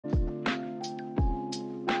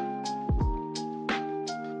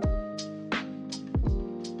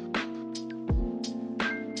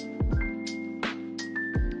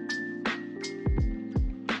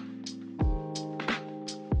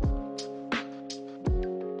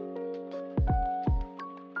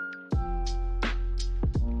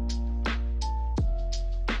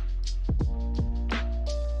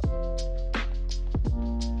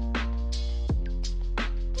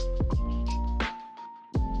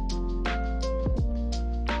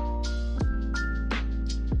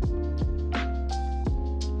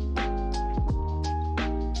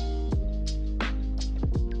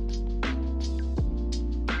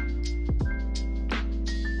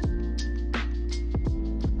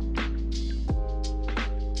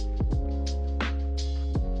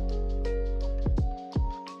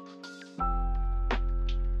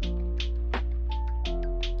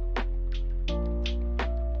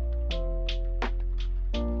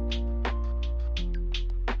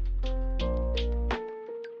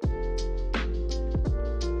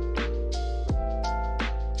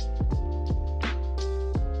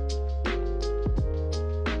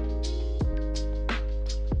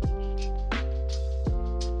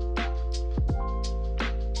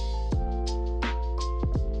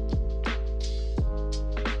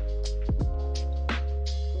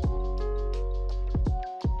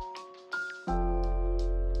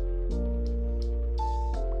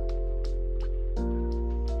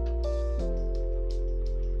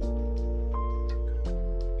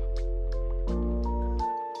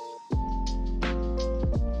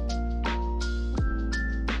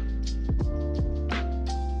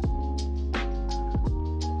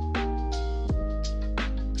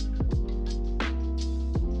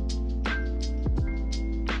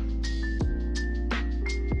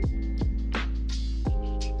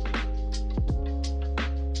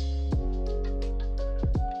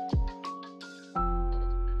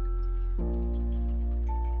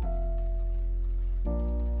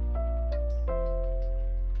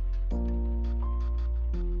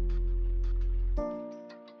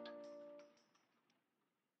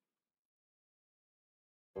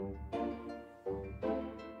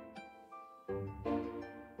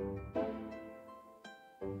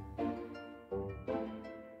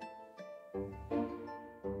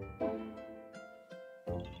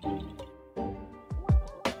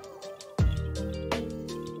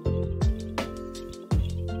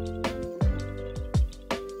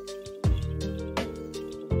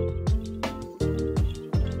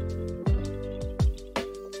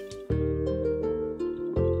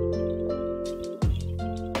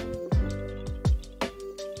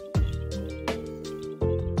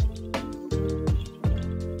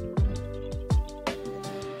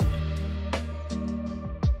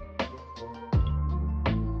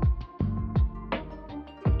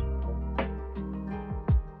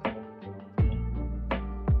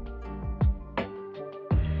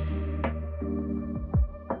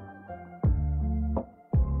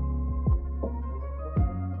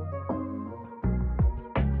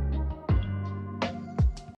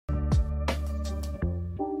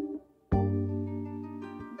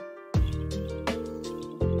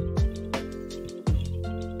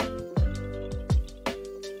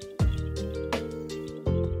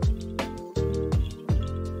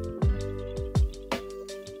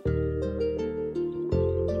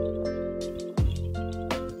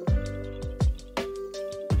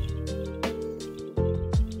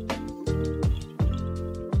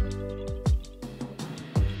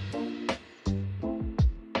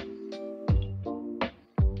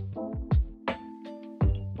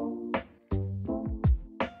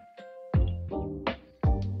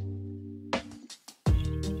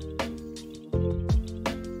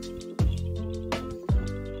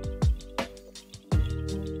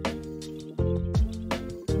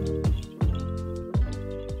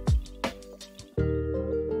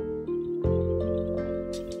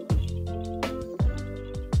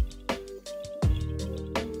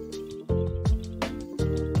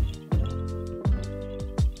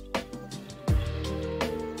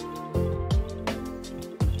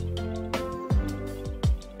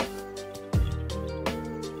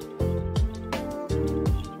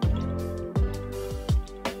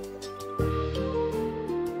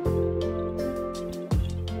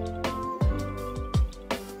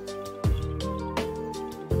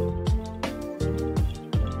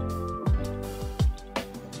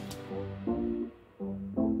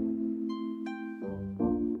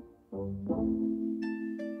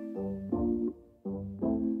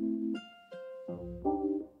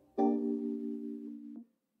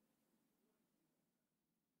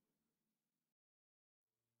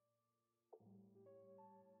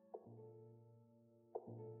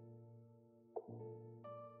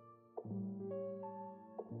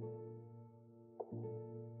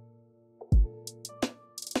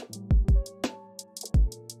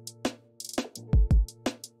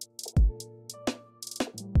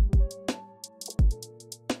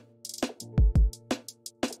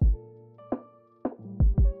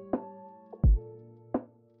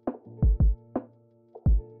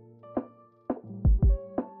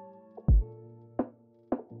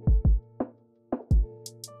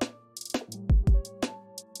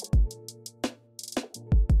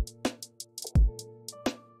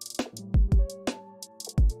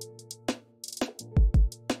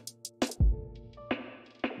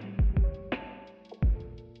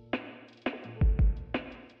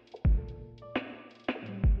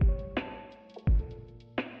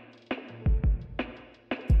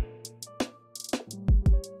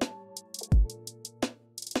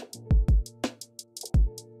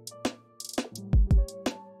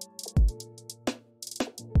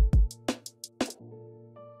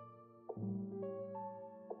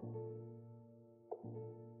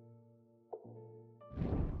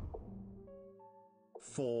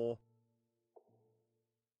4.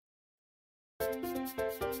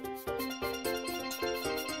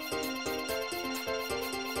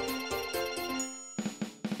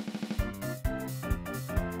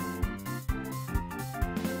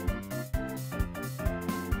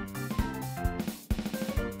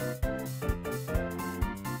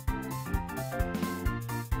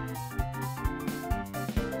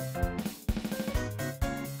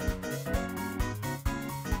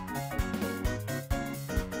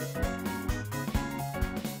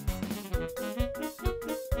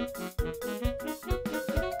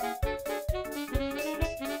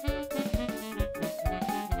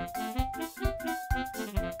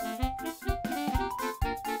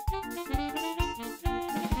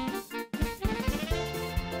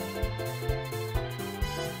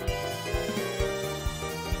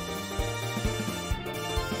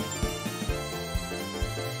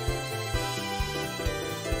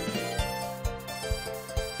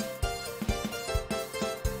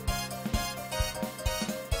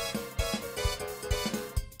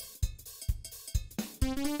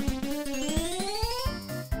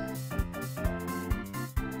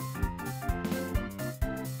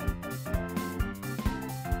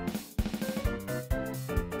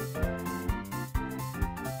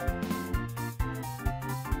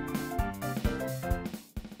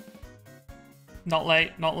 Not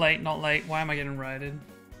late, not late, not late. Why am I getting raided?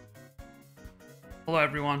 Hello,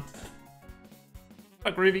 everyone.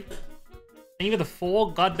 Hi, Groovy. Thank you for the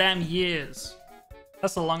 4 goddamn years.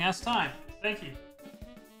 That's a long ass time. Thank you.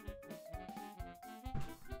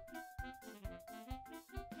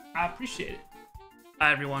 I appreciate it.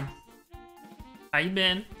 Hi, everyone. How you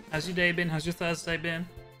been? How's your day been? How's your Thursday been?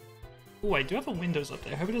 Oh, I do have a Windows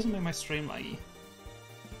update. I hope it doesn't make my stream laggy.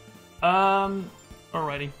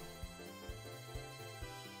 Alrighty.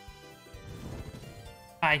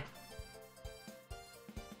 Hi.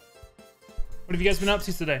 What have you guys been up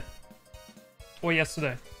to today? Or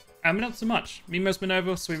yesterday? I haven't been up to much. Mimo's been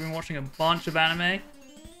over, so we've been watching a bunch of anime.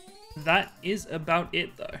 That is about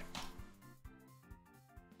it, though.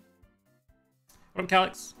 What up,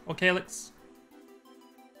 Calyx? Or Calyx?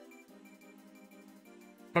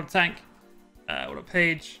 What up, Tank? What up,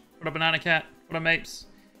 Paige? What up, Banana Cat? What up, Mapes?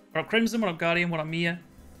 What up, Crimson? What up, Guardian? What up, Mia?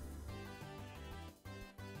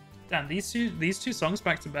 Damn, these two songs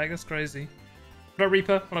back to back, that's crazy. What up,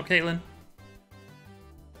 Reaper? What up, Caitlin?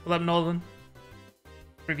 What up, Northern?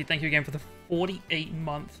 Ruby, thank you again for the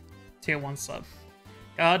 48-month tier 1 sub.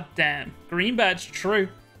 God damn. Green badge, true.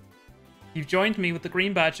 You've joined me with the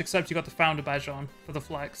green badge, except you got the founder badge on for the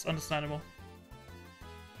flex. Understandable.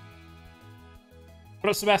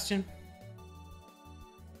 What up, Sebastian?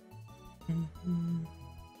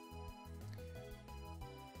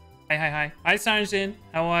 Hi. Hi, Sanjin.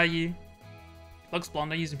 How are you? Looks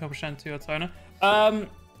blonde. I'm using purple shampoo or toner. I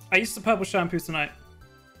used the purple shampoo tonight.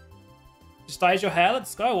 Just dyes your hair?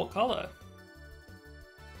 Let's go. What color?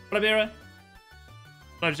 What up, Ira?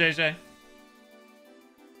 What up, JJ?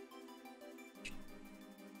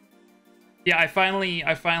 Yeah, I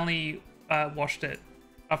finally washed it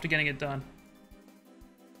after getting it done.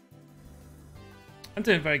 I'm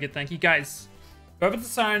doing very good, thank you. Guys, go over to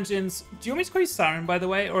Sarenjin's. Do you want me to call you Saren, by the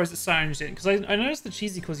way, or is it Sarenjin? Because I noticed that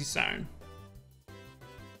Cheesy calls you Saren.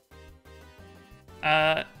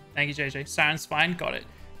 Thank you, JJ. Saren's fine, got it.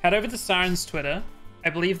 Head over to Saren's Twitter. I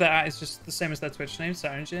believe that is just the same as their Twitch name,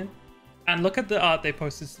 Sarenjin. And look at the art they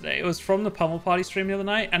posted today. It was from the Pummel Party stream the other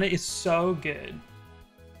night, and it is so good.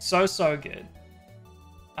 So good.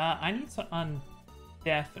 I need to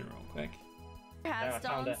undeafen real quick. Yeah, I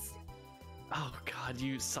found it. Oh god,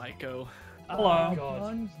 you psycho. Hello.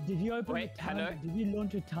 God. Did you open Wait, a town? hello? Did you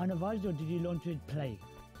launch a Town of Us or did you launch a Play?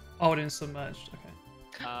 Oh, it is submerged. Okay.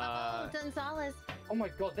 Gonzalez. Oh my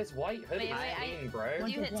god, this white hood is Wait, clean, bro.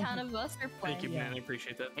 You hit Town of Us or Play? Thank you, man. I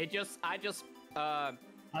appreciate that. I just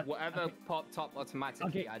whatever popped up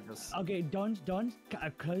automatically. Okay. Okay, don't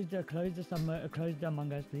close the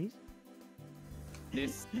Among Us, please.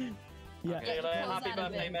 This. Yeah. See you later. Happy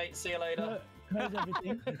birthday, mate. See you later. Close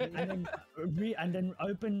everything, and then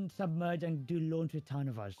open Submerge and do launch with Town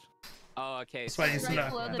of Us. Oh, okay. That's what I need to Right know.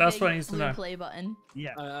 below the That's big what I need to blue know. play button.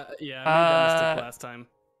 Yeah. Yeah, I made that mistake last time.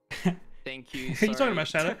 Thank you. Who are you talking about,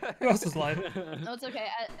 Shadow? Who else is live? No, it's okay.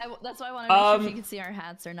 That's why I wanted to make sure if you could see our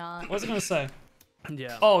hats or not. What was I gonna say?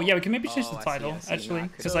 Yeah. Oh, yeah, we can maybe change the I see, title, I see. actually, Yeah,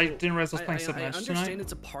 because so I didn't realize I was playing I Submerged understand tonight.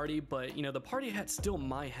 it's a party, but you know the party hat's still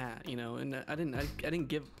my hat, you know, and I didn't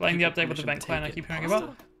give. Playing the people update with the permission bank to clan I take keep it. hearing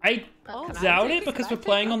about. I Oh, doubt it because we're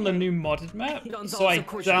playing on the new modded map, so I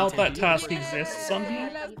doubt that task exists on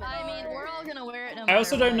here. I mean, we're all gonna wear it. No I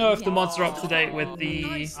also matter don't know what. if the mods are up to date with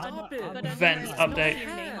the Stop it. vent update,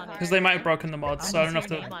 because they might have broken the mods, so I don't know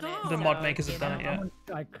if the mod makers have done it yet.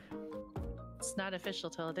 Like, It's not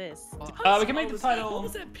official till it is. We can make the title. What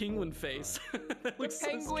was that penguin face? That looks so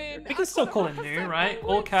Penguin. We can still call it new, right?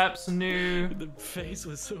 All caps, new, scary. The face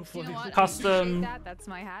was so You funny. know what? custom. That's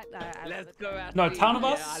my hat. I love Let's it. go at No, the- Town of yeah,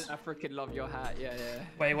 Us? I freaking love your hat. Yeah.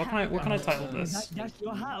 Wait, what can I title this? that's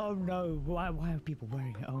your hat? Oh no! Why are people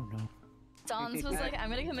wearing it? Oh no! Don's was like, I'm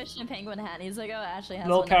gonna commission a penguin hat. And he's like, oh, Ashley has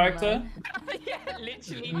Little one, never character, mind. Yeah,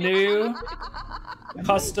 literally. new,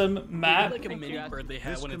 custom Maybe map, like a mini birthday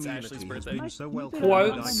hat when it's Ashley's birthday. So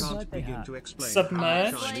Quotes,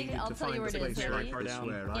 submerged, Like, I'll tell you where it is, ready?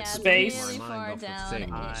 Yeah, Space, it's really far down.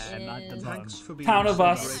 I'm at the It bottom. is... Town of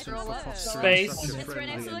Us, Scroll up. Space, It's right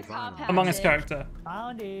next to the cop hat. Among Us character.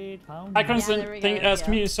 Found it. Hi, Crimson. there we go, there we go.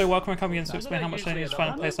 Community is so welcome. I'm coming in to explain how much I need to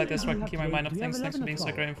find a place like this where I can keep my mind off things. Thanks for being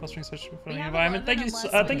so great and fostering such a friendly environment. Thank you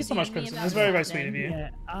so much, Crimson. That's very sweet of you. Yeah.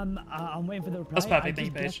 I'm waiting for the reply. That's perfect, I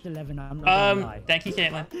thank you, just Paige. guessed 11. I'm not gonna lie. Thank you,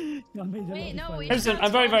 Caitlin. Wait, no, we Crimson,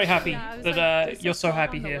 I'm very happy that you're so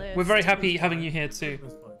happy here. We're very happy having you here too.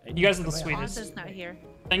 You guys are the sweetest. Oz is not here.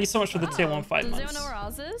 Thank you so much for the tier 1 5 Does anyone months. know where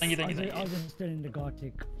Oz is? Thank you. I was still in the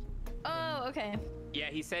Gartic. Oh, okay. Yeah,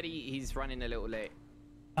 he said he's running a little late.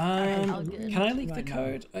 Can I leak the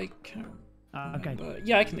code? I can't. Okay.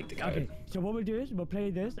 Yeah, I can leak the code. Okay. So what we'll do is we'll play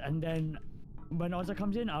this and then when Oza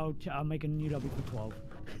comes in, I'll make a new lobby for 12.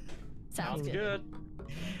 Sounds good.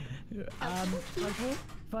 Good.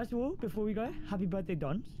 First of all, before we go, happy birthday,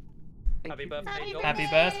 Don. Happy birthday. Dom. Happy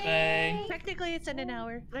birthday. Technically, it's in an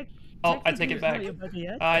hour. Oh, I take it back.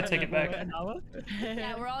 I take it back.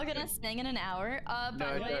 Yeah, we're all gonna sing in an hour. By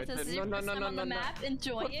No, the way, if this is your first time on the map,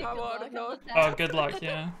 enjoy it. Come Good on, luck no. on the Oh, test. good luck,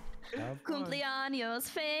 yeah. Cumpleaños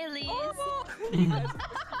feliz.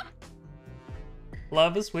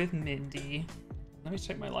 Love is with Mindy. Let me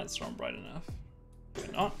check my lights are on bright enough.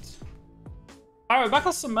 They're not. Alright, we're back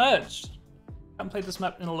on Submerged. Haven't played this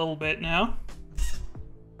map in a little bit now.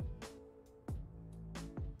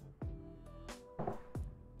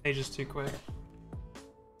 Page is too quick.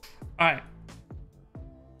 Alright.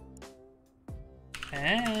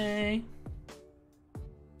 Hey.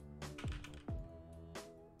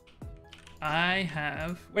 I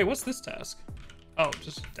have... Wait, what's this task? Oh,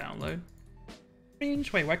 just download.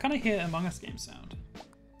 Strange. Wait, why can't I hear Among Us game sound?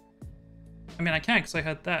 I mean, I can because I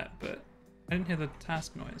heard that, but I didn't hear the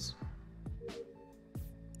task noise.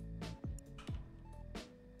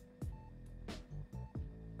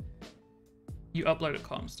 You upload at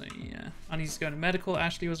comms, don't you? Yeah. I need to go to medical.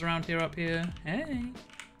 Ashley was around here up here. Hey.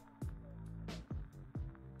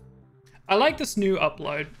 I like this new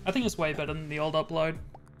upload. I think it's way better than the old upload.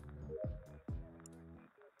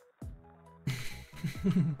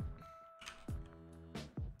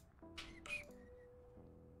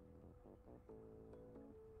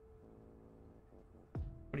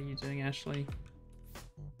 What are you doing, Ashley?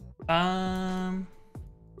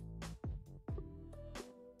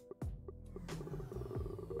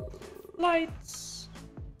 Lights.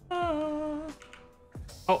 Oh,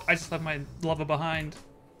 I just left my lover behind.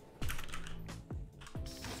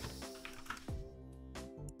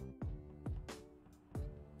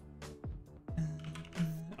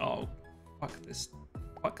 Oh, fuck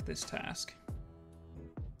this task.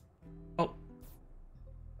 Oh.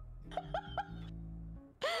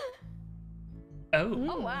 Oh.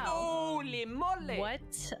 Oh wow. Holy moly! What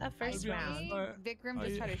a first round. Vikram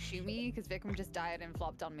just tried to shoot me because Vikram just died and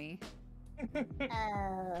flopped on me.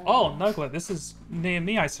 Oh, Nogla, this is near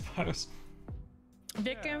me, I suppose.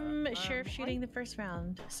 Vikram sheriff shooting the first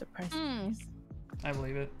round. Surprise. I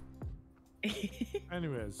believe it.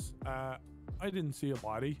 Anyways, I didn't see a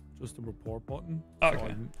body, just a report button.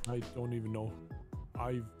 Okay. So I don't even know.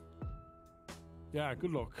 Yeah,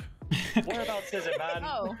 good luck. Whereabouts is it, man?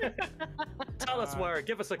 Oh. Tell us where.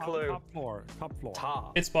 Give us a clue. Top floor. Top floor.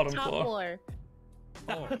 Top. It's bottom Top floor. floor.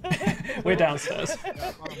 Oh. We're downstairs.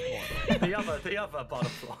 Yeah, bottom floor. the other bottom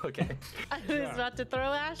floor. Okay. I was about to throw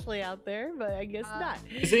Ashley out there, but I guess not.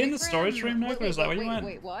 Is it in the storage room, Nogla? Is that where you went?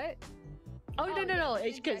 Wait, what? Oh, no.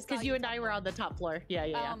 It's I saw because you and I were on the top floor.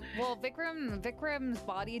 Yeah. Well, Vikram's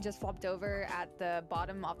body just flopped over at the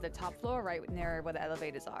bottom of the top floor, right near where the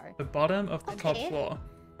elevators are. The bottom of the top Okay. floor.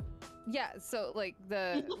 Yeah, so like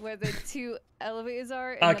where the two elevators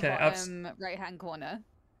are in Okay, the bottom right-hand corner.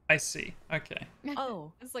 I see. Okay.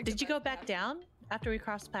 Oh, It's like did the you go best back path. down after we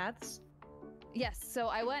crossed paths? Yes, so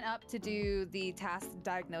I went up to do the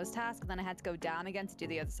diagnose task, and then I had to go down again to do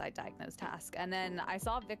the other side diagnose task. And then I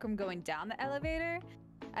saw Vikram going down the elevator,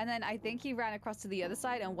 and then I think he ran across to the other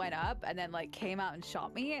side and went up, and then like came out and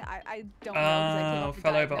shot me. I don't know, because I came Oh, up the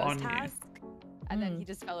fell over diagnose on you. task, and then he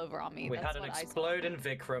just fell over on me. We That's had an what I saw. exploding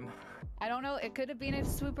Vikram. I don't know, it could have been a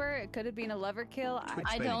swooper, it could have been a lover kill.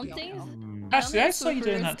 I don't think. Actually, I saw you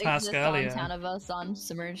doing that Swoopers task exist earlier. On town of us on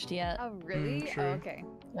Submerged yet. Oh, really? true. Oh, okay.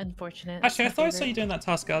 Unfortunate. Actually, I It's thought my I saw you favorite. doing that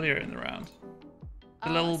task earlier in the round. The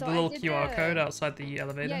So I little did QR the- code outside the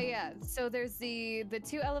elevator. Yeah. So there's the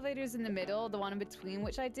two elevators in the middle, the one in between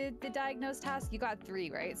which I did the diagnose task. You got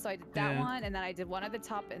 3, right? So I did that Yeah. one, and then I did one at the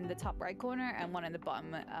top in the top right corner, and one in the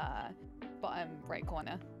bottom right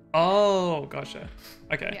corner. Oh, gotcha.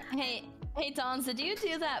 Okay. Yeah. Hey Don, so did you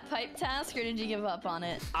do that pipe task or did you give up on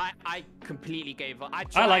it? I completely gave up.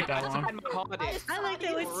 I like that I one. tried my hardest. I like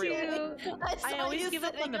that one too. I always give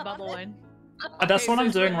up on the bubble one. That's Okay, what so I'm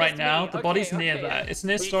it's doing right right next to now. me. The body's Okay, near okay. that. It's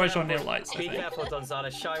near Be storage or near careful. lights, I Be think. careful,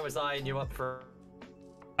 Donzana. Shy was eyeing you up for.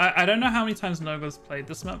 I don't know how many times Nogla's played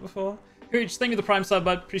this map before. Hooch, thank you for the Prime sub,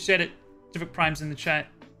 bud. Appreciate it. Jvckk Prime's in the chat.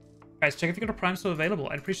 Guys, check if you got a Prime sub available.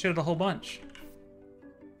 I'd appreciate it a whole bunch.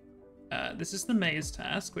 This is the maze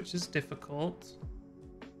task, which is difficult.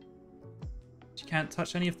 You can't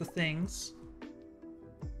touch any of the things.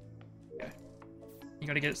 Okay. You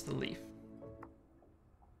gotta get it to the leaf.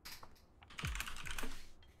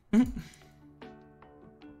 I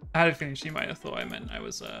had a feeling she might have thought I meant I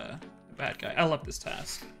was a bad guy. I love this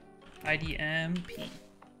task. IDMP.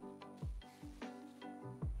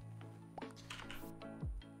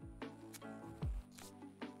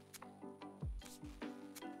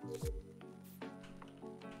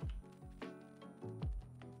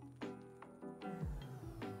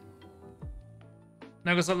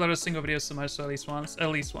 Nogla's uploaded a single video so much, so at least once. At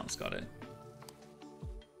least once, got it.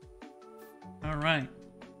 Alright.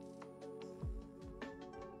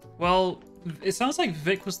 Well, it sounds like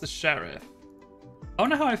Vic was the sheriff. I don't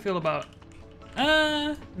know how I feel about...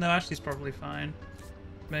 no, Ashley's probably fine.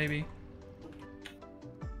 Maybe.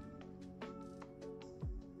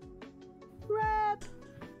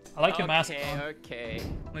 I like your mask on. Okay.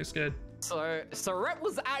 Looks good. So Rep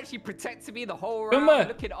was actually protecting me the whole round. Remember,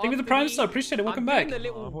 Looking thank you for the after Prime me. Star. Appreciate it. Welcome I'm back. doing the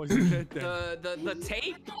little, Oh, you dead then. the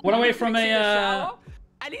tape. One away from Fixing the a, shower,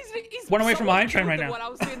 and he's one away from a someone high train killed right him now. when I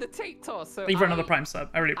was doing the tape toss. So Thank you for another Prime sub.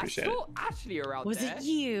 I really appreciate I it. saw Ashley around Was there. it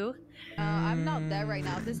you? I'm not there right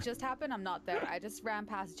now. This just happened. I'm not there. I just ran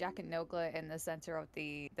past Jack and Nogla in the center of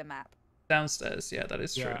the map. Downstairs, yeah, that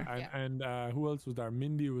is true. Yeah, and who else was there?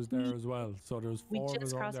 Mindy was there as well. So there was We 4 of just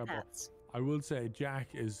us on crossed there. But paths. I will say Jack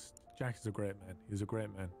is a great man. He's a great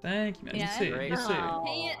man. Thank you, man. Yeah. You too. Great. You too. Oh,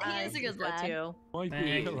 He is I a think good so lad. too. Might be a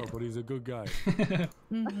Thank killer, you. but he's a good guy.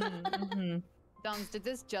 Dons, did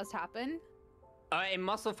this just happen? It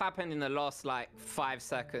must have happened in the last like 5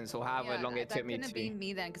 seconds or however long it took me That couldn't be to.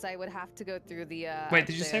 me then, because I would have to go through the. Wait,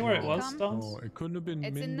 did you the say where it was, decom. Dons? Oh, it couldn't have been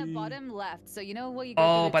It's Mindy. in the bottom left. So you know where you go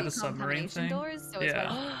Oh, through by the the submarine decontamination thing? doors? So it's Yeah.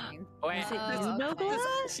 by the Wait, Is it Oh, you, okay. how does Nogla?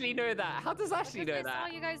 Ashley know that? How does Ashley know Because I saw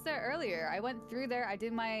that? you guys there earlier. I went through there. I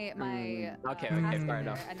did my Okay, task fair there,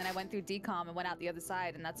 enough. and then I went through decom and went out the other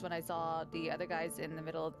side, and that's when I saw the other guys in the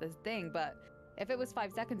middle of this thing. But if it was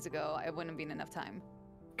 5 seconds ago, it wouldn't have been enough time.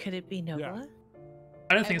 Could it be Nogla?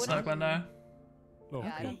 I don't think it's wouldn't- Nogla, no. Look,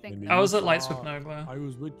 Yeah, I don't think Mindy, so. I you was at lights with saw- Nogla. I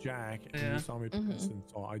was with Jack, and Yeah. you saw me pressing,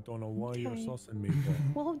 so I don't know why you're Okay. sussing me.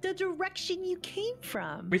 But Well, the direction you came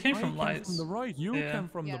from. We came I from came lights. from the right. You Yeah. came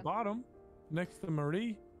from Yeah. the bottom, next to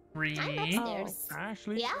Marie. Ree. upstairs.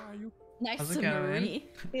 Ashley, Yeah? you. Nice How's it to going? Marie.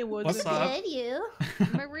 It was What's up? Good, you.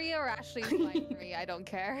 Maria or Ashley's fine for me. I don't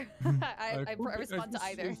care. I respond to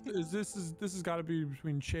either. This has got to be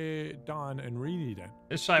between Shay, Don, and Reedy then.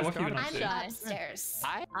 Shy, what have you been I'm up I'm to? not upstairs.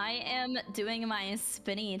 I I am doing my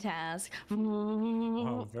spinny task.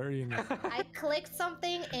 Oh, very nice. I clicked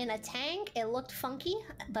something in a tank. It looked funky,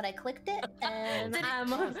 but I clicked it, and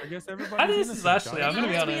I'm. I guess everybody. I think this is Ashley. I'm gonna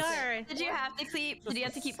be Yes, we honest. are. Did you have to keep? Did you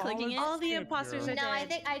have to keep clicking it? All the imposters are No, I dead.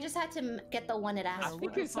 think I just had to get the one it asked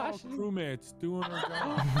think for. it's All Ashley. crewmates doing their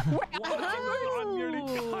job. Oh, nearly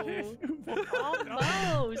got it.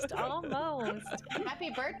 almost. Happy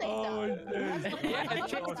birthday, Oh,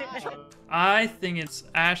 though. I think it's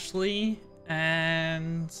Ashley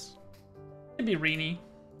and maybe Reenie.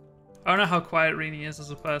 I don't know how quiet Reenie is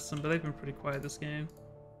as a person, but they've been pretty quiet this game.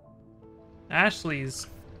 Ashley's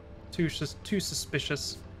too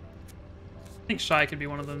suspicious. I think Shy could be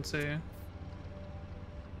one of them too.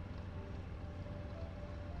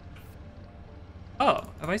 Oh,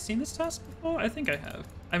 have I seen this task before? I think I have.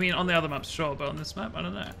 I mean, on the other maps, sure, but on this map, I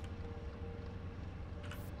don't know.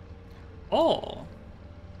 Oh,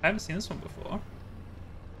 I haven't seen this one before.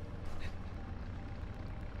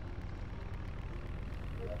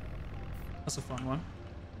 That's a fun one.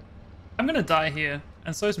 I'm gonna die here,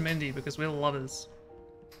 and so is Mindy because we're lovers.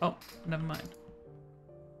 Oh, never mind.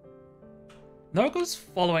 Nogla's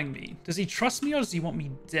following me. Does he trust me or does he want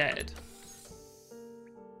me dead?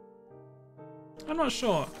 I'm not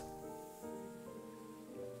sure.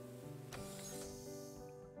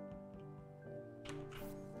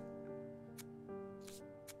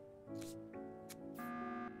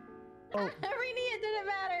 Rini, it didn't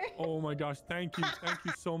matter. Oh my gosh! Thank you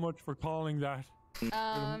so much for calling that.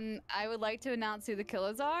 I would like to announce who the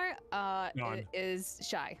killers are. None. It is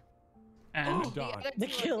Shy. And The Don. other The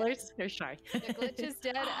two are killers are shy. dead. The glitch is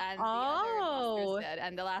dead, and the Oh. other imposter is dead.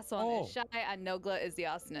 And the last one Oh. is Shy, and Nogla is the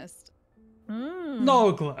arsonist. Mm.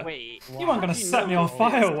 Nogla. Wait. You weren't gonna set me on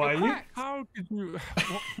fire, were you? How could you?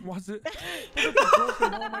 What was it? Was it the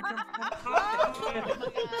broken arm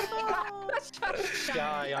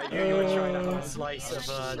Shy, I knew you were trying to have a slice of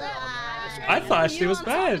I thought Ashley was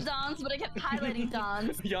bad. Dons, but I kept highlighting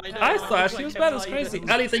Dons. Yeah, I know. I thought Ashley was bad. That's crazy.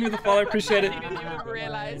 Ali, thank you for the follow. Appreciate it.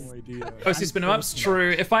 Realize. Oh, she's been up's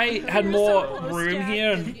true. If I had more room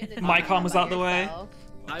here and my calm was out the way.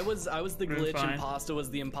 I was the We're glitch, fine. imposter was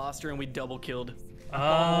the imposter, and we double killed.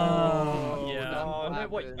 Oh. Yeah. Oh, no,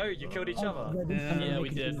 wait. Oh, you killed each other? Yeah, we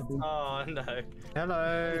did. Oh, no.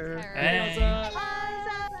 Hello. Hey.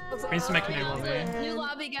 We need to make a new lobby. New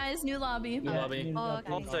lobby, guys. New lobby. New lobby. Oh,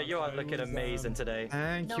 okay. Also, you are looking amazing today.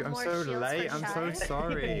 Thank No you. I'm more so shields late. for I'm so Shire.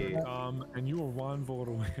 sorry. And you were one vote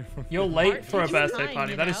away from. You're late for a takes birthday time,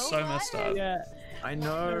 party. you That is know? so messed up. Yeah. I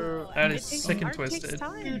know. That is It takes- sick and art takes twisted.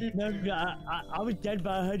 time. No, I was dead,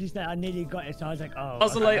 but I heard you say I nearly got it, so I was like, oh.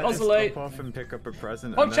 Also I late, had to also late. Stop off and pick up a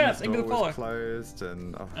present. Oh, and then chat, the thank you for the store follow. was closed,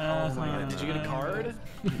 and oh, Did you get a card?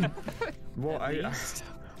 well, At I least?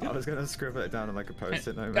 was gonna scribble it down on like a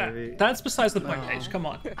post-it note, Yeah, maybe. that's besides the point, Paige. Come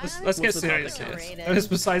on. Let's get What's the serious topic? here. Rated. That is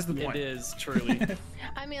besides the It point. is, truly.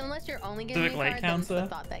 I mean, unless you're only getting Civic a Lake card, then it's the counter.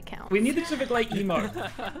 thought that counts. We need the Civic Lake emo.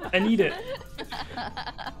 I need it.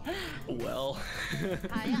 Well.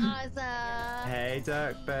 Hi, Ozza. Hey,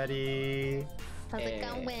 Duck Buddy. How's it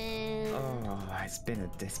going? Oh, it's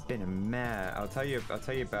been a mare. I'll tell you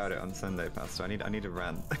about it on Sunday, Pastor. I need a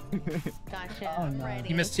rant. Gotcha. Oh, no. Ready.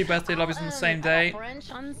 You missed 2 birthday lobbies on the same day. I got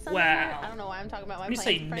brunch on Sunday. Wow. I don't know why I'm talking about my When you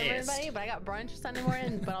say plans in front of missed. everybody, but I got brunch Sunday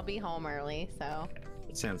morning, but I'll be home early, so.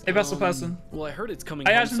 Sounds Hey, Vessel person. Well, I heard it's coming.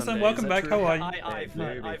 Hey, home Ashton, Sunday. welcome Is that back. true? How are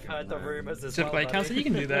you? I've heard the rumors as Civic well. Lake counter, buddy. you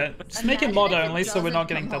can do that. Just make it mod only so we're not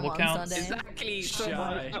getting Doesn't come double home on counts. Sunday. Exactly. Shy.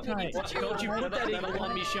 Shy. Don't you put that in?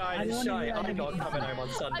 Let me shy. I don't Shy. wanna I'm hear not coming home on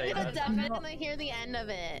Sunday. I'm gonna then. definitely hear the end of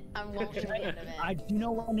it. I won't hear the end of it. I do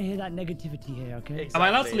not want to hear that negativity here, okay? Am I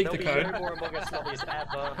allowed to leak the There'll be code? no more Among Us lobbies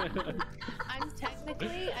ever. I'm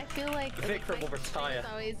technically, I feel like Vikram will retire. It's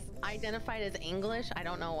always identified as English. I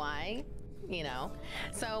don't know why, you know.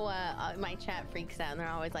 So my chat freaks out, and they're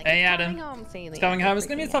always like, Hey, "It's Adam. coming home, Celia." It's going home. It's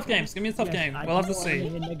gonna be a tough game. It's gonna be a tough Yes, game. I We'll have to do not wanna see.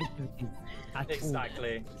 hear negativity at all. Exactly.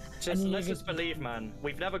 Any Let's just negativity. believe, man.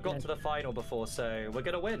 We've never got to the final before, so we're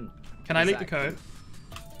gonna win. Can I leak the code?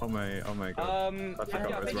 Oh my god. I forgot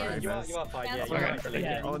Yeah, it was but wearing you are this. fine. Yeah, Okay. you're actually.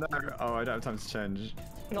 Yeah. Oh no. Oh, I don't have time to change.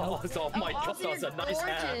 Oh my god, Ozzy, that's a nice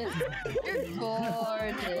hair. You're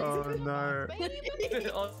gorgeous. Oh no.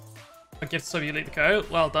 A gift so you leak the code.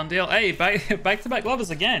 Well done, deal. Hey, back to back lovers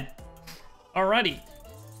again. Alrighty.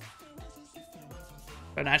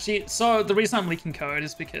 But actually, so the reason I'm leaking code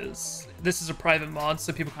is because this is a private mod,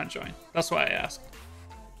 so people can't join. That's why I asked.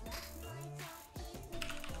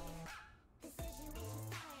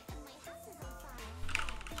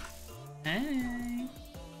 Hey.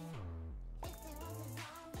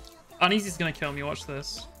 Uneasy's gonna kill me, watch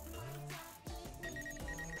this.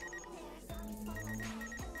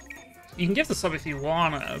 You can give the sub if you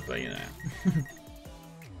wanna, but you know.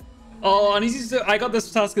 Oh, Uneasy's I got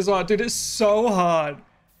this task as well. Dude, it's so hard.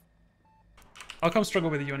 I'll come struggle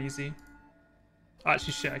with you, Uneasy. Oh,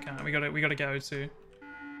 actually, shit, I can't. We gotta go too.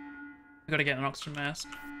 We gotta get an oxygen mask.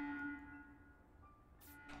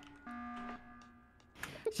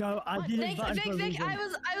 So I did Vic, it button for a reason.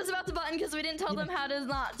 I was about to button because we didn't tell them how to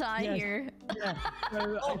not die Yes. here. Yeah.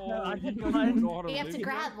 So I did You button. know how to You have to leak it?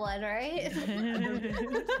 grab one, right?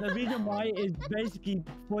 The reason why is basically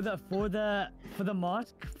for the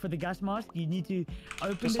mask, for the gas mask, you need to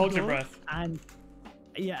open Just the hold your door breath. and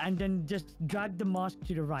and then just drag the mask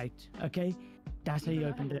to the right. Okay, that's how you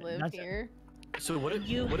opened it. Live That's here. So what if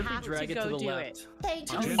You we have drag to it to go the do left? Hey,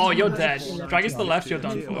 Oh, you're dead. Drag it to the left, you're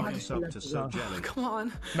done for. Come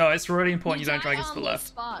on. No, it's really important you don't drag it to the left.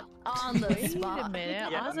 Spot. On the Wait a spot.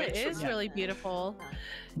 minute. Yeah, Ozza make sure- is yeah. really beautiful.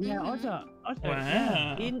 Yeah, also, Wow.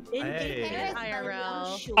 yeah. In Hey.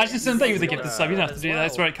 IRL. Actually, Sim, thank you for the gift of sub. You don't have to do that.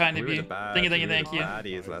 It's very kind We of were you. the bad, Thank you, we were thank the you.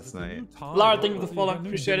 baddies last night. Lara, thank you for the follow.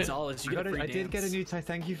 Appreciate it. Gonzalez, you got a free I did get a dance. new tie.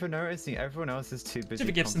 Thank you for noticing. Everyone else is too busy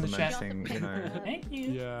Super gifts in the chat. complimenting, you know. Thank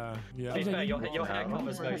you. Yeah, yeah. Hey, fair, your Yeah. hair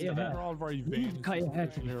covers most Yeah. of it. We're all very You vain. cut your hair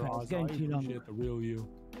to be Here, fair, Oz, it's getting I too long. appreciate the real you.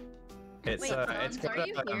 It's Wait, it's Hans, got are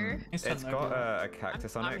you here? It's it's not got over. a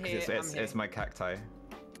cactus on I'm it here, because I'm here. it's my cacti.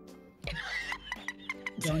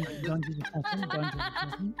 Don't do the button. Don't do the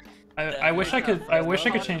button. I wish I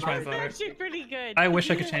could change my That's vote. actually pretty good. I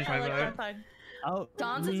wish I could change my I like vote. that side. Oh,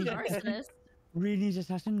 Don's is really, an arsonist. really needs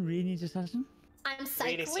assassin. Really needs assassin. I'm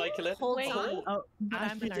Really cycling. cycling? Hold Wait. on. Oh,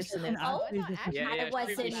 I'm an Ashley's assassin. arsonist. Oh, Ashley's assassin. Yeah, I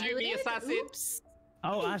wasn't shoot me, muted. assassin. Oops.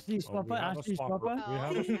 Oh, Ashley's Oh, we swapper. have a Ashley's swapper. swapper. We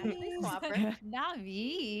have a Ashley Swapper. Not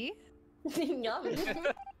me. Yummy.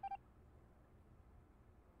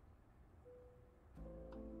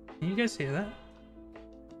 Can you guys hear that?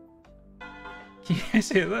 Can you guys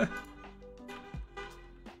hear that?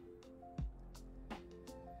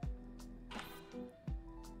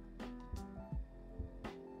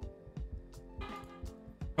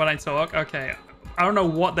 When I talk? Okay. I don't know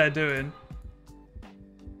what they're doing.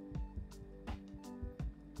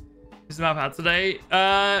 Is the map out today?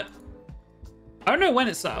 I don't know when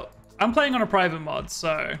it's out. I'm playing on a private mod,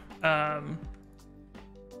 so I'm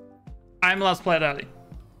allowed to play it early.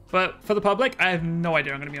 But for the public, I have no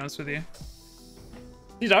idea, I'm going to be honest with you.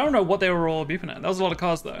 Dude, I don't know what they were all beeping at. That was a lot of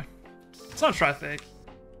cars, though. It's not traffic.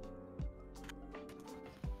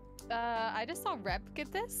 I just saw Rep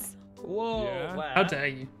get this. Whoa, Yeah. where? How dare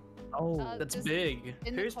you? Oh, That's Just big.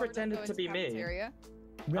 in the Who's corridor pretended going to be me? cafeteria.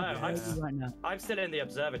 Rep, I'm- right now. I'm still in the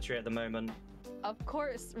observatory at the moment. Of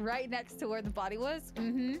course, right next to where the body was.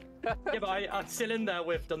 Mm-hmm. Yeah, but I'm still in there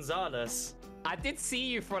with Gonzalez. I did see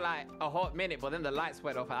you for like a hot minute, but then the lights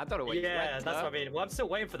went off. I don't know where you Yeah, went. that's huh? what I mean. Well, I'm still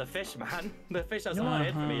waiting for the fish, man. The fish hasn't No,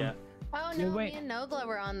 appeared for me yet. Oh Yeah, no, wait. me and Nogla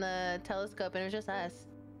were on the telescope and it was just us.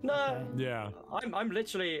 No, Yeah. I'm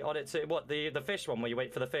literally on it too. What, the fish one where you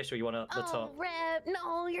wait for the fish or you want at the Oh, top? Rep,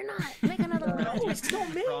 no, you're not. Make another one. No, it's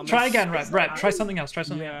not me. Try again, Rep. Try something else. Try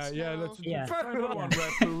something Yeah, else. yeah, let's Yeah. try another one,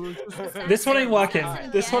 Rep. We'll just- This one ain't working.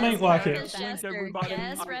 This one ain't Yes, working. Rep is Link Jester. everybody.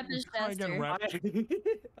 Yes, Rep is Try again, Jester. Rep.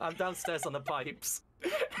 I'm downstairs on the pipes. Oh,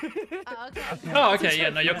 okay. Oh, okay. Yeah,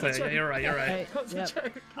 no, you're clear. Yeah, you're right. You're right. Hey, That was a yep.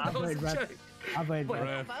 joke. I That was a voted Rep. joke. I voted Wait,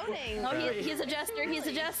 Rep. Voting. No, he's a Jester. He's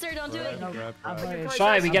a Jester. Don't do it. Rep, Rep, I Rep. voted.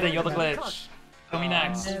 Shy, we get it. You're the Rep. glitch. Tell me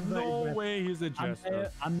next. I voted No Rep. way he's a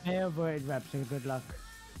jester. I may have voted Rep, so good luck.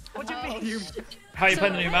 What do you mean? You... How you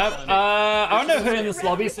playing the new map? I don't know who in this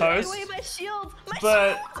lobby's host, Wait, my shield. My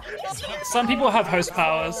but shield. some people have host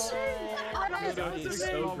powers, He's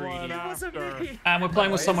so greedy. and we're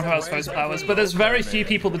playing with someone who has host powers. But there's very few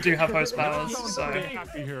people that do have host powers, Sounds so pretty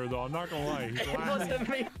happy here, though. I'm not gonna lie. He's It laughing. wasn't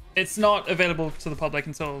me. it's not available to the public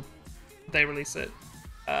until they release it.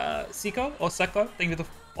 Siko or Seko, thank you for the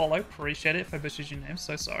follow. Appreciate it. If I butchered your name,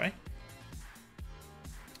 so sorry.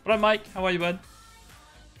 What up, Mike? How are you, bud?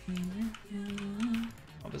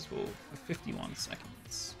 Oh, visible for 51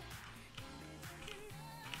 seconds.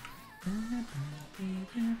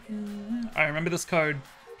 I remember this code.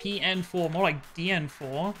 PN4, more like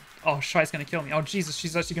DN4. Oh, Shy's gonna kill me. Oh, Jesus,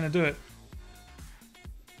 she's actually gonna do it.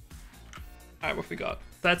 Alright, what have we got?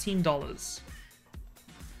 $13.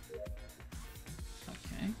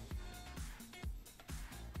 Okay.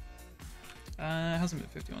 Hasn't been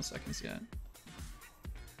 51 seconds yet.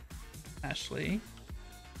 Ashley.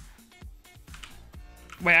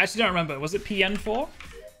 Wait, I actually don't remember. Was it PN4?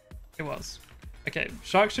 It was. Okay,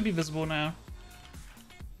 shark should be visible now.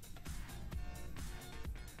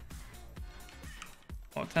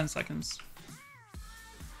 Oh, 10 seconds.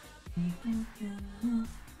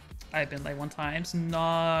 I've been late one times.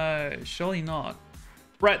 No, surely not.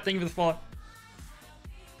 Brett, thank you for the follow.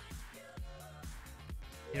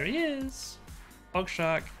 Here he is. Pog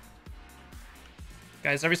shark.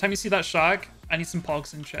 Guys, every time you see that shark, I need some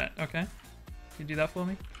pogs in chat, okay? Can you do that for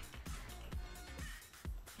me?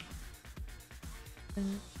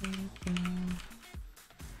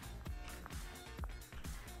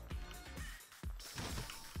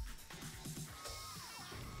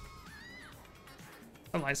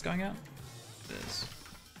 The light's going out? It is.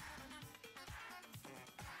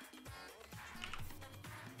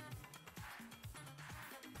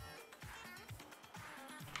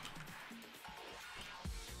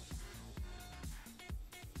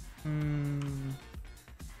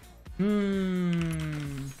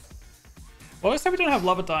 Well, let's hope we don't have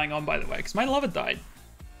lava dying on, by the way, because my lava died.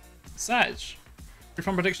 Sag.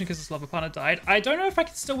 From prediction because his lava partner died. I don't know if I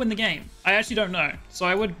can still win the game. I actually don't know. So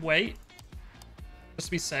I would wait. Just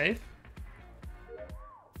to be safe.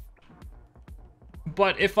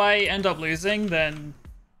 But if I end up losing, then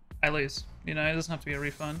I lose. You know, it doesn't have to be a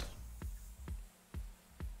refund.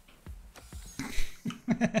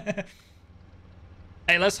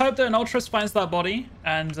 Hey, let's hope that an Ultras finds that body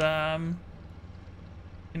and,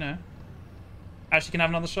 you know, actually can have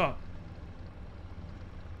another shot.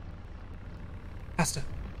 Faster.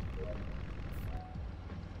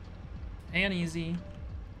 And easy.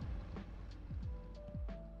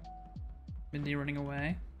 Mindy running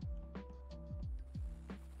away.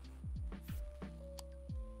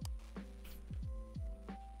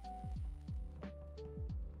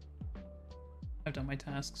 I've done my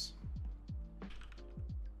tasks.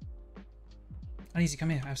 Uneasy, come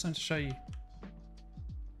here. I have something to show you.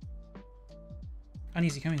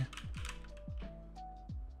 Uneasy, come here.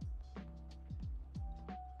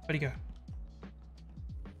 Where'd he go?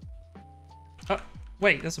 Oh,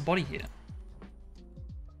 wait, there's a body here.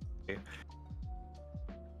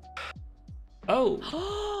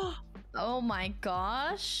 Oh. Oh my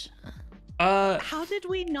gosh. How did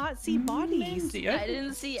we not see bodies? Mindy, I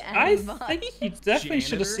didn't see I any think you definitely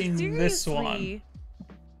should have seen this one. Seriously.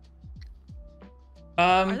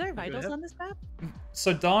 Are Um, there vitals on this map?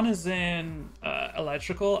 so Don is in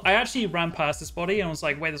electrical. I actually ran past this body and was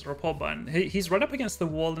like, wait, there's a report button. He's right up against the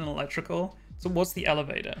wall in electrical towards the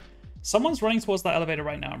elevator. Someone's running towards that elevator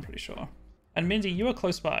right now, I'm pretty sure. And Mindy, you are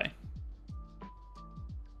close by.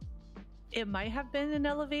 It might have been an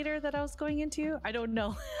elevator that I was going into. I don't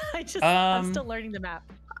know. I'm still learning the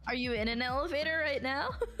map. Are you in an elevator right now?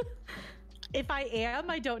 If I am,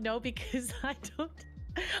 I don't know because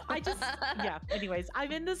yeah. Anyways,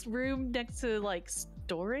 I'm in this room next to like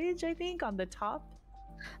storage, I think, on the top.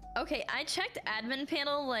 Okay, I checked admin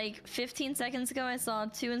panel like 15 seconds ago. I saw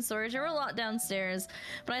 2 in storage. There were a lot downstairs,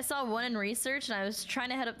 but I saw 1 in research, and I was trying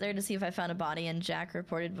to head up there to see if I found a body, and Jack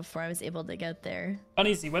reported before I was able to get there.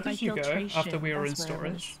 Uneasy, where did you go after we were in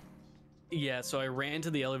storage? Yeah, so I ran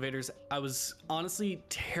to the elevators. I was honestly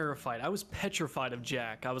terrified. I was petrified of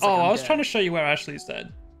Jack. I was like, I was dead. trying to show you where Ashley's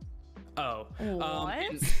dead. Oh. What?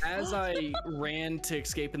 And as I ran to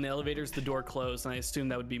escape in the elevators, the door closed, and I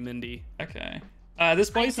assumed that would be Mindy. Okay.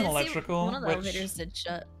 This body's an electrical. One of the which... elevators did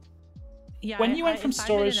shut. Yeah. When you went from if I'm in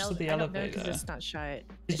storage an to the I don't know, elevator, 'cause it's not shut.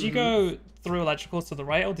 did you go through electrical to the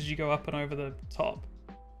right, or did you go up and over the top?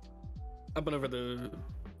 Up and over the.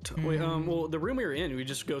 Wait, well, the room we were in, we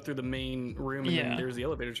just go through the main room, and then there's the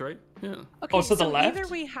elevators, right? Yeah. Okay, Oh, so the left? Either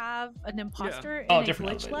we have an imposter Oh, and a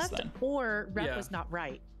different glitch elevators left, then. or Rep was not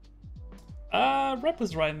right. Rep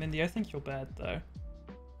was right, Mindy. I think you're bad though.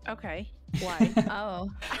 Okay. Why? Oh.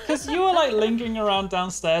 Because you were like lingering around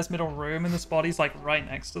downstairs, middle room, and this body's like right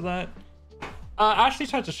next to that. Ashley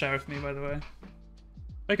tried to sheriff me, by the way.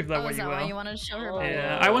 Make of that what is you that will. why you wanted to show her body?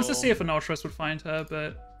 Yeah, I wanted to see if an Ultras would find her,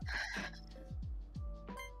 but.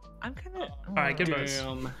 I'm kind of. Alright, good votes.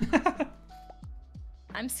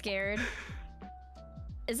 I'm scared.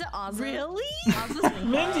 Is it Ozzy? Really?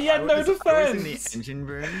 Mindy had no I was in the defense. engine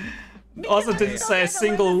room. Ozzy didn't say a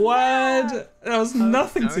single word. There was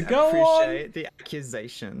nothing to go on. Appreciate the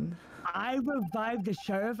accusation. I revived the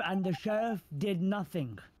sheriff, and the sheriff did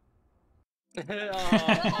nothing.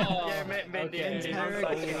 Yeah, Mindy, I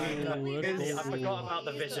forgot about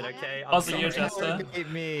the vision, okay? Ozzy, you're Jester.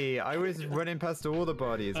 Me. I was running past all the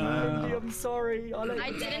bodies, man. I'm sorry.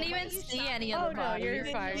 I didn't even see any of the bodies. You're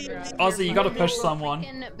fine. Ozzy, you gotta push someone.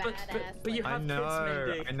 But you I have know,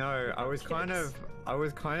 kids, Mindy. I know. I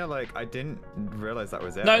was kind of like, I didn't realize that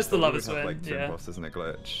was it. No, it's the I thought we lovers would have, win, like, two yeah. imposters and a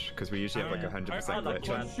glitch, because we usually have like 100% I have a glitch.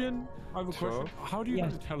 question. I have a question. How do you do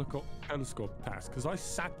the telescope task? Because I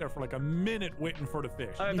sat there for like a minute waiting for the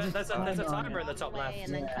fish. Oh, there's a timer in the top left.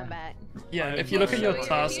 And then come back. Yeah, if you look at your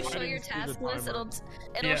task. If you show your task list, it'll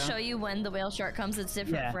Yeah. show you when the whale shark comes. It's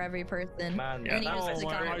different for every person. Man, And you that just have was to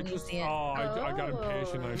my- comment when you see it. I got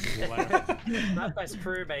impatient. I just left. That's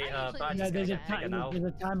crewmate. Bad No, there's a now. there's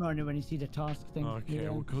a timer on it when you see the task thing. Okay,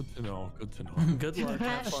 well, good to know. Good to know. Good luck.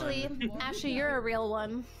 Ashley, you're a real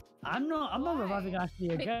one. I'm not reviving Ashley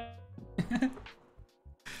again.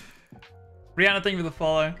 Rihanna, thank you for the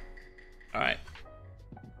follow. Alright.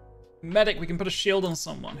 Medic, we can put a shield on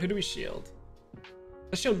someone. Who do we shield?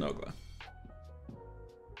 Let's shield Nogla.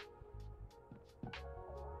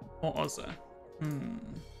 Or Ozza.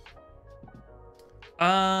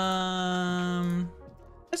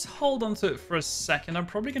 Let's hold on to it for a second. I'm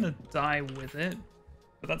probably gonna die with it,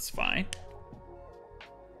 but that's fine.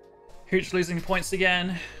 Hooch losing points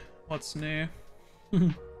again. What's new?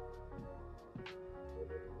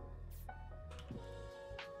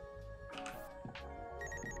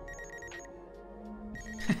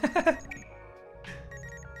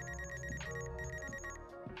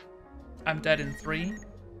 I'm dead in 3,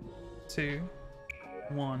 2,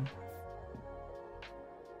 1.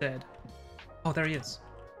 Dead. Oh, there he is.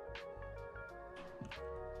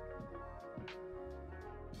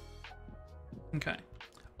 Okay.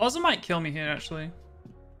 Ozza might kill me here, actually.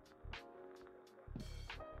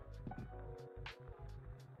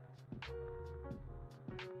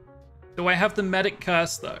 Do I have the medic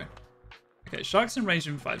curse, though? Okay, Shark's in range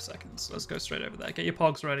in 5 seconds. Let's go straight over there. Get your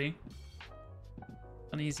pogs ready.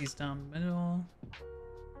 Uneasy's down the middle.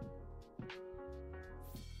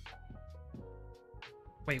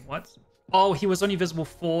 Wait, what? Oh, he was only visible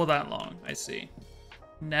for that long. I see.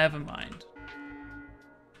 Never mind.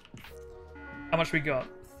 How much we got?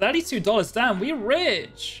 $32. Damn, we're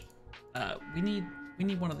rich. We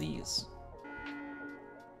need one of these.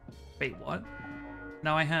 Wait, what?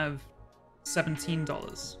 Now I have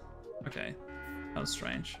 $17. Okay, that was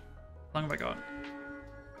strange. How long have I got?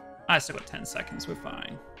 I still got 10 seconds. We're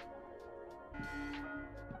fine.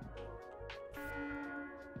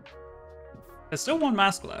 There's still one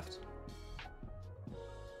mask left.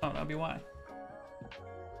 Oh, that'll be why.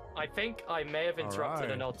 I think I may have interrupted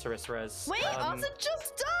an Alterus res. Wait, Ozza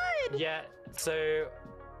just died! Yeah, so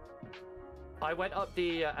I went up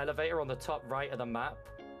the elevator on the top right of the map,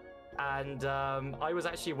 and I was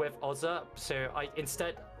actually with Ozza, so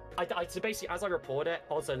so basically, as I reported it,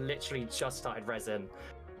 Ozza literally just started resin.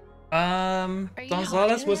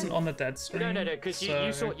 Gonzalez wasn't on the dead screen. No, because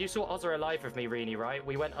you saw Ozra alive with me, Rini, right?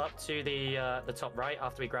 We went up to the top right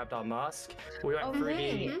after we grabbed our mask. We went through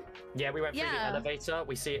the we went through the elevator.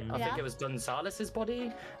 We see I think it was Gonzalez's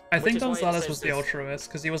body. I think Gonzalez was the altruist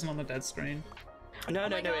because he wasn't on the dead screen. No,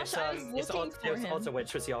 it's Ozra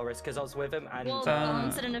which was the altruist because I was with him and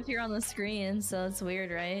Bones didn't appear on the screen, so it's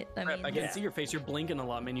weird, right? I can see your face. You're blinking a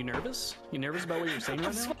lot, man. You nervous? You nervous about what you're saying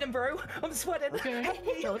right now? I'm sweating, bro. I'm sweating. Okay.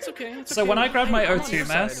 No, it's okay. So when I grabbed my O2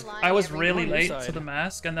 mask, I was really late to the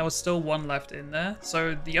mask, and there was still one left in there.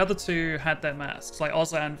 So the other two had their masks, like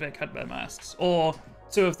Ozza and Vic had their masks, or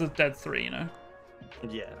two of the dead three, you know.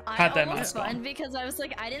 Yeah. Had their I almost mask spun on. because I was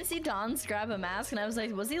like, I didn't see Don's grab a mask, and I was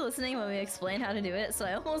like, was he listening when we explained how to do it? So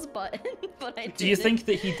I almost buttoned, but I didn't. Do you think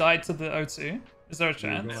that he died to the O2? Is there a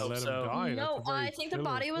chance? No, I think the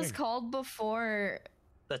body was called before.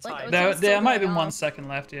 That's like, there might have been 1 second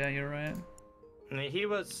left. Yeah, you're right. I mean, he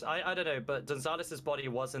was. I don't know, but Gonzalez's body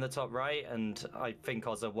was in the top right, and I think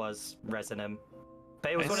Ozza was resin him.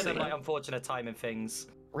 But it was one of them like unfortunate timing things.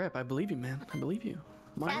 Rep, I believe you, man. I believe you.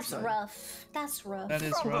 That's rough. That's rough. That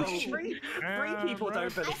is rough. Three people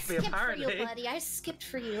don't believe me, apparently. I skipped for you, buddy. I skipped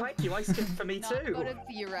for you. Thank you. I skipped for me too. Voted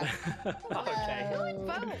for you, Rep. Okay.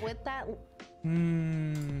 Vote with that.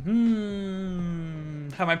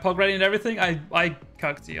 Have my pog ready and everything? I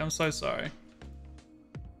cucked you. I'm so sorry.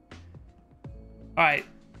 All right.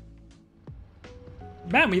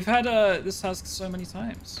 Man, we've had this task so many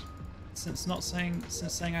times since saying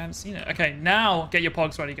I haven't seen it. Okay, now get your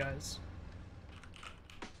pogs ready, guys.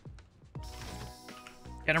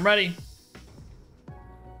 Get them ready.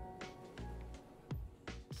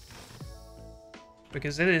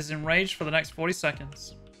 Because it is enraged for the next 40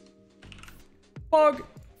 seconds. Pog!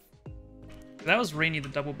 That was Rini the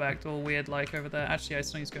double backed all weird like over there. Actually, I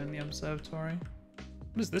still need to go in the observatory.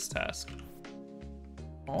 What is this task?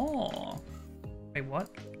 Oh. Wait,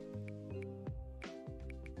 what?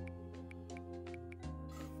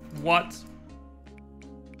 What?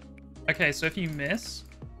 Okay, so if you miss...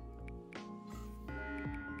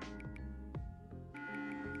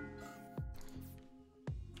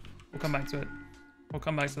 We'll come back to it. We'll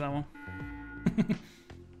come back to that one.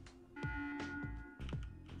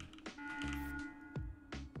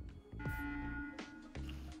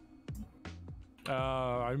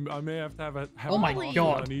 I may have to have oh my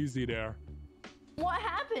god! Uneasy there. What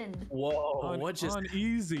happened? Whoa! What just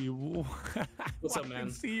uneasy? What's up, man? I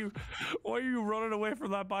can see you. Why are you running away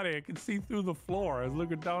from that body? I can see through the floor. I was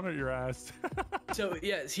looking down at your ass. So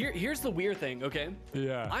yeah, here's the weird thing. Okay.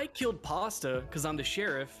 Yeah. I killed Pasta because I'm the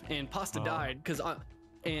sheriff, and Pasta died because but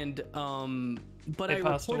they I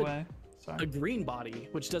passed reported away. Sorry. a green body,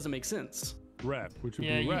 which doesn't make sense. Rep, which would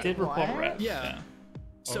yeah, be you rep. did report rep. Yeah.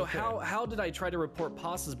 So Okay. how did I try to report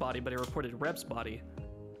Pasta's body, but I reported Rep's body?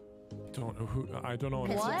 I don't know.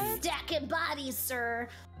 What? Stacking bodies, sir.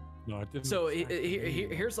 No, I didn't. So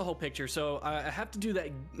here's the whole picture. So I have to do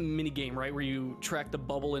that mini game, right, where you track the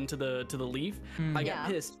bubble into the leaf. I got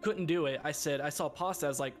pissed, couldn't do it. I saw Pasta. I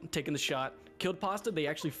was like taking the shot, killed Pasta. They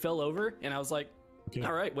actually fell over, and I was like, okay.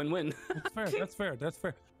 all right, win-win. That's fair.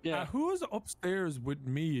 Yeah. Who was upstairs with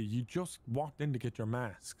me? You just walked in to get your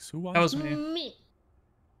masks. Who was? That was me. Me.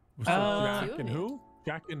 Was that Jack and who?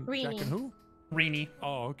 Jack and who? Rini.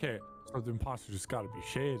 Oh, okay. So the imposter just got to be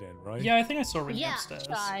Shay then, right? Yeah, I think I saw Rini upstairs.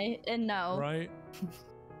 Shy and no. Right?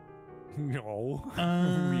 No.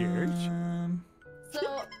 Weird.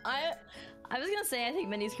 So I was gonna say I think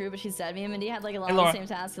Mindy's crew, but she said me and Mindy had like a lot of the same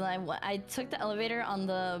tasks, and I took the elevator on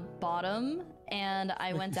the bottom and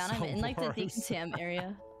I went down. I'm in like the decontam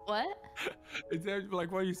area. What? It's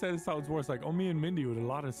like what you said. It sounds worse. Like, me and Mindy with a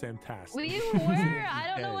lot of the same tasks. We were. I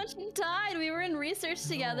don't know when she died. We were in research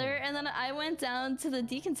together, and then I went down to the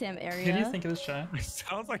decontam area. Who do you think of this show? It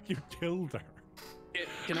sounds like you killed her.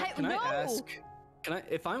 Can I ask?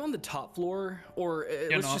 If I'm on the top floor, or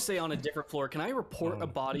let's just say on a different floor, can I report a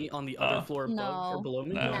body on the other floor above or below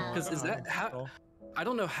me? Because is that how? I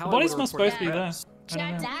don't know how. The body's not supposed to be there.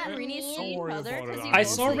 I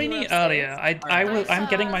saw Rini earlier. I'm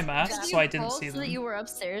getting my mask, so I didn't see them. That you were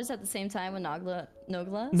upstairs at the same time with Nogla.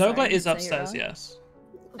 Nogla is upstairs, yes.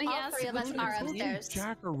 But All three of us are upstairs.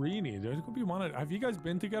 Jack or Rini? There could be one. Have you guys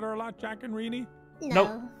been together a lot, Jack and Rini?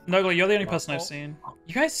 No. Nogla, you're the only person I've seen.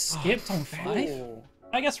 You guys skipped on 5?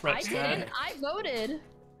 I guess Rep's I didn't. I voted.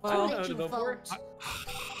 Who made you vote?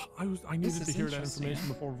 I needed to hear that information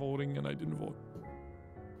before voting, and I didn't vote.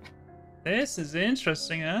 This is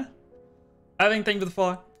interesting, huh? Having thing for the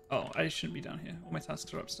floor. Oh, I shouldn't be down here. All my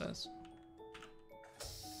tasks are upstairs.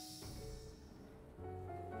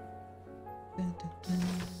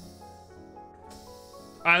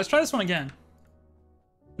 Alright, let's try this one again.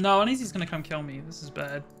 No, Uneasy's gonna come kill me. This is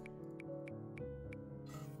bad.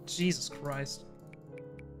 Jesus Christ.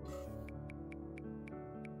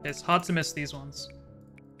 It's hard to miss these ones.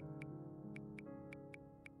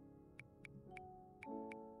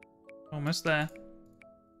 Almost there.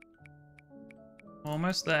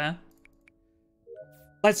 Almost there.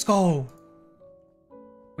 Let's go!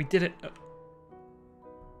 We did it.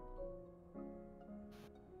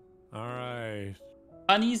 Alright.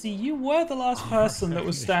 Uneasy, you were the last person that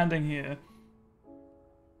was standing here.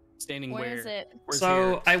 Standing Where is it?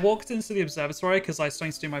 So I walked into the observatory because I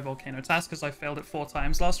started to do my volcano task because I failed it 4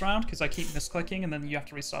 times last round because I keep misclicking and then you have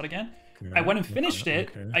to restart again. Okay. I went and finished it.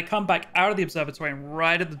 Okay. I come back out of the observatory and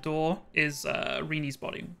right at the door is Rini's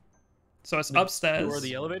body. So it's upstairs. Where are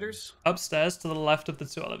the elevators? Upstairs to the left of the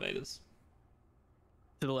 2 elevators.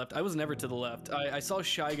 To the left. I was never to the left. I saw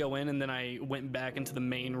Shy go in and then I went back into the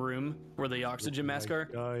main room where the oxygen mask are.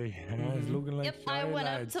 Looking like Yep, I went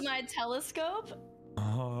up to my telescope,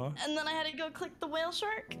 and then I had to go click the whale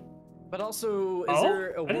shark. But also, is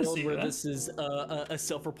there a world where this is a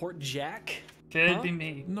self-report Jack? Could be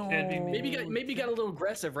me. No. Could be me. Maybe you got a little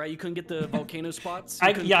aggressive, right? You couldn't get the volcano spots.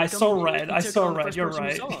 Yeah, I saw red. I saw red. You're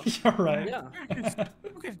right. You're right. Yeah.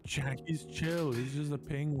 Look at Jack. He's chill. He's just a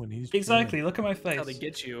penguin. He's exactly. chilling. Look at my face. That's how they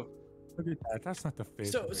get you. Look at that. That's not the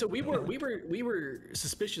face. So we were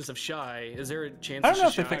suspicious of Shy. Is there a chance? I don't know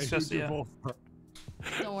if Shy they fixed just yet.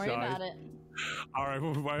 Don't worry Shy. about it. All right,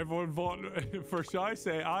 well, everyone vote for Shy.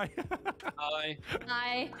 Say aye. Aye.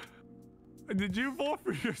 Aye. Did you vote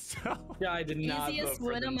for yourself? Yeah, I did not. Easiest vote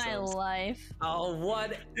for win of my themselves. life. Oh,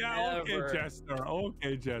 what? Yeah, okay, Jester.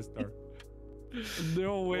 Okay, Jester.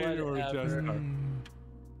 No way you were Jester.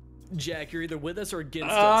 Jack, you're either with us or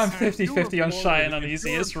against I'm us. 50-50 on Shy and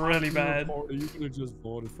Uneasy. It's really bad. You could have just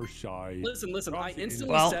voted for Shy. Listen. I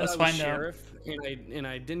instantly Well, said let's I was find out. sheriff, and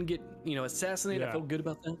I didn't get assassinated. Yeah. I felt good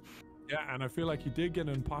about that. Yeah, and I feel like you did get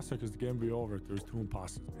an imposter because the game be over if there's 2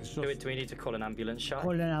 imposters. It's just... Do we need to call an ambulance shot?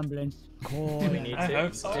 Call an ambulance. Call. Do we need I to?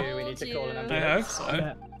 hope so. Do we need to call an I ambulance? hope so.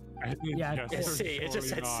 Yeah. See, it just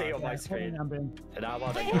said C on my screen. Call an ambulance. And now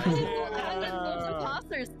while Wait, they how did those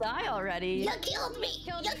imposters die already? You killed me.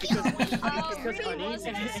 You Killed killed me. Oh, Because Reedy was Uneasy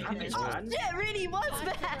is bad. savage, Oh man. shit, Reedy was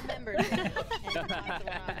bad. Remember.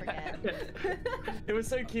 It was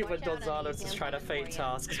so cute when Watch out, Gonzalez Uneasy, was I'm trying to coming fake for you.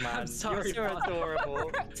 tasks, man. I'm sorry, You're so Bob.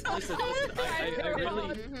 adorable. Listen,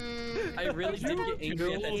 I really did get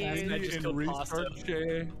angry at that task, and I just killed pasta.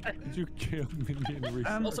 Did you kill me in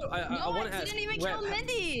research? Also, I No, want to I ask, didn't even Rep, kill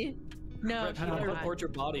Mindy. No, Rep, how do I report your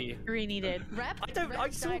body? Greeny did. I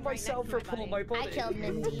saw myself report my body. I killed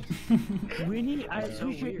Mindy. Really? I That's so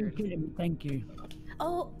appreciate you weird. killing me. Thank you.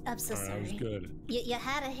 Oh, I'm so Alright, that was sorry. good. You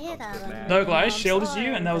had a hit out of me. No, I I'm shielded you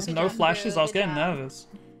sorry. and there was no flashes. I was getting nervous.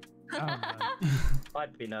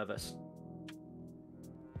 I'd be nervous.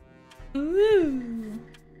 Ooh.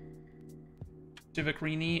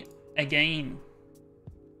 jvckk again.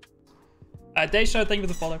 Dayshow, thank you for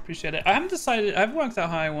the follow. Appreciate it. I haven't decided. I haven't worked out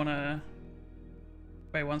how I want to.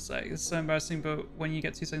 Wait one sec. It's so embarrassing, but when you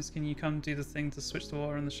get 2 seconds, can you come do the thing to switch the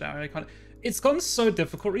water in the shower? I can't. It's gotten so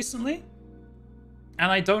difficult recently,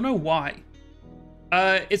 and I don't know why.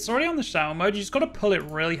 It's already on the shower mode. You just gotta pull it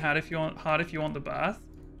really hard if you want the bath.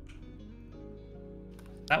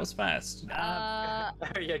 That was fast. Yeah,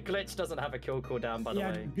 Glitch doesn't have a kill cooldown, by the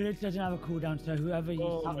way. Glitch doesn't have a cooldown, so whoever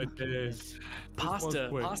you Pasta,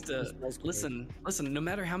 listen, no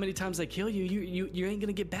matter how many times I kill you, you ain't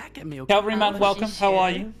gonna get back at me, okay? Cavalryman, welcome. How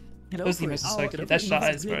are you? Hello, Those Chris. emotes are so cute. That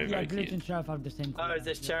shot is very, very Glitch cute. and Sheriff have the same Oh, is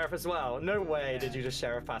this Sheriff as well? No way did you just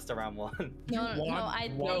Sheriff pasta round 1. No, I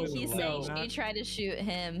think he's saying she tried to shoot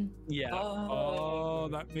him. Yeah. Oh,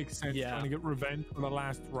 that makes sense. Yeah. Trying to get revenge for the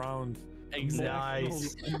last round. Exactly.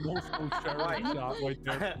 Nice. Emotional sheriff Right. shot right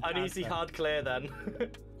there. Uneasy hard clear then.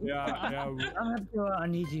 Yeah. I'm happy to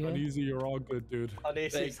uneasy here. Uneasy, you're all good, dude.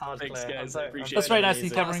 Uneasy's hard Thanks, clear. guys. I'm I appreciate That's it. very nice of you,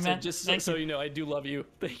 Uneasy. Cavalryman. Pasta, just Thank so you. you know, I do love you.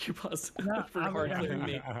 Thank you, Pasta, No, for I'm hard with clearing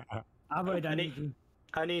me. I vote uneasy.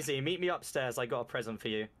 Uneasy, meet me upstairs. I got a present for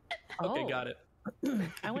you. Okay, got it.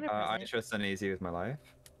 I want to I present. trust Uneasy with my life.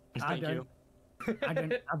 Thank you. I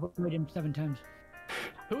don't. I've voted him 7 times.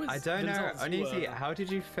 Who is I don't know, Gonzalez? Uneasy, how did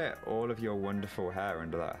you fit all of your wonderful hair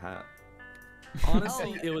under that hat?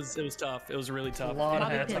 Honestly, it was tough. It was really tough. A lot of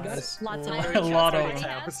And- hats. Lots of A lot of Party them.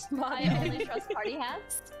 hats? I only trust party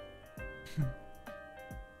hats.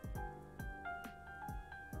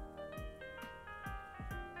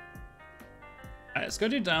 Alright, let's go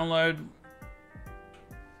do download.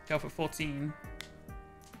 Go for 14.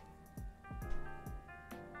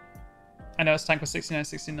 I know it's tank was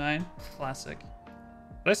 69.69. Classic.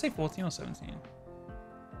 Did I say 14 or 17? I think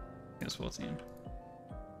it was 14.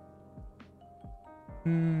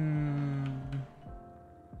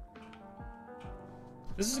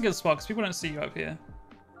 This is a good spot because people don't see you up here.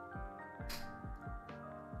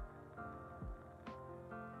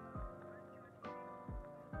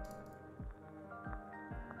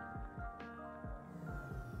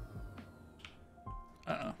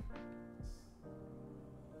 Uh-oh.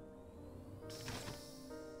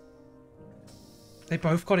 They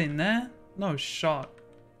both got in there? No shot.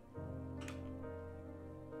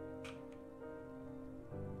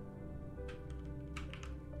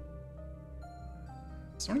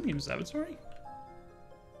 Is there anything in the observatory?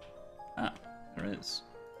 Ah, there is.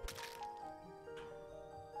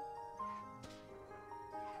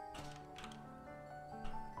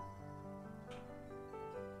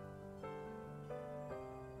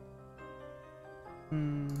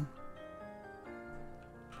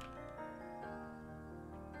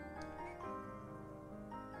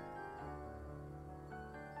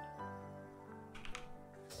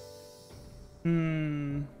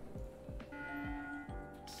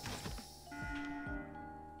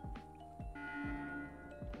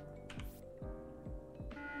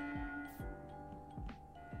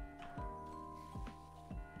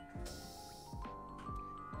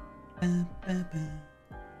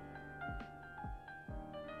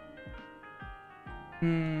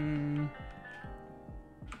 Where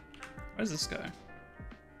does this go?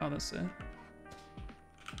 Oh, that's it.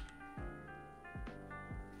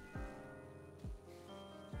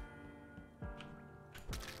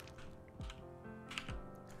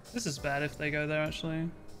 This is bad if they go there, actually.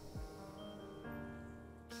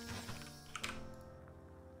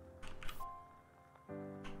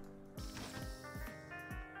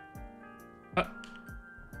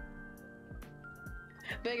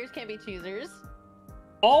 Beggars can't be choosers.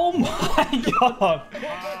 Oh my god!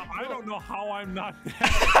 I don't know how I'm not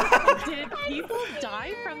Did people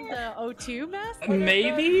die from the O2 mask?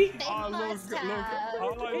 Maybe? Look, all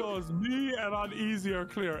I know is me and Uneasy are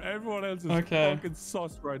clear. Everyone else is Okay. fucking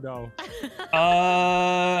sus right now.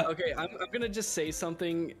 Okay, I'm gonna just say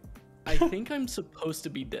something. I think I'm supposed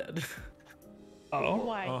to be dead. Oh.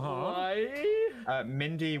 Why? Why?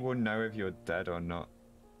 Mindy will know if you're dead or not.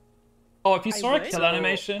 Oh, if you saw a would. kill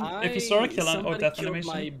animation, if you saw a kill or Somebody death killed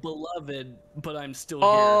animation. my beloved, but I'm still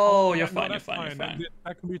Oh, here. you're fine, No, you're that's fine, you're fine.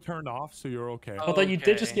 That can be turned off, so you're okay. Although you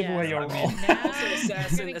did just give away your role.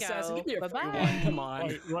 Assassin, we assassin, go. give me a free Bye-bye. one. Come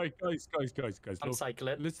on. Right, guys. I'm Look,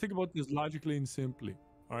 cycling. let's think about this logically and simply.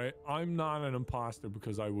 All right, I'm not an imposter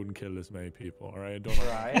because I wouldn't kill this many people. All right, I don't.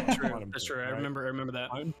 Right. That's true. I remember that.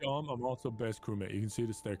 I'm dumb. I'm also best crewmate. You can see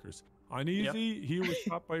the stickers. Uneasy. He was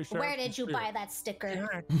shot by a sheriff. Where did you buy that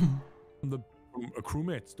sticker? From a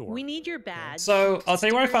crewmate store. We need your badge. So, I'll tell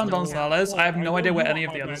you where I found Gonzalez. I have no idea where know any you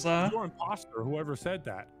of the want my others badge. are. You're an imposter, whoever said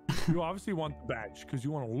that. You obviously want the badge because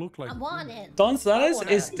you want to look like. I want it. Gonzalez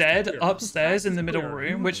is dead clear. upstairs in the middle Clear.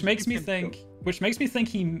 room, which makes me think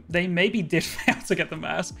they maybe did fail to get the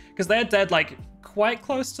mask because they're dead like quite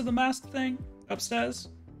close to the mask thing upstairs.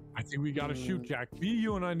 I think we gotta shoot Jack. Me,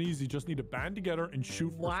 you, and Uneasy just need to band together and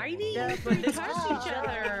shoot. Why do you Yeah, touch each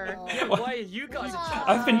other? Yeah, why are you guys?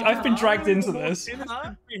 I've been dragged into this.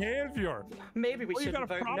 Innocent behavior. Maybe we Well, you shouldn't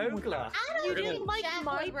got a vote problem with Nogla. You didn't like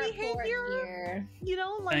my behavior? You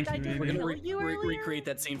know, like Thank I you, didn't Mimi. know We're you gonna earlier. recreate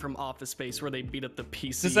that scene from Office Space where they beat up the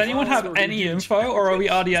PC. Does anyone have any info, or are we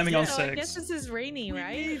RDMing on So I guess 6? this is rainy,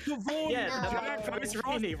 right? Yeah, it's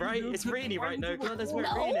Reenie, right? It's Reenie, right? Nogla, let's vote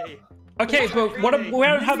No. Reenie. Okay, but we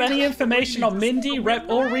don't have any information on Mindy, Rep,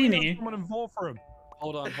 or Reenie. Someone involved for him.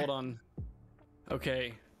 Hold on.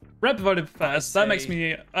 Okay. Rep voted first. That makes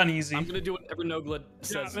me uneasy. I'm gonna do whatever Nogla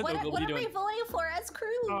says. What, Nogla, what you are we doing? voting for as crew?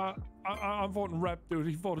 I'm voting Rep, dude.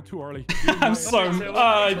 He voted too early. I'm so.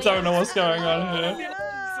 I don't know what's going on here.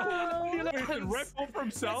 Did Rep vote for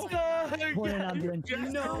himself?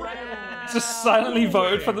 Just silently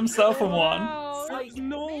voted for themselves and won. There's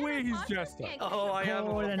no way he's Jester. Oh, I am.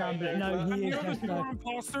 No, he is Other just people are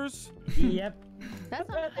imposters? Yep. That's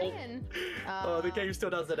what I'm saying. Oh, the game still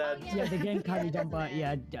doesn't end. Yeah, the game kind of done, but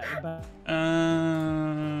yeah, but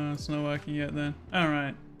It's not working yet then.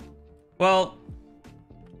 Alright. Well,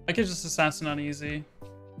 I could just assassin uneasy.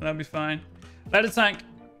 That'd be fine. Let it tank.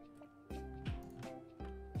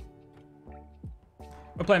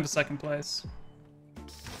 We're playing for second place.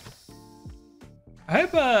 I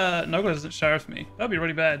hope Nogla doesn't sheriff me. That'd be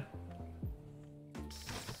really bad.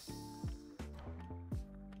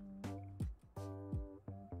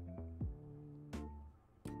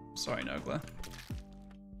 Sorry, Nogla.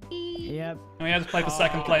 yep. And we had to play for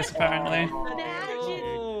second place apparently.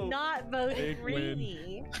 Imagine not voting Big win.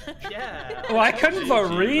 Rainy. Yeah. Oh, I couldn't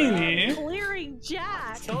vote Rini. Clearing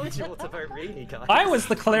Jack. I told you all to vote Rini, guys. I was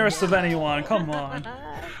the clearest of anyone. Come on.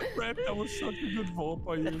 Red, that was such a good vote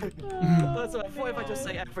by you. That's what I thought. If I just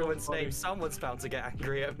say everyone's name, someone's bound to get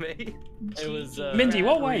angry at me. It was Mindy,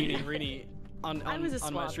 what way? Rini. On I was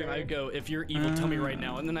a my stream, swapper. I would go, if you're evil, tell me right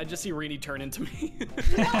now. And then I just see Rini turn into me.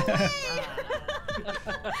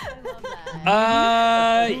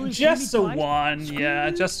 Just a 1.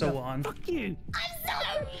 Yeah, just a 1. Fuck you.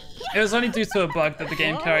 It was only due to a bug that the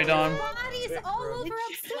game carried on. Bodies all over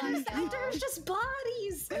upstairs. There's just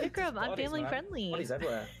bodies. Vikram, I'm family friendly. Bodies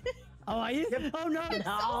everywhere. Oh, are you? Oh no.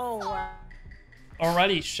 No.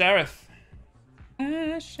 Alrighty, Sheriff.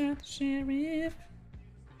 I shot the Sheriff.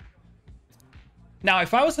 Now,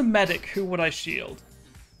 if I was a medic, who would I shield?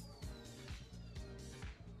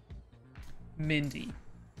 Mindy.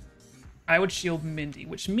 I would shield Mindy,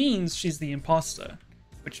 which means she's the imposter.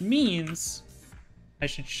 Which means I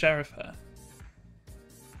should sheriff her.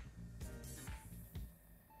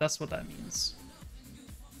 That's what that means.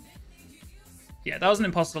 Yeah, that was an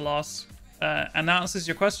imposter loss. And that answers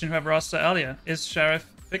your question, whoever asked it earlier. Is Sheriff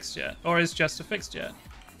fixed yet? Or is Jester fixed yet?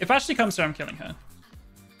 If Ashley comes here, I'm killing her.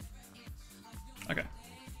 Okay.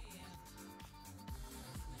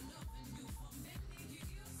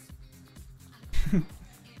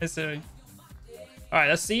 Hey Siri. Alright,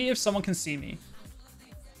 let's see if someone can see me.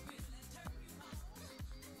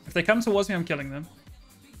 If they come towards me, I'm killing them.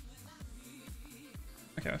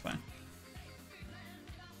 Okay, we're fine.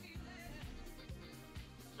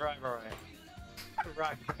 Right.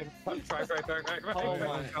 Oh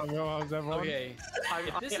my. Okay.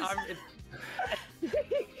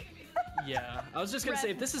 Yeah, I was just gonna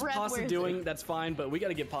say, if this is Pasta doing, that's fine, but we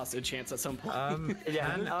gotta give Pasta a chance at some point.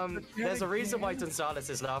 There's a reason why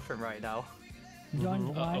Gonzalez is laughing right now.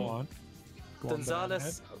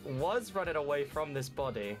 Gonzalez was running away from this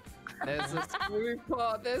body. There's a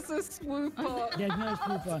swooper. There's a swooper. There's no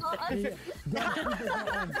swooper.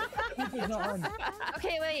 Swooper's not on.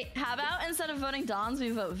 Okay, wait. How about instead of voting Dons,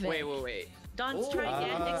 we vote Vic? Wait. Don's trying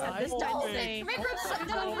again, except this time say.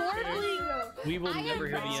 We will never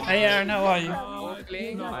hear the end. Hey Aaron, how are you? I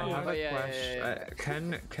have a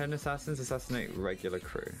question. Can assassins assassinate regular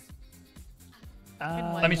crew?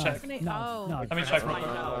 Let me check. No. Let me check. Let's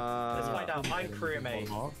find out. I'm crewmate.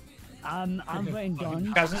 I'm voting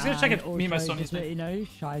Don. Guys, I'm just gonna check if me and my son just is let you know,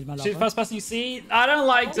 Shy's my She's the lover. first person you see. I don't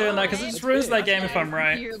like doing that because it just ruins that game if I'm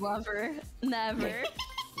right. Your lover. Never.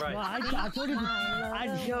 Right. Well, I told her to.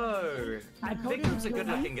 Victor's a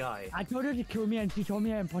good-looking guy. I told her to kill me, and she told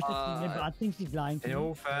me I'm imposter but I think she's lying to In me.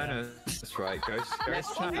 all fairness, right, Ghost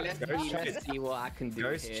Let's see what I can do.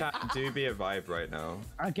 Ghost here. chat do be a vibe right now.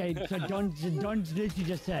 Okay, so Don literally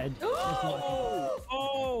just said. Oh.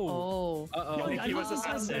 He was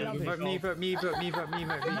assassin. Vote me. No,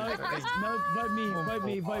 vote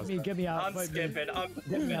me, get me out. I'm skipping. I'm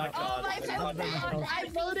skipping my card. I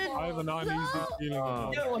voted. I have an uneasy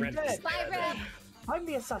feeling. No, I'm dead. I'm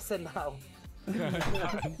the assassin now. You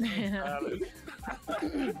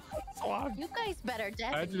guys better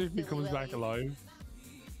definitely. Imagine if he comes back alive.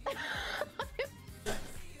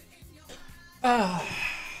 Hi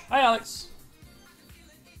Alex.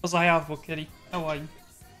 Was I out for Kitty? How are you?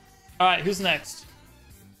 Alright, who's next?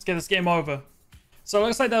 Let's get this game over. So it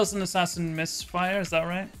looks like that was an assassin misfire, is that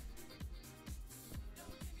right?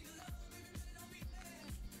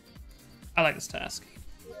 I like this task.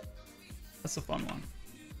 That's a fun one.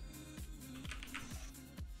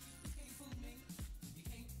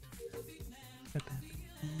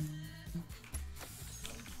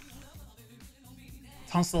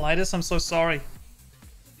 Tonsillitis, I'm so sorry.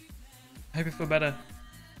 I hope you feel better.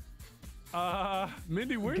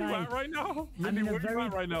 Mindy, where you at right now? Mindy, where you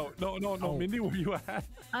at right now? No, Mindy, where you at?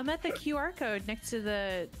 I'm at the QR code next to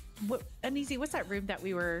the Uneasy. What's that room that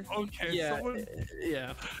we were? Okay, Yeah, someone go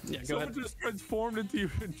someone ahead. just transformed into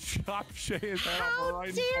you and chopped Shay's head off How right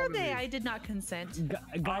in dare front of they? me. I did not consent.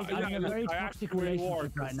 Guys, I'm in a very toxic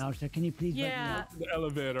relationship right now, so can you please vote me Yeah. out? The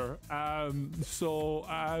elevator. Yeah, so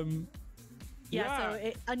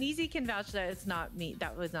Uneasy can vouch that it's not me.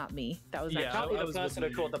 That was not me. That was Yeah, actually Probably the person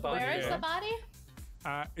who caught the body. Where is the body?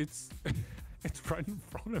 It's it's right in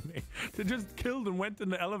front of me. They just killed and went in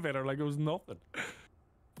the elevator like it was nothing.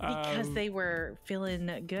 Because they were feeling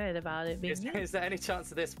good about it being Is there any chance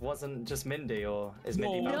that this wasn't just Mindy, or is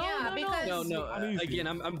Mindy? No, yeah, because No. Again,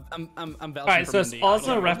 I'm vouching Alright, for so it's Mindy.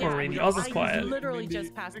 also rep or Reedy. Oz is I quiet. literally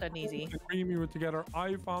just passed uneasy. We were together.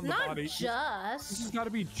 I found the not body. This just. has got to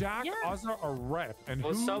be Jack, Ozza, or Rep. And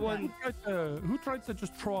Well, who tried to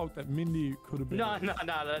just throw out that Mindy could have been? No,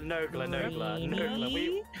 Nogla.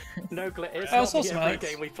 Nogla is Oh, not so the every smart.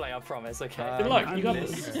 game we play, I promise, okay? Good luck, you got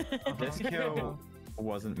this. This kill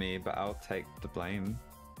wasn't me, but I'll take the blame.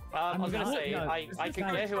 I was gonna say, no, I can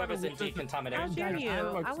clear whoever's in decontamination. How dare you?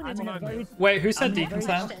 I wouldn't Wait, who said I'm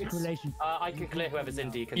decontam? I can clear whoever's in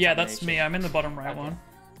decontamination. Yeah, that's me. I'm in the bottom right one.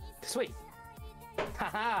 Sweet.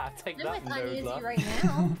 Haha, take I'm that, with uneasy Nogla. right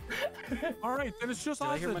now. All right, then it's just Did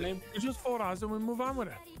I hear my Ozza. name? It's just for Ozza, and we move on with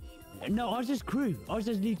it. No, I was just crew. I was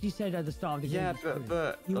just literally said at the start of the game. Yeah, it's crew.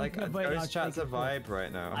 but You like want to vote Ghost out, Chat's a take it vibe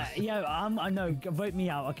right now. Yeah, I know. Vote me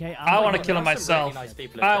out, okay? I want to There kill him are some really myself. nice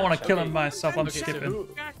people in I chat. want to kill him Okay. myself. I'm Okay, so skipping. who-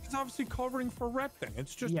 Jack is obviously covering for Rep. Then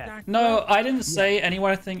it's just Jack. No, I didn't say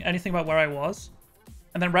anything about where I was.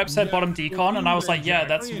 And then Rep said bottom decon, and I was like, yeah,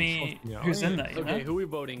 that's me who's in there, you Okay, know? who we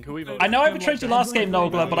voting? I know I betrayed you last game,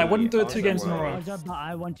 Nogla, but I wouldn't do it 2 games in a row. But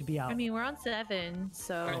I want to be out. I mean, we're on 7,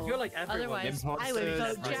 so I feel like everyone otherwise imposters I would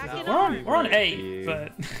vote right Jack now. and We're on 8,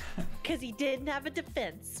 but... because he didn't have a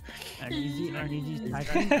defense. Uneasy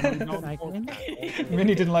cycling.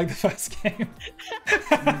 Minnie didn't like the first game.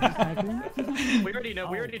 We already know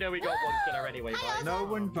we got one killer anyway, right? No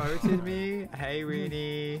one voted me. Hey,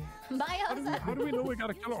 Reedy. Bye, Elsa. How do we know we got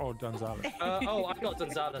a killer? Oh, Gonzalez. I got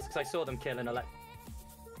Gonzalez because I saw them killing Alec.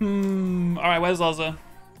 Alright, where's Ozza?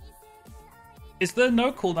 Is there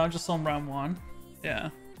no cooldown just on round 1? Yeah.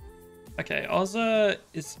 Okay, Ozza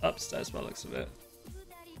is upstairs by the looks of it.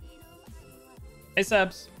 Hey,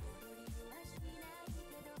 Sabs.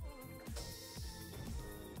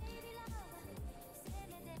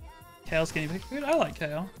 Kale's getting big food? I like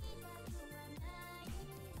Kale.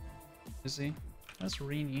 Is he? That's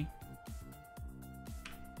Reenie.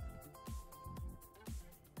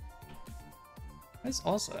 Where's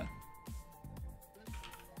Ozza?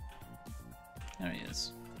 There he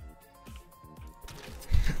is.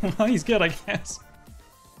 Well, he's good, I guess.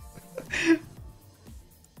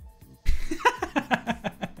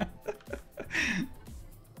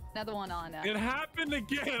 Another one on. It happened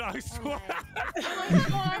again, I swear. It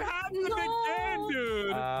God, happened again, dude.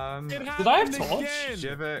 It Did I have happened torch?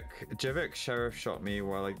 again. Jivik sheriff shot me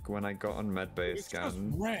while when I got on medbay It's just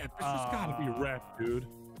scan. Rep. It's just gotta be Rep, dude.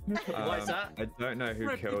 Why is that? I don't know who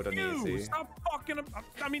Rep, killed it's you. Uneasy. Stop fucking.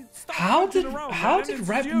 I mean, stop. How fucking did around, how man. did It's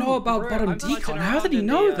Rep you. know about Bro, bottom I'm punching decon? How around did he in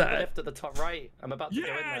know the that? lift at the top right. I'm about to go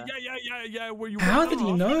in there. Yeah. Where you? How went did he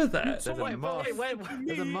off. know that? There's a moth. Wait,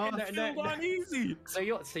 There's a moth. Killed Uneasy. So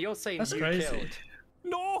you're saying That's you crazy. killed?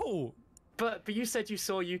 No. But you said you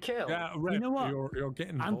saw you kill. Yeah, Rep. You know what? You're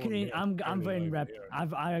getting. I'm bold kidding. here. I'm Very voting Rep. lively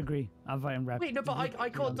here. I agree. I'm voting Rep. Wait, no, but I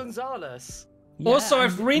caught Gonzalez. Also,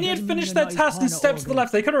 if Reenie had finished their task and stepped to the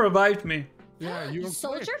left, they could have revived me. Yeah, you're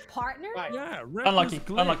Soldier partner? Right. Yeah, Rep Unlucky, is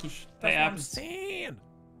glitched. unlucky. That's They what I'm happen. saying.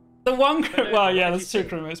 The one well, yeah, what there's did you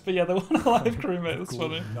 2 crewmates, but yeah, the one alive crewmate, that's Cool.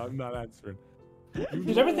 funny. No, I'm not answering.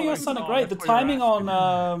 Dude, everything else sounded great. The timing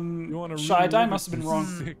on Shy Die must have been wrong.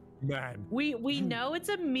 Sick man. We know it's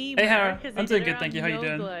a meme. Hey, Hera. because I'm they doing did good, it thank on you. How you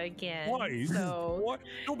doing? Nogla Again, Why? so... What?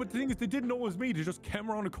 No, but the thing is, they didn't know it was me. They just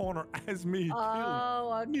came around the corner as me.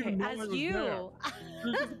 Oh, Didn't even okay. know I As was you. there. It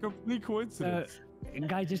was just a complete coincidence.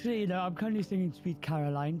 Guys, just so you know, I'm currently singing Sweet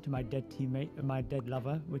Caroline to my dead teammate, my dead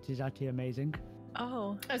lover, which is actually amazing.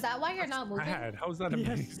 Oh. Is that why you're not moving? Bad. How's that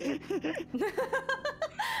amazing?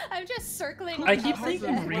 I'm just circling. I keep around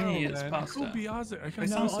thinking it. Reenie is It pasta. could be Ozzy.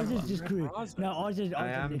 No, Oz is just crew. No, Oz is. I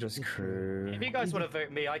am just crew. If you guys want to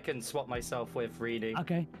vote me, I can swap myself with Reedy.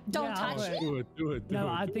 Okay. Don't Yeah, touch alright. it. Do it. No,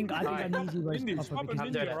 I think an easy way Mindy, to swap because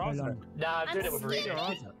Mindy it's or so Ozzy. long. Nah, I'm doing it with I'm Reedy.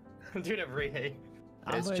 scared. I'm doing it with Reedy.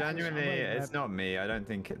 It's I'm genuinely, voting it's Rep. not me. I don't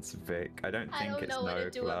think it's Vic. I don't I think don't it's know what to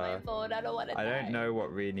do with my Nogla. phone. I don't want to I die. don't know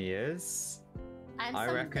what Reenie is. I'm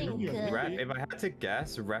I reckon something good. Rep, if I had to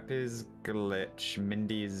guess, Rep is Glitch,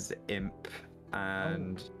 Mindy's Imp,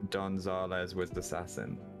 and Gonzalez was the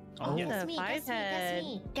assassin. Oh, Guess the me, five guess me,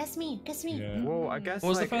 head. guess me, guess me. Yeah. Well, I guess What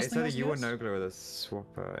was the like first it's thing either I you or guessed? Nogla or the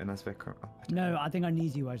swapper, unless Vic. No, I think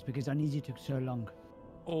Uneasy was because Uneasy took so long.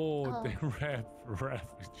 Oh, the Rep.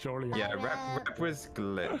 Surely. Yeah, Rep was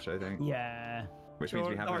Glitch, I think. Yeah. which means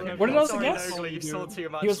we have. What did Ozzy guess? You saw too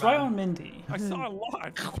much. He was right on Mindy. I saw a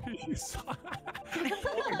lot.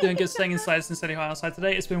 Doing good staying inside since setting high outside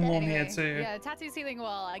today. It's been warm here too. Yeah, tattoo's healing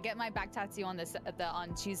well. I get my back tattoo on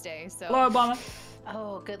on Tuesday. So. Hello, Obama.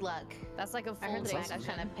 Oh, good luck. That's like a full I heard day that's session.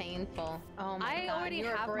 kind of painful. Oh my I god, already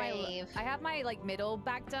you're have brave. I have my like middle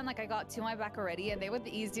back done. Like I got 2 on my back already, and they were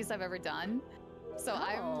the easiest I've ever done. So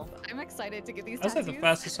I'm excited to get these tattoos. That's like the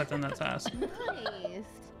fastest I've done that task. Nice.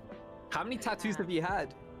 How many tattoos have you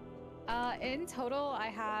had? In total, I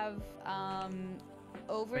have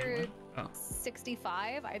over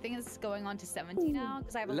 65. I think it's going on to 70 now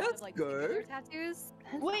because I have a lot of like particular tattoos.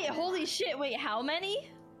 Wait, holy shit! Wait, how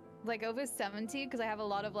many? Like over 70 because I have a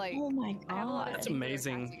lot of like. Oh my I have a lot of That's particular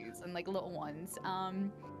amazing. tattoos and like little ones.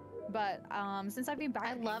 But since I've been back,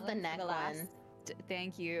 I love the England neck for the one. last-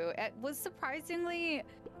 Thank you. It was surprisingly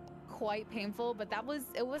quite painful, but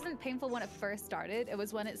it wasn't painful when it first started. It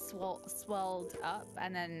was when it swelled up,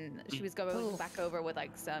 and then she was going back over with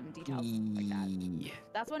like some details like that.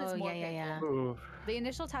 That's when it's more painful. The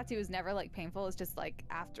initial tattoo is never like painful. It's just like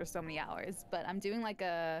after so many hours. But I'm doing like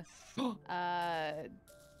a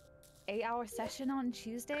 8-hour session on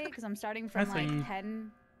Tuesday because I'm starting from like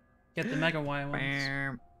 10. Get the mega wire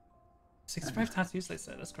ones. 65 tattoos, they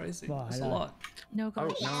said. That's crazy. That's a lot. No, Oh,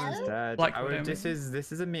 no one's dead. Like, this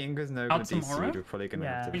is a meeting because no Out DC. tomorrow? We're probably gonna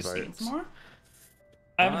have to You see vote. it tomorrow?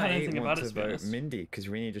 I haven't heard anything about it, to be vote honest. Mindy because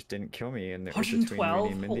Rini just didn't kill me, and it was between 112?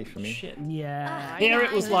 Rini and Mindy Holy for me. shit. Yeah. Here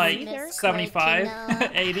it was like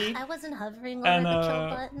 75, 80. I wasn't hovering And over the kill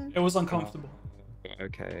button. it was uncomfortable.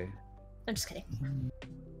 Okay. I'm just kidding.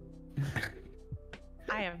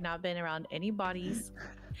 I have not been around any bodies.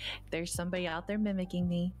 There's somebody out there mimicking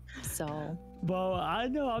me, so. Well, I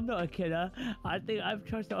know I'm not a killer. I think I've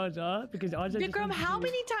trusted Ozza because Ozza. Vikram, how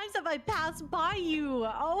many times have I passed by you?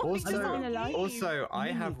 Oh, Also,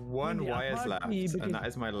 I have one wires left, and that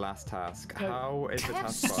is my last task. How is the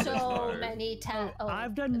task bar this So low? many times. Oh,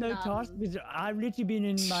 I've done no task because I've literally been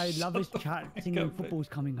in my lover's chat singing football's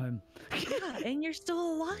coming home. Yeah, and you're still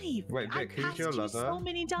alive. Wait, Vic, who's your lover? So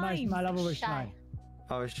many times. My lover was shy.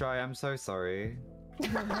 Oh, Shy, I'm so sorry.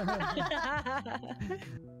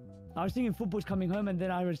 I was singing football's coming home, and then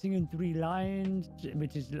I was singing 3 Lions,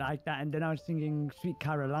 which is like that, and then I was singing Sweet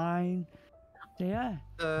Caroline. So yeah.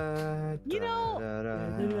 You know,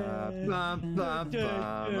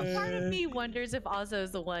 part of me wonders if Ozzo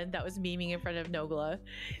is the one that was memeing in front of Nogla.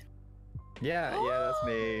 Yeah, that's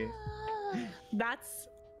me. That's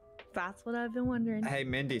what I've been wondering. Hey,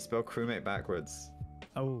 Mindy, spell crewmate backwards.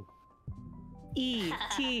 Oh.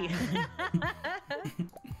 E-T.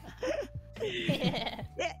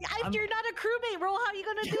 If you're not a crewmate, roll, how are you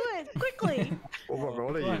gonna do it? Quickly. Well, what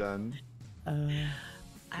role are you then?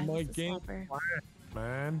 I'm My just a game, slapper.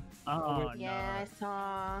 man. Oh, Yeah, I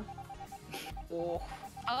saw.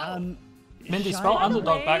 Mindy, By spell the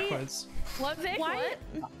underdog way- backwards. What, Vic? Why?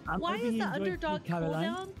 Why is the underdog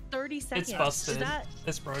cooldown 30 seconds? It's busted. Is that...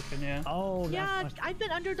 It's broken, yeah. Oh, Yeah, I've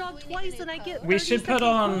been underdog twice and I get. We 30 should put second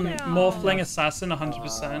on cooldown. Morphling Assassin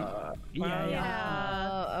 100%.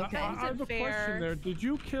 Yeah. Okay. I have a question there. Did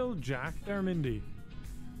you kill Jack there, Mindy?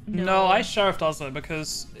 No, I sheriffed Ozzo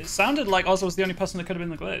because it sounded like Ozzo was the only person that could have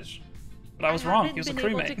been the glitch. But I was wrong. He was a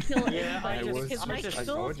crewmate. Because my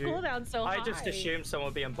skills cooldown so high. I just assumed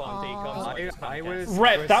someone being bomb decom. I was.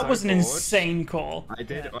 Rep, that was an bored. insane call. I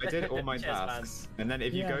did all my Cheers, tasks, and then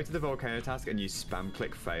if you go to the volcano task and you spam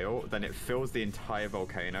click fail, then it fills the entire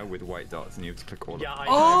volcano with white dots, and you have to click all of them.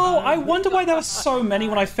 Oh, I wonder why there were so many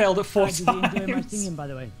when I failed at 4 Did you enjoy my times. singing, by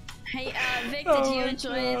the way? Hey, Vic, did you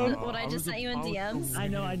enjoy what I just sent you in DMs? I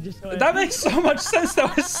know, I just. That makes so much sense. There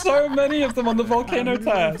were so many of them on the volcano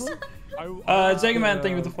task. Jagerman,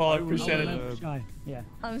 thank you for the follow. Appreciate it. Yeah.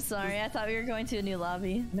 I'm sorry. I thought we were going to a new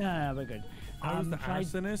lobby. No, we're good. I was the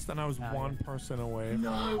arsonist, and I was one person away.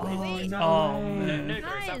 No, man. No,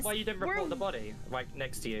 is that why you didn't report the body? Like,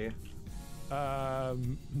 next to you?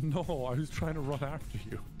 No, I was trying to run after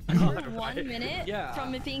you. We're 1 minute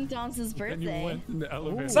from it being Dance's Then you birthday. went in the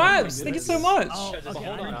elevator. Sabs, thank you so much. Oh, okay,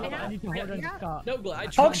 I need to hold on to start.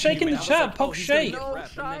 Pog shake in the chat. Pog shake.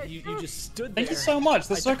 You just stood there. Thank you so much.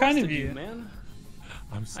 That's so kind of trusted you. Man.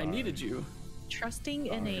 I'm sorry. I needed you. Trusting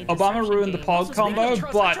in a. Obama ruined the Pog combo,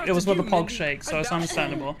 but it was with the Pog shake, so it's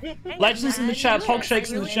understandable. Legends in the chat, Pog shakes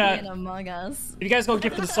in the chat. Among Us. If you guys got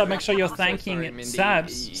gifted a sub, make sure you're thanking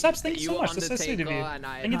Sabs. Sabs, thank you so much. That's so sweet of you.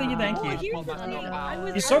 Thank you, thank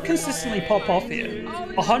you. You so consistently pop off here.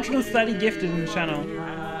 130 gifted in the channel.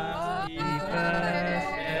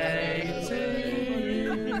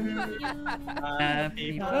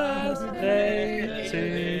 Happy birthday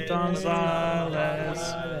to Gonzalez.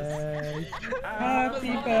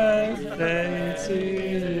 Happy birthday to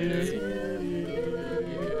you.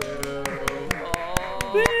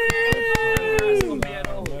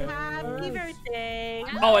 Happy birthday.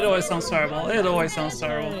 Oh, it always sounds terrible. It always sounds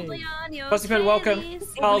terrible. Pussypet, welcome.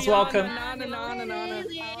 Charles, welcome.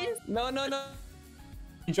 No.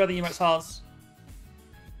 Enjoy the emotes, Charles.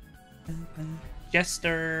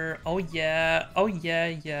 Jester. Oh yeah. Oh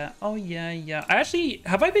yeah. Oh yeah. I actually,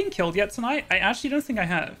 have I been killed yet tonight? I actually don't think I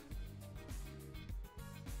have.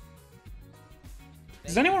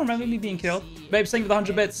 Does anyone remember me being killed? Babe, thank you for the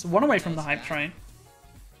 100 bits. One away from the hype train.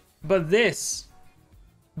 But this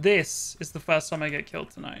is the first time I get killed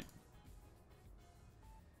tonight.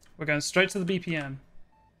 We're going straight to the BPM.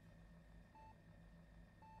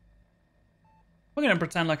 We're gonna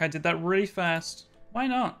pretend like I did that really fast. Why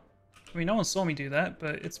not? I mean, no one saw me do that,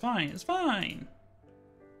 but it's fine. It's fine.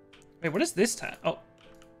 Wait, what is this tab? Oh,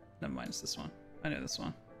 never mind. It's this one. I know this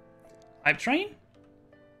one. Hype train?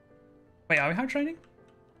 Wait, are we hype training?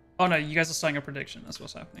 Oh no, you guys are starting a prediction. That's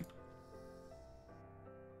what's happening.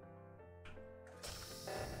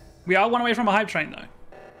 We are one away from a hype train, though.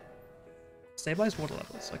 Stabilize water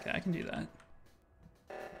levels. Okay, I can do that.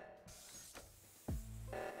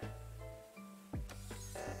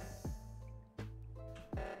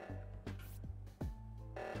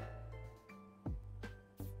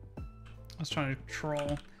 I was trying to troll. I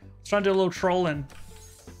was trying to do a little trolling.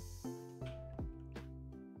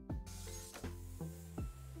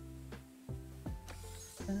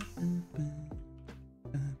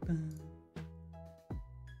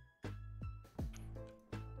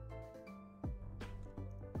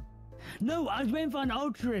 No, I was waiting for an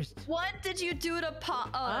altruist. What did you do to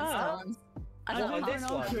Pop? Oh, I was waiting for an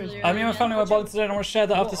altruist. I mean, my family went bowling today and I want to share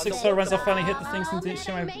that after 6 star runs I finally hit the things and didn't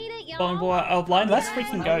show my bowling ball out line. Let's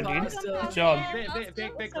freaking go, dude. Good job.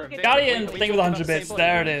 Guardian, thank you for the 100 bits.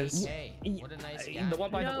 There it is.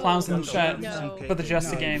 Clowns in the chat for the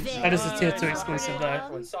Jester game. That is a tier 2 exclusive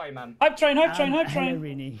though. Sorry, man. Hype train. Hello,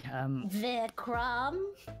 Rini. Vikram.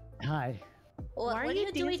 Hi. What are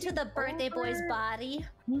you doing to the birthday boy's body?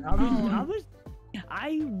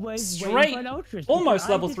 I was straight. Almost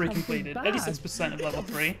level 3 something completed. bad. 86% of level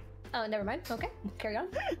 3. Oh, never mind. Okay, carry on.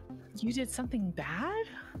 You did something bad?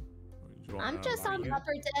 I'm just on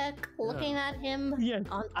upper deck looking at him. Yes.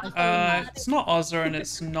 It's not Ozra and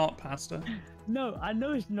it's not Pasta. No, I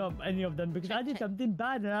know it's not any of them because I did something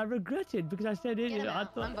bad and I regret it because I said it. I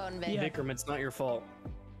thought. I'm voting Vic. Yeah. Vikram, it's not your fault.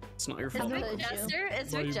 It's not your fault. It's Vic Jester.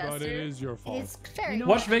 It's Vic Jester. But it is your fault. It's very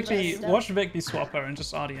Watch Vic be swapper and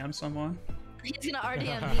just RDM someone. He's gonna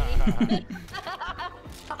RDM me.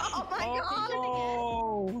 Oh my god!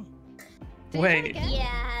 Oh. Wait.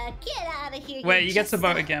 Yeah, get out of here. Wait, you get to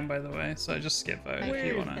vote again, by the way, so just skip vote if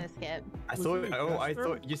you wanna. Skip. I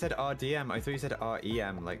thought you said RDM. I thought you said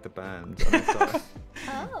REM, like the band.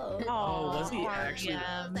 Oh, was he actually?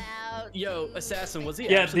 Yo, assassin, was he?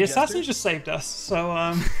 Yeah, actually the assassin Jester? just saved us. So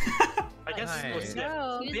I guess. Nice.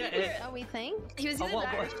 We think He was either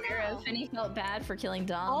that or sheriff, and he felt bad for killing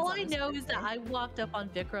Dom. All I know is that I walked up on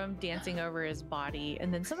Vikram dancing over his body,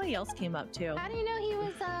 and then somebody else came up too. How do you know he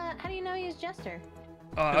was? How do you know he was Jester?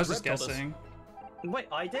 oh, I was His just rep told us. guessing. Wait,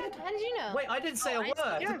 I did. How did you know? Wait, I didn't say a word.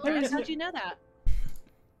 Yeah, how'd you know that?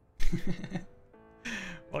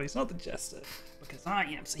 Well, he's not the Jester because I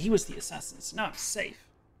am. So he was the assassin. So now I'm safe.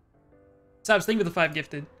 Sabs, thank you for the 5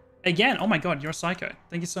 gifted. Again, oh my god, you're a psycho.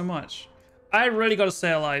 Thank you so much. I really got to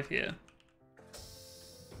stay alive here.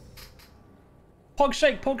 Pog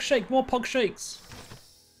shake, more pog shakes.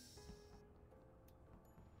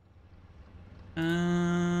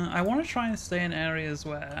 I want to try and stay in areas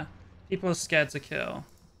where people are scared to kill.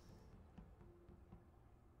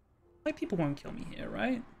 Like, people won't kill me here,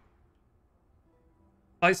 right?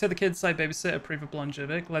 Like I said, the kids side babysitter, approve of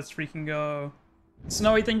Blonjovic. Let's freaking go.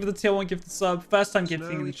 Snowy, thank you for the tier 1 gifted sub. First time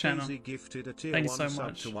gifting in the channel. Gifted a tier Thank you 1 so sub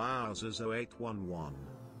much. to Wowzers0811.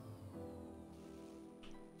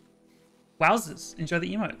 Wowzers, enjoy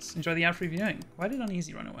the emotes. Enjoy the ad-free viewing. Why did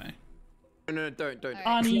Uneasy run away? No, don't.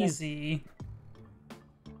 Uneasy.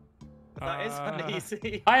 That is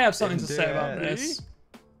uneasy. I have something to say about this.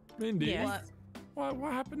 Mindy, Yes.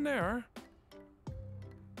 what happened there?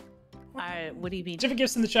 What do you mean? Different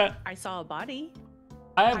gifts in the chat. I saw a body.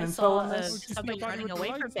 I have I info saw on this. somebody running away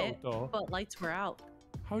for a bit, but lights were out.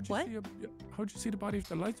 How'd you see the body if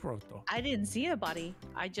the lights were out though? I didn't see a body.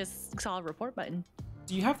 I just saw a report button.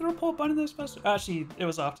 Do you have the report button that was supposed to? Actually, it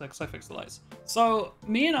was after because I fixed the lights. So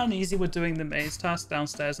me and Uneasy were doing the maze task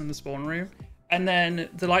downstairs in the spawn room, and then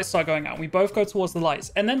the lights start going out. We both go towards the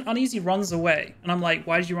lights, and then Uneasy runs away, and I'm like,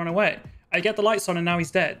 "Why did you run away?" I get the lights on, and now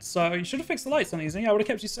he's dead. So you should have fixed the lights, Uneasy. I would have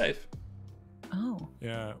kept you safe. Oh,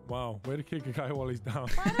 Yeah, wow. Way to kick a guy while he's down.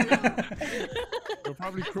 You're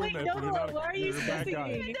probably crewmate, no, but you're not why are you you're a bad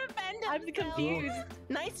guy. I'm confused.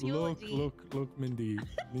 Nice eulogy. Look, Mindy.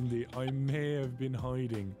 Mindy, I may have been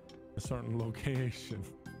hiding a certain location.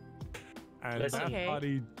 And that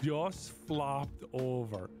body just flopped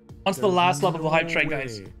over. Onto the last level of the hype train,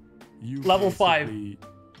 guys. Level 5.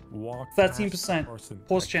 13%.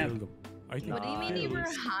 Horse champ. What do you mean you were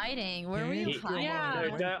hiding? Where were you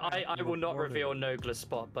hiding? No, I will not reveal Nogla's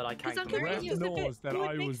spot, but I can. Because I'm confused. It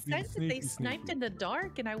would make sense if they sniped in the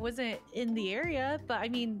dark and I wasn't in the area, but I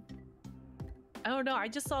mean, I don't know. I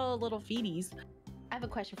just saw little feeties. I have a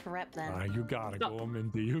question for Rep then. You gotta go,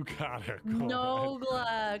 Mindy. You gotta go. No,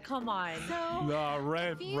 come on. No,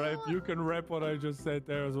 rep. You can rep what I just said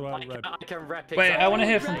there as well, Rep. I can rep it. Wait, I want to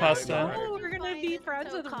hear from Pasta. Oh, we're gonna be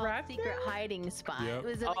friends with Rep. Secret hiding spot. Yep.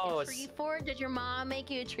 Was it like a tree fort? Did your mom make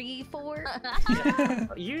you a tree fort? How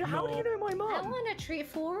do you know my mom? I want a tree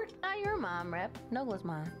fort. Not your mom, Rep. Nogla's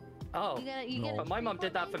mom. Oh, you get but my mom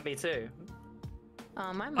did that for me too.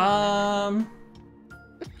 Oh, my mom.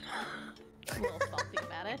 A little salty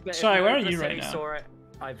about it. Sorry, where are you right now? Saw it,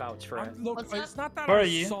 I vouch for it. Look, it's not that where I are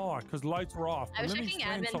you? saw it because lights were off. I was checking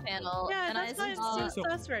admin panel. Yeah, and that's why I'm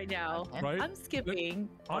sus right now. Right? I'm skipping.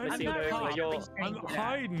 I'm not really I'm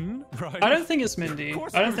hiding, right? I don't think it's Mindy.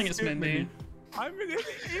 I don't think it's Mindy. I'm in it.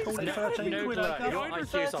 Nogla, your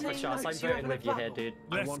IQ's off a chance. I'm voting with you here, dude.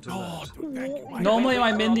 Let's go. Normally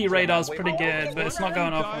my Mindy radar's pretty good, but it's not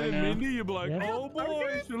going off right now. Mindy, you're like, oh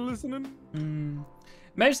boy, you're listening.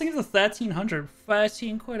 Maybe just think of the 1300.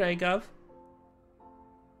 13 quid, eh, Gov?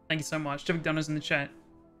 Thank you so much. Jivik Donner's in the chat.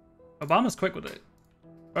 Obama's quick with it.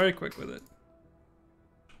 Very quick with it.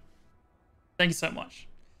 Thank you so much.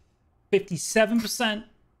 57%.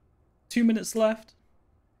 2 minutes left.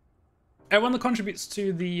 Everyone that contributes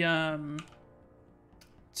to the oh,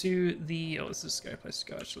 this is a scary place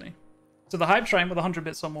to go actually. So the hype train with 100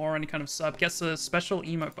 bits or more, any kind of sub, gets a special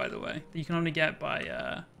emote, by the way, that you can only get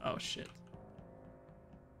by oh shit.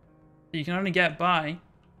 You can only get by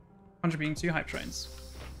contributing to hype trains.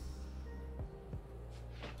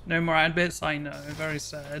 No more ad bits, I know, very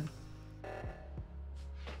sad.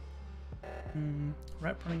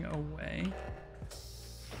 Rep running away.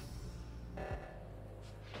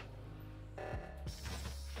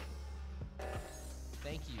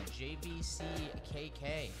 Thank you,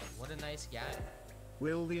 jvckk. What a nice guy.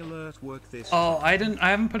 Will the alert work this Oh, time? I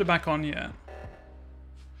haven't put it back on yet.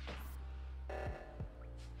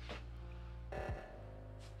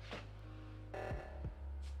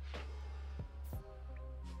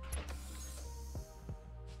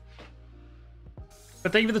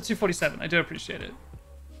 But thank you for the 247. I do appreciate it.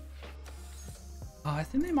 Oh, I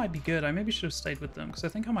think they might be good. I maybe should have stayed with them because I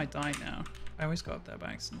think I might die now. I always got up there by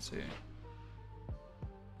accident too.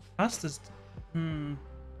 Pasta's... I don't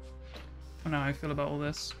know how I feel about all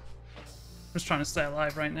this. I'm just trying to stay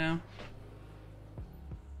alive right now.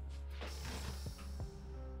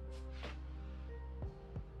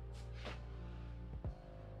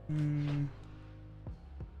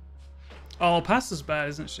 Oh, Pasta's bad,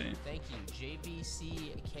 isn't she? Thank you,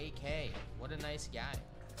 jvckk. What a nice guy.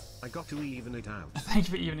 I got to even it out. Thank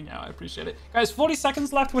you for evening out. I appreciate it. Guys, 40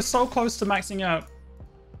 seconds left. We're so close to maxing out.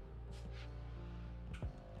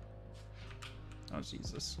 Oh,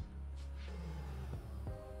 Jesus.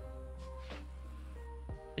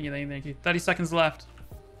 Thank you, thank you, thank you. 30 seconds left.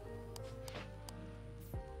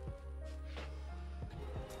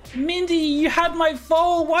 Mindy, you had my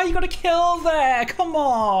phone. Why you gotta kill there? Come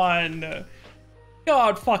on.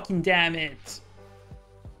 God fucking damn it.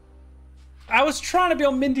 I was trying to be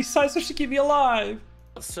on Mindy's side so she keep me alive.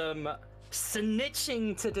 Some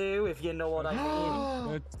snitching to do, if you know what I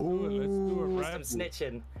mean. Let's do it, right? Some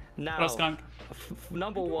snitching. Now,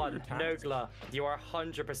 number one, Nogla, you are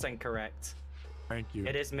 100% correct. Thank you.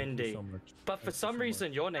 It is Mindy. So much. But for some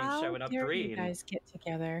reason, your name's showing up green. You guys get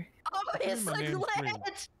together. Oh, it's a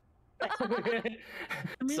glitch!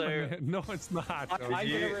 So no, it's not. I'm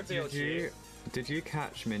gonna reveal to you. Did you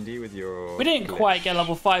catch Mindy with your... We didn't quite get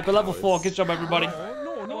level 5, but level 4. Good job, everybody.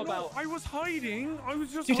 No. I was hiding. I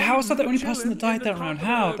was just. Dude, how was that the only person that died that round?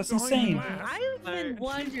 How? That's insane. I've been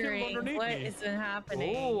wondering what has been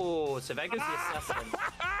happening. Oh, so Vega's the assassin.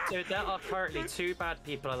 So there are currently 2 bad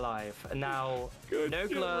people alive. Now,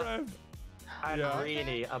 Nogla and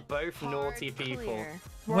Rini are both naughty people.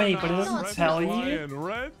 Wait, but it doesn't tell you?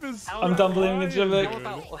 I'm done believing in Jivik.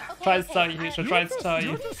 Tries to tell you, so tries to tell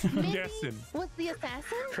you. Guessing. Was the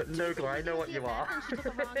assassin? Nogla, I know what you are.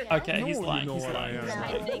 Okay, he's lying. He's lying.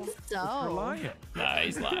 I think so. No,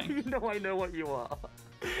 he's lying. No, I know what you are.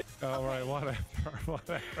 All right, whatever.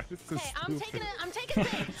 Okay, I'm taking a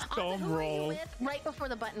thing. Ozza, who were you with right before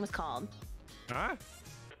the button was called? Huh?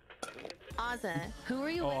 Ozza, who were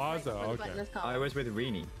you with right before the button was called? I was with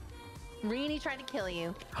Rini. Rini tried to kill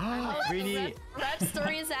you. Rini. Rep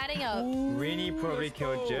story is adding up. Rini probably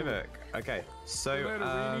killed jvckk. Okay, so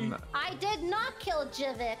I did not kill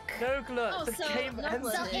jvckk. Nogla, the game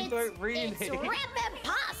ends so if you vote Rini. It's rep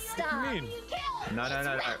pasta. No.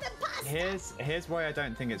 Here's why I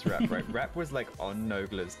don't think it's Rep. Right, Rep was like on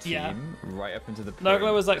Nogla's team right up into the point.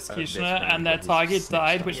 Nogla was executioner, and their target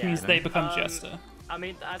died, which means they become jester. I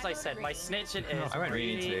mean, as I said, my snitching is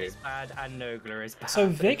Rini is bad and Nogla is bad. So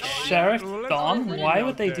Vic, Sheriff, Don, why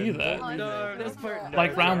would they do that? No, let's vote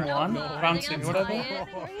Like round 1, round 2, whatever.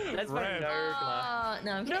 Let's vote Nogla.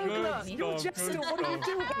 No, I'm Nogla, you're Jester. What are you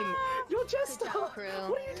doing? You're Jester. What are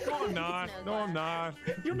you doing? No, I'm not. No, I'm not.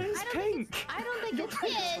 Your name's Pink. I don't think it's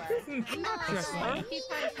Pink. Jester.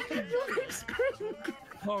 Your name's Pink.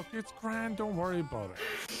 Look, it's grand. Don't worry about it.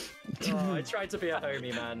 Oh, I tried to be a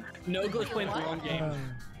homie, man. Nogla played the wrong game.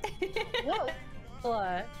 Whoa.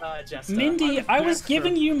 What? Jester. Mindy, I was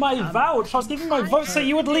giving you my vouch. I was giving my vote so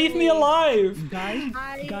you would leave me alive. Guys,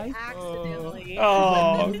 Accidentally.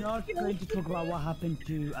 Oh. We're not going to talk about what happened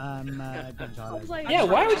to Gonzalez. Yeah,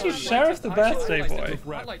 why would you Sheriff the birthday boy?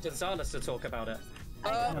 I'd like Gonzalez to talk about it.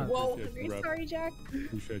 Well, sorry, Jack.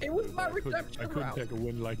 It was my redemption I couldn't take a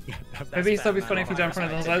win like that. Maybe it'll be funny if you don't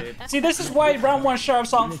front of those. See, this is why round 1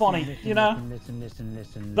 sheriffs aren't funny, you know?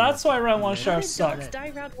 Listen. That's why round 1 sheriffs suck. Die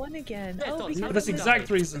round 1 again. For this exact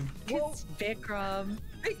reason. It's Vikram.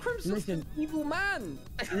 Vikram's just an evil man.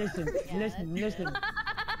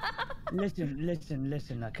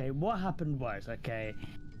 Listen, okay? What happened was, okay?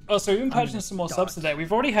 Oh, so we've been purchasing some more subs today.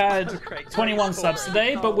 We've already had 21 subs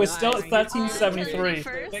today, but we're still at 1373.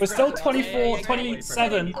 We're still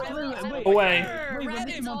 27 away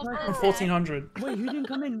from 1400. Wait, who didn't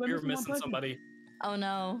come in? You're missing somebody. Oh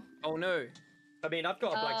no. Oh no. I mean, I've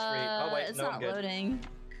got a black screen. Oh wait, it's no, not I'm good. loading.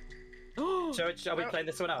 Shall we play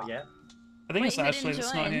this one out yet? I think Wait, it's who Ashley didn't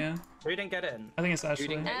that's not join? here. Who didn't get in? I think it's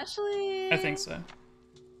Ashley. Ashley. I think so.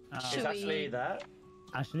 Is Ashley there?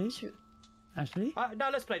 Ashley? Ashley? No,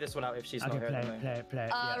 let's play this one out if she's not here. Play.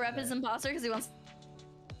 Rep is imposter because he wants.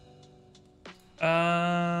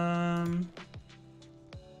 I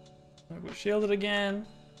got shielded again.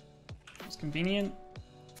 It's convenient.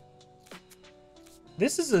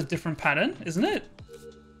 This is a different pattern, isn't it?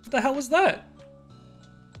 What the hell was that?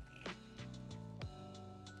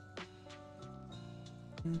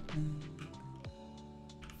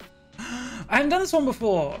 I haven't done this one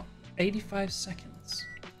before. 85 seconds.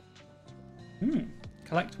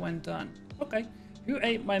 Collect when done. Okay. Who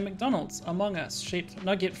ate my McDonald's Among Us shaped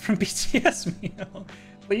nugget from BTS meal?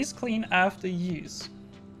 Please clean after use.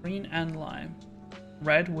 Green and lime.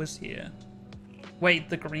 Red was here. Wait,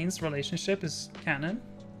 the green's relationship is canon?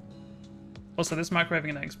 Also, this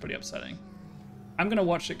microwaving an egg is pretty upsetting. I'm gonna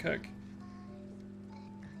watch it cook.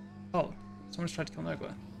 Oh, someone's tried to kill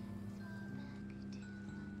Nogla.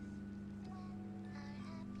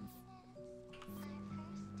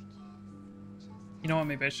 You know what,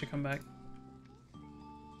 maybe I should come back.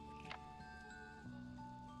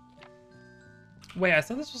 Wait, I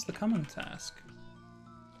thought this was the common task.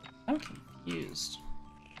 I'm confused.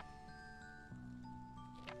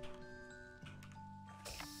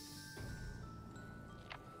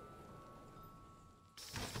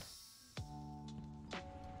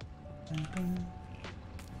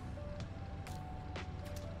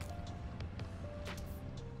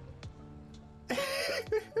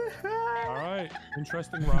 All right,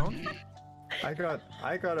 interesting round. I got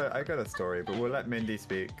a story, but we'll let Mindy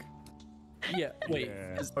speak. Yeah, wait.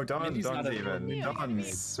 Yeah. Oh, Don's even.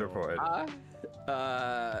 Don's reported.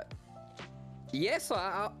 Yeah, so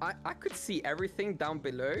I could see everything down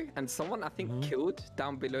below, and someone I think killed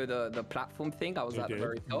down below the platform thing. I was at the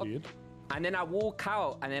very top. And then I walk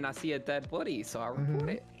out, and then I see a dead body, so I report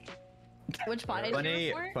it. Which body did you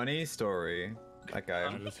report? Funny story. Okay.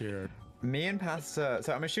 Let's hear it. Me and Pastor,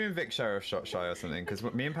 so I'm assuming Vic Sheriff shot Shy or something, because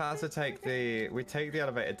me and Pastor take the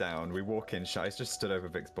elevator down, we walk in, Shy's just stood over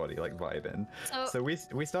Vic's body, like vibing. So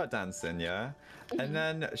we start dancing, yeah? And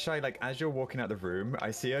then Shy, like as you're walking out the room,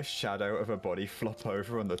 I see a shadow of a body flop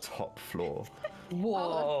over on the top floor. Whoa.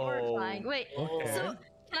 Oh, that's horrifying. Wait, Okay. so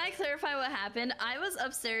can I clarify what happened? I was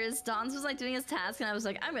upstairs, Don's was like doing his task, and I was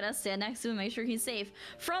like, I'm gonna stand next to him, make sure he's safe.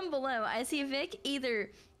 From below, I see Vic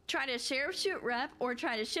either try to sheriff shoot Rep or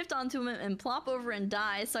try to shift onto him and plop over and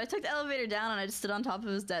die. So I took the elevator down and I just stood on top of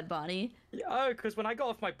his dead body. Oh, because when I got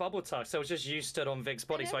off my bubble tusk, it was just you stood on Vic's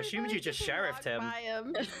body, so I assumed you just sheriffed him.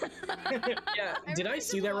 Yeah, did I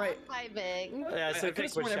see that right? Yeah, so I could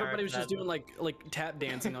have sworn everybody was just doing like tap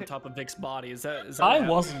dancing on top of Vic's body. Is that I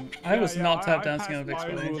wasn't. I was not tap dancing on Vic's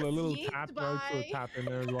body. A little tap right for a tap in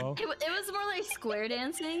there as well. It was more like square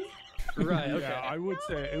dancing. Right, okay. Yeah, I would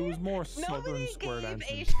say it was more southern square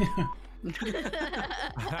dancing.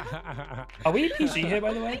 Are we PG here,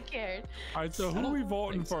 by the way? Alright, so who are we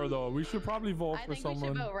voting for, though? We should probably vote for someone. We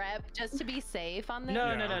should vote Rep just to be safe on this.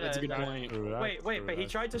 No, that's a good point. Wait, but he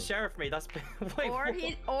tried to sheriff me. That's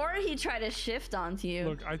or he tried to shift onto you.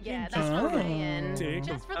 Look, I think that's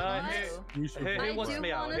just for the who wants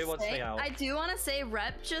me out? Who wants me out? I do want to say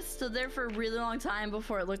Rep just stood there for a really long time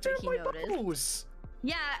before it looked like he noticed. Bubbles.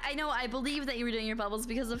 Yeah, I know. I believe that you were doing your bubbles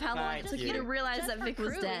because of how long it took you to realize that Vic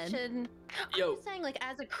was dead. I'm just saying, like,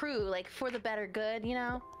 as a crew, like, for the better good, you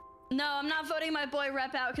know? No, I'm not voting my boy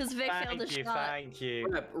Rep out because Vic failed his shot. Thank you.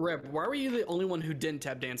 Rep, why were you the only one who didn't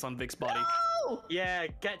tap dance on Vic's body? No! Yeah,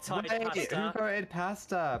 get tight, Pasta. Who voted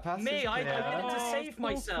Pasta? Me, I wanted to save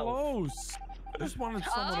myself. Close. I just wanted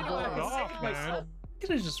someone to vote it off, man. Could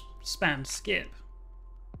have just spammed skip.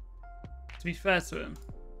 To be fair to him.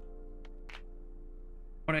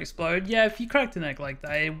 Want to explode? Yeah, if you cracked an egg like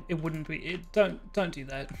that, it wouldn't be. Don't do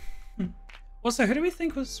that. Also, who do we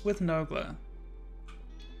think was with Nogla?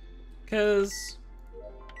 Because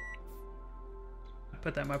I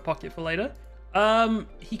put that in my pocket for later.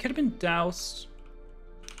 He could have been doused.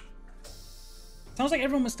 Sounds like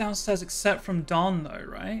everyone was downstairs except from Don, though,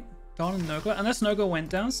 right? Don and Nogla, unless Nogla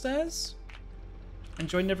went downstairs and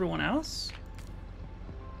joined everyone else,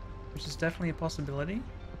 which is definitely a possibility.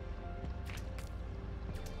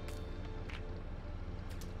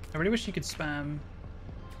 I really wish you could spam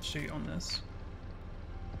shoot on this.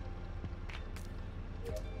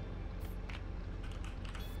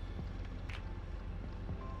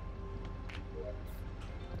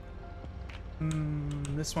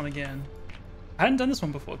 This one again. I hadn't done this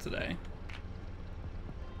one before today.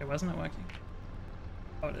 Okay, why isn't it working?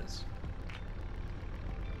 Oh, it is.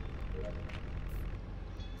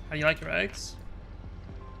 How do you like your eggs?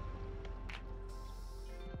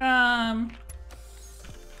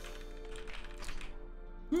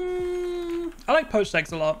 I like poached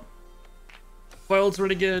eggs a lot. Boiled's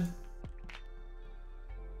really good.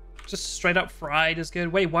 Just straight up fried is good.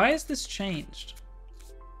 Wait, why is this changed?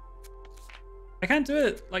 I can't do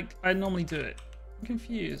it like I normally do it. I'm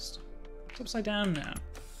confused. It's upside down now.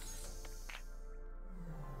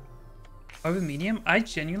 Over medium? I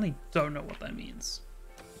genuinely don't know what that means.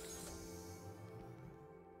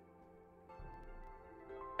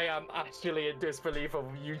 I am actually in disbelief of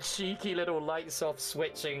you cheeky little lights off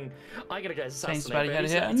switching. I'm gonna get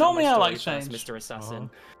assassinated. Normally I like change. Mr. Assassin.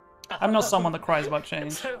 I'm not someone that cries about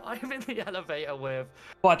change. So I'm in the elevator with.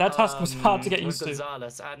 What, that task was hard to get used to.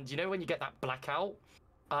 Gonzalez, and you know when you get that blackout,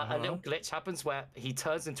 a little glitch happens where he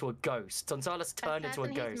turns into a ghost. Gonzalez turned into a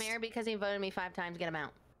ghost. He's mayor because he voted me 5 times. Get him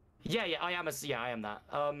out. Yeah, I am. I am that.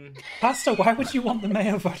 Pasta, why would you want the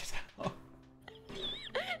mayor voted out?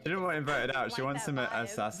 She didn't want him voted out. She wants him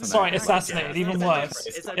assassinated. Sorry, assassinated. Even worse.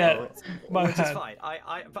 Yeah, which is fine.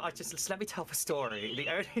 But I just let me tell the story.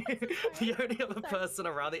 The only other person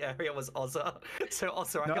around the area was Ozza. So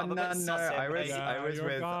Ozza, I got a bit sus.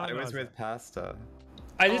 I was with Pasta.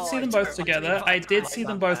 I did see them both together. I did see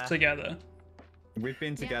them both together. We've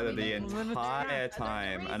been together the entire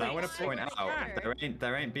time, and I want to point out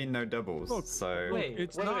there ain't been no doubles. Look, so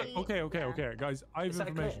it's not okay, guys. I have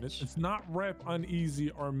information. It's not Rep,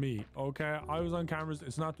 Uneasy, or me. Okay, I was on cameras.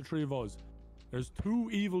 It's not the 3 of us. There's 2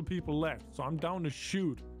 evil people left, so I'm down to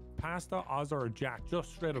shoot Pasta, Ozza, or Jack.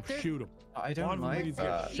 Just straight up shoot them. I don't like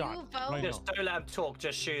that. Just don't let them talk.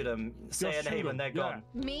 Just shoot them. Say a name and they're gone.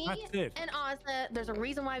 Me and Ozza. There's a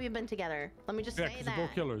reason why we've been together. Let me just say that. They're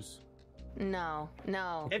both killers. No.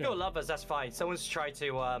 If you're lovers, that's fine. Someone's tried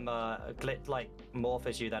to morph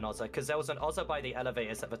as you then, Ozza, because there was an Ozza by the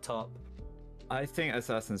elevators at the top. I think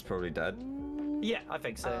Assassin's probably dead. Yeah, I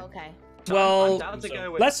think so. Oh, okay. So well, I'm down to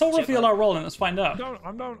go with let's all reveal our role and let's find out.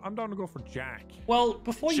 I'm down to go for Jack. Well,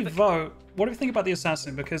 before you vote, what do you think about the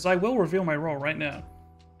assassin? Because I will reveal my role right now.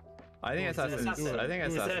 I think Assassin's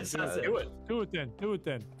dead. Do it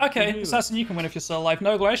then. Okay, Assassin, you can win if you're still alive.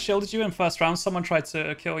 No, I shielded you in first round. Someone tried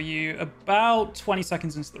to kill you about 20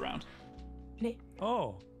 seconds into the round.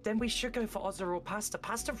 Oh. Then we should go for Ozza or Pasta.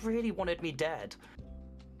 Pasta really wanted me dead.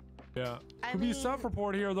 Yeah. Could be a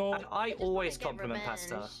self-report here, though. And I always compliment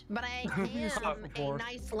Pasta. But I am a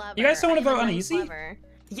nice lover. You guys don't want to vote Uneasy?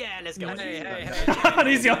 Yeah, let's go. Hey.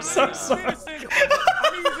 Uneasy, I'm so sorry. Uneasy,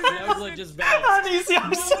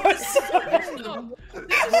 I'm so sorry.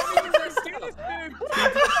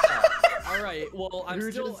 Alright, well, I'm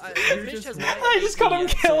still. I just got him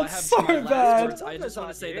killed so bad. I just want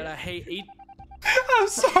to say that I hate eat. I'm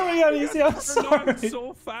sorry, Uneasy, I'm sorry.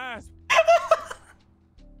 So fast.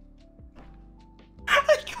 I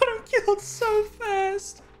got him killed so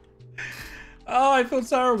fast. Oh, I feel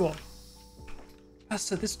terrible.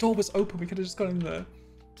 Pastor, this door was open. We could have just got in there.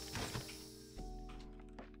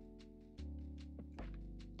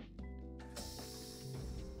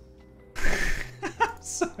 I'm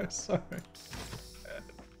so sorry.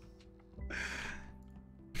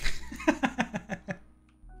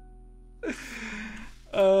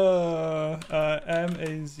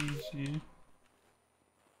 M-A-Z-G.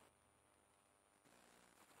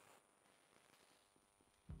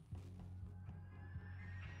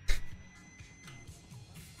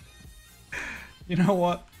 You know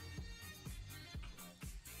what?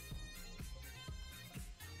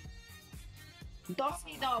 Oh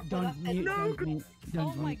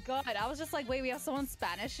my god, I was just like, wait, we have someone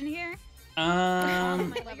Spanish in here?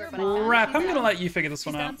 Rap, I'm gonna let you figure this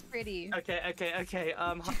one out. Sounds pretty. Okay.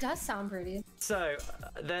 It does sound pretty. So,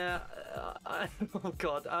 there. Oh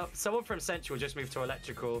god. Someone from Central just moved to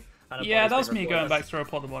electrical. And Yeah, that was me going back to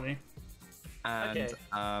report the body. And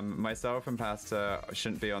myself and Pastor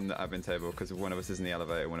shouldn't be on the admin table because one of us is in the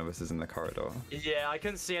elevator, one of us is in the corridor. Yeah, I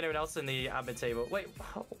couldn't see anyone else in the admin table. Wait,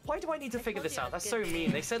 why do I need to figure this out? That's so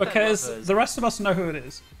mean. They said because the rest of us know who it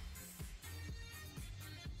is.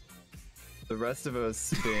 The rest of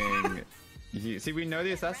us being you. See, we know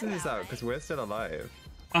the assassin is out because we're still alive.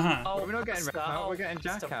 Oh, we're not getting Rep out, we're getting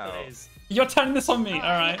Jack out. You're turning this on me,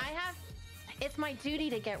 alright? It's my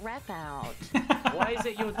duty to get Rep out. Why is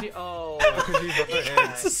it your duty? Oh, because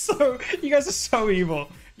you guys are so evil.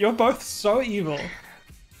 You're both so evil.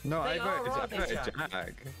 No, I voted Jack. I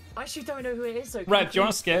actually don't know who it is. So Rep, do you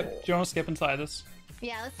want to skip? Do you want to skip and tie this?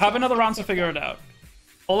 Yeah, let's have another round to figure it out.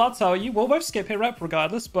 All I'll tell you, we'll both skip here, Rep,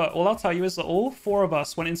 regardless, but all I'll tell you is that all four of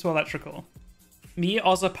us went into electrical. Me,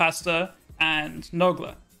 Ozza, Pasta, and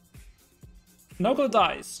Nogla. Nogla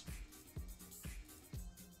dies.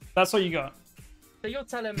 That's all you got. So you're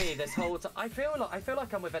telling me this whole time? I feel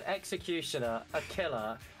like I'm with an executioner, a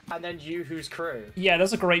killer, and then you who's crew. Yeah,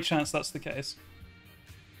 there's a great chance that's the case.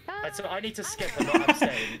 So I need to skip and not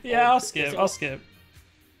abstain. Yeah, I'll skip. I'll skip.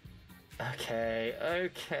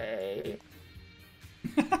 Okay.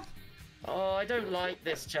 Oh, I don't like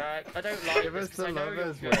this, Jack. I don't like this. I know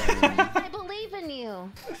you're good. I believe in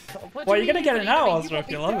you. Well, you're gonna get it now, Ozra, if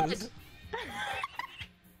you love it.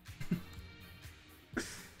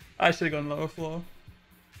 I should have gone lower floor.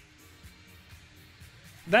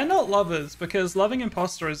 They're not lovers, because loving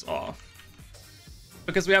imposter is off.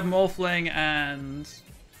 Because we have Morphling and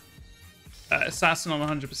Assassin on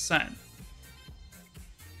 100%.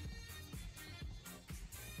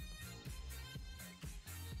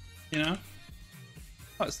 You know?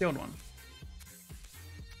 Oh, it's the old one.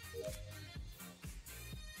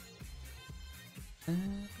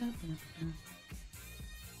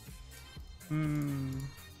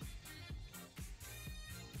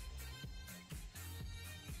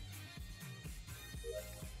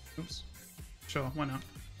 Oops. Sure, why not?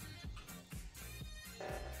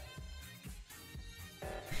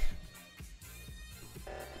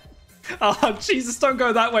 Oh, Jesus, don't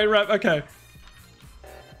go that way, Rep. Okay.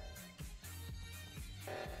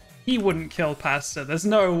 He wouldn't kill Pasta. There's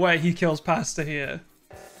no way he kills Pasta here.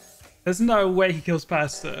 There's no way he kills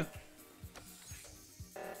Pasta.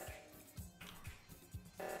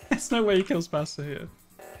 There's no way he kills Pasta here.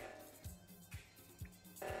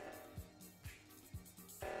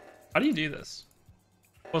 How do you do this?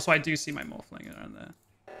 Also, I do see my Morphling around there.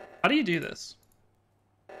 How do you do this?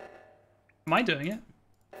 Am I doing it?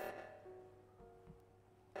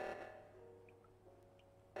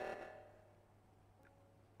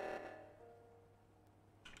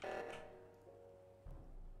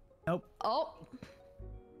 Nope. Oh.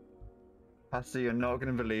 Pastor, you're not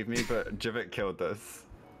going to believe me, but jvckk killed this.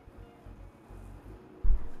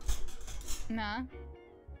 Nah.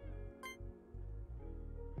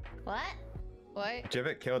 What? What?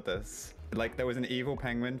 jvckk killed this. Like, there was an evil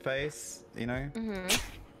penguin face, you know?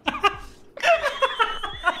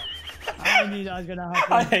 I knew that was gonna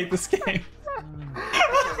happen. I hate this game.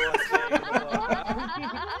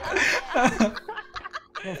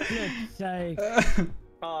 For flip's sake.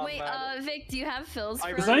 Oh, wait, Vic, do you have fills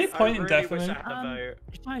for Is there any point in really deafening?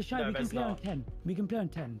 Shy, we can play on 10. We can play on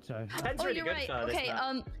 10, so. Oh, you're right. Okay,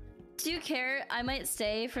 Do you care? I might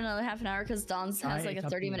stay for another half an hour because Don's has like a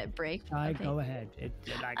 30-minute break. Okay. Go ahead.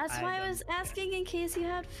 That's why I was asking in case you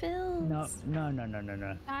had fills. No.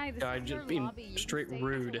 I'm just being straight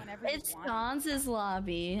rude. It's Don's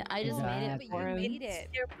lobby. I just made it for him.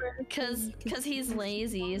 Because he's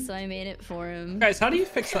lazy, so I made it for him. Guys, how do you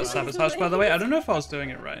fix that sabotage, by the way? I don't know if I was doing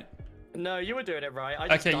it right. No, you were doing it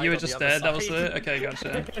right. Okay, you were just dead. That was it. Okay,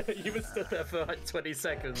 gotcha. You were stood there for like 20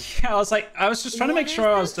 seconds. Yeah, I was just trying to make sure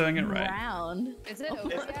I was doing it right. Is it over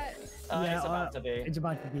yet? Yeah, it's about to be. It's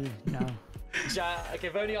about to be. No. Okay,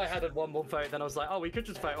 if only I had one more vote, then I was like, oh, we could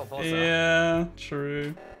just vote off Ozza. Yeah,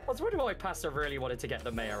 true. I was wondering why Pasta really wanted to get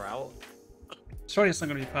the mayor out. Sorry, it's not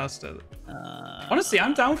gonna be pasta. Honestly,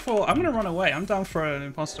 I'm gonna run away. I'm down for an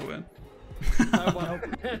imposter win. Oh, well.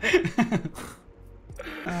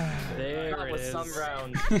 There that it was is. some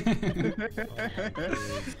round.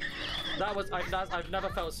 I've never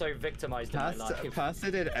felt so victimized in my life.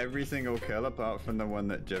 Pasta did every single kill apart from the one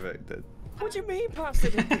that Jivik did. What do you mean Pasta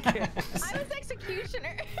did the kill? I was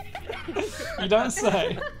executioner. You don't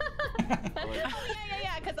say.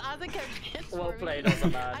 yeah, because Ozza kept Well played,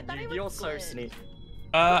 Ozza, man. You're so sneaky.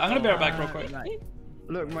 I'm gonna be right back real quick.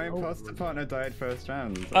 Look, my imposter partner died first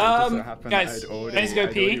round. So Guys, I need to go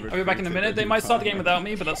pee. I'll be back in a minute. They might start the game without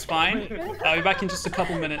me, but that's fine. I'll be back in just a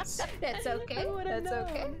couple minutes. That's okay. That's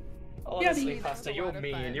okay. Honestly, Pasta, you're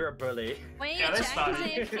mean. You're a bully. Wait, Yeah, that's Jack fine.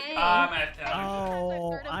 is AFK.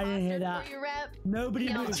 Oh, I didn't hear that.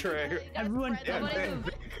 Nobody moved. True. Everyone.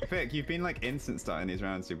 Vic, you've been like instant starting these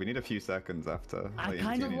rounds, so we need a few seconds after. I like,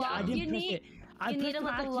 kind of. into I these didn't You press need- it. I You need pressed to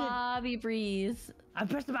let the action. lobby breathe. I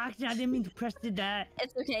pressed the action. I didn't mean to press it there.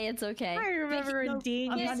 It's okay, it's okay. I remember when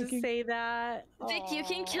Dean I'm used to panicking. say that. Vic, you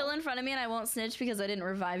can kill in front of me and I won't snitch because I didn't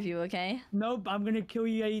revive you, okay? Nope, I'm gonna kill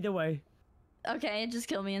you either way. Okay, just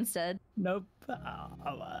kill me instead. Nope.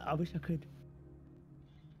 I wish I could.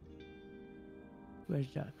 Where's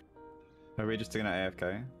Jack? Are we just doing it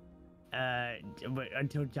AFK? But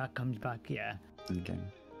until Jack comes back, yeah. Okay.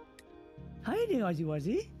 How you doing, Ozzy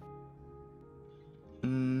Wuzzy?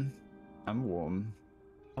 I'm warm.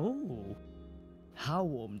 Oh. How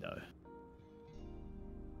warm though?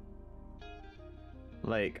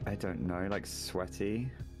 Like, I don't know, like sweaty.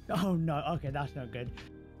 Oh no, okay, that's not good.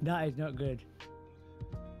 That is not good.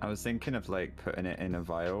 I was thinking of like putting it in a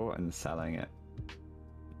vial and selling it.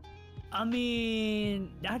 I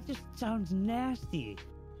mean, that just sounds nasty.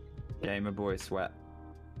 Gamer boy sweat.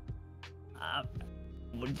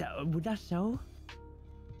 Would that sell?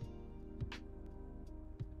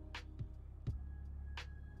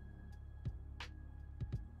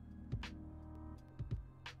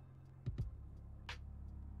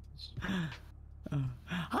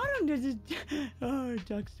 How long does it? Oh,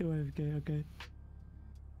 Jack's still AFK. Okay.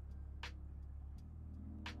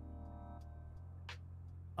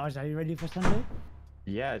 Oh, are you ready for Sunday?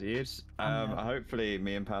 Yeah, dude. Hopefully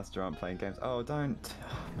me and Pastor aren't playing games. Oh, don't.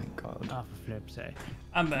 Oh my god. Oh, for flip's sake.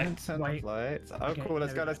 I'm back. Turn off lights. Oh, Okay, cool.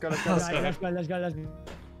 Let's go. there Let's go. we Let's go. Let's go.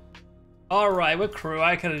 Alright, we're crew.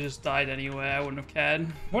 I could have just died anyway. I wouldn't have cared.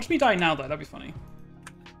 Watch me die now, though. That'd be funny.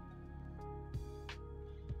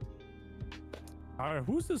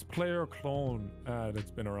 Who's this player clone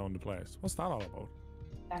that's been around the place? What's that all about?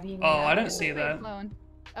 Oh, I don't see that. Clone.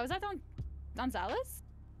 Oh, is that Gonzalez?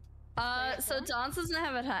 So Don's doesn't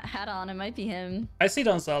have a hat on. It might be him. I see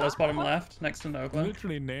Donzales bottom left, next to Nogla.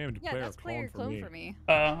 Literally named Yeah, player that's player clone for me.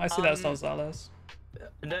 I see that's Donzales.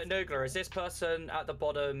 Nogla, is this person at the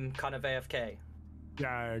bottom kind of AFK?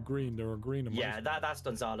 Yeah, green. They were green. Yeah, that's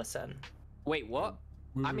Gonzalez then. Wait, what?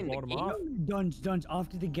 I'm in the game. Don't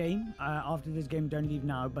after the game. After this game, don't leave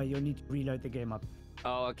now. But you'll need to reload the game up.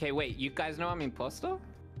 Oh, okay. Wait, you guys know I'm imposter?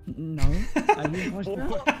 No. Are you imposter?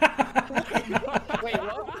 Wait,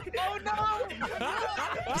 what? Oh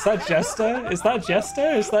no! Is that Jester? Is that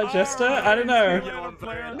Jester? Is that Jester? I don't know.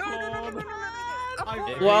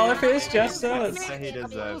 Well, if it is Jester, that's... He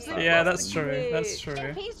deserves that. Yeah, that's true. That's true.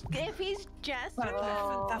 If he's Jester,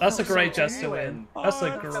 That's a great Jester win. That's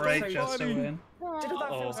a great Jester win. Didn't that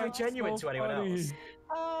feel so genuine to anyone else?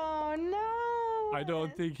 Oh no! I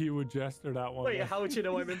don't think he would Jester that one. Wait, how would you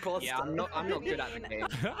know I'm imposter? Yeah, I'm not good at the game.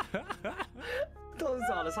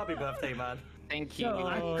 Gonzalez, happy birthday, man. Thank you. So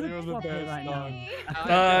I could swap it right now.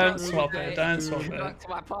 Don't swap it. Don't swap it. Back to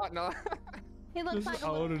my partner. He looks like a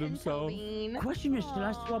outed little himself. bean. Question is, should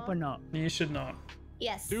I swap or not? You should not.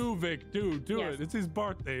 Yes. Do Vic, do Yes. it. It's his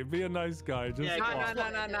birthday. Be a nice guy. Just No.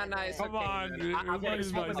 come on.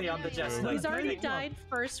 He's already died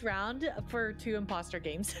first round for 2 imposter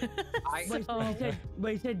games.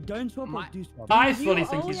 Wait, he said don't swap or do swap? I fully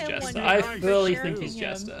think he's Jester. I fully think he's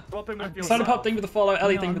Jester. Soda Pop, thank you for the follow.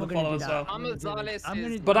 Ellie, thank you for the follow as well.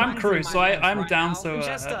 But I'm Crew, so I'm down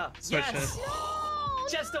to switch it.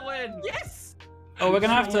 Jester win! Yes! Oh, we're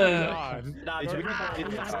gonna have to.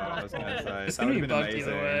 It's gonna be bugged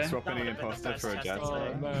either way. Swapping an imposter for a Jester.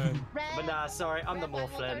 Oh, man. But nah, sorry, I'm the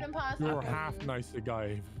Morphlin. You're half nicer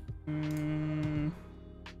guy. We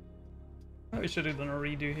should have done a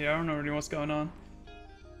redo here. I don't know really what's going on.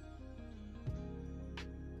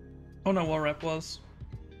 Oh no, what rep was.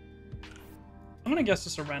 I'm gonna guess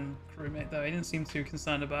just a random crewmate though. He didn't seem too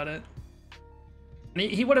concerned about it. And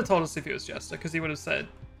he would have told us if he was Jester, because he would have said,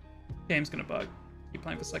 game's gonna bug. Keep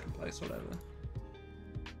playing for second place, whatever.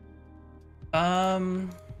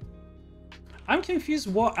 I'm confused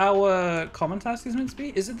what our common task is meant to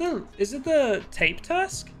be. Is it the tape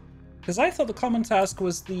task? Because I thought the common task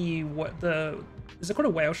was is it called a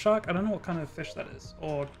whale shark? I don't know what kind of fish that is,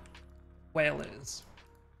 or whale it is.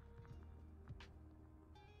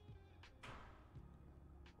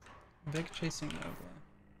 Vic chasing Nova.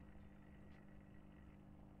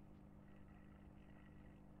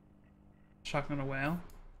 Shark on a whale.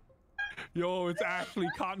 Yo, it's actually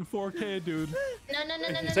Cotton 4K, dude. No.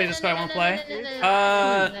 So you just want to play?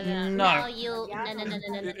 No.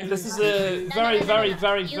 This is a very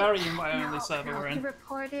invite-only server we're in.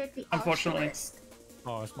 Unfortunately.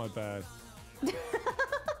 Oh, that's my bad.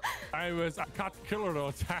 I caught the killer though.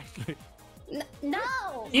 It's actually.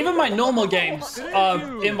 No. Even my normal games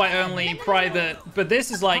are invite-only, private, but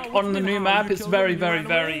this is like on the new map. It's very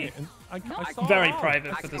private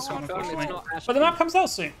for this one, unfortunately. But the map comes out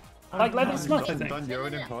soon. Like later this month, I think. You're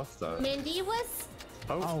an imposter. Mindy was.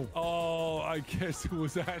 Oh, I guess it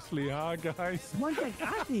was Ashley, huh, guys? One sec,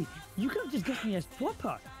 Ashley, you could have just guessed me as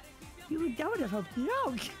Swapper. That would have helped you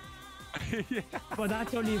out. Yeah. But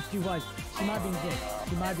that's only if she was. She might be dead.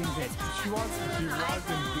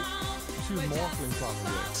 She was morphling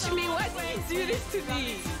probably. Jimmy, why did you do this to me?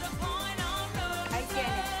 I get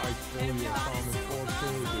it. I told you, Thomas, 4K,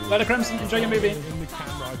 dude. Let the Crimson enjoy your movie. In the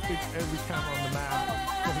camera, I picked every camera on the map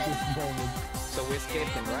for this moment. So we're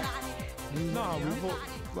escaping, right? No,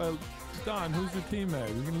 well, Don, who's the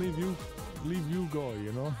teammate? We can leave you go,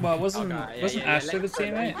 you know? Well, wasn't Ashley the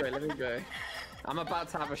teammate? Let me go. I'm about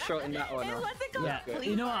to have a shot in that one. Yeah,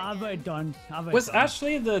 you know what? I'll vote Don. Was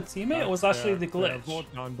Ashley the teammate or was Ashley the glitch? Vote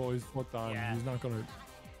Don, boys. Vote Don. Yeah. He's not gonna.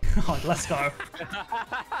 Oh, let's go.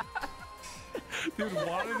 Dude,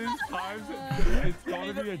 one of these times, it's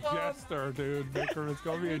gonna be a jester, dude. Victor, it's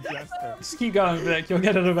gonna be a jester. Just keep going, Vic. You'll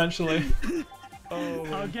get it eventually. Oh,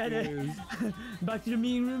 I'll get it. Back to the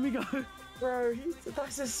meeting room we go. Bro,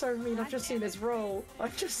 that's just so mean. I've just seen his roll.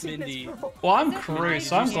 I've just seen his roll. Well, I'm Crew,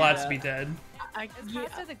 so I'm glad to be dead. Is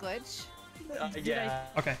Pasta the glitch? Yeah.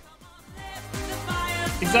 Okay.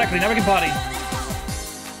 Exactly. Now we can party.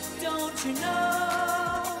 Don't you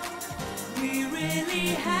know we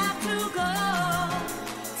really have to go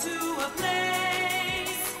to a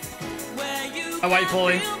place where you I wait,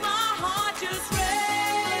 Paulie. feel my heart just race.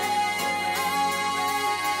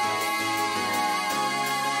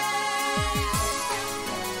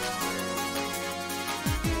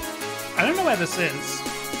 I don't know where this is.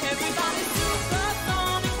 Everybody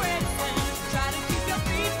supersonic racing. Try to keep your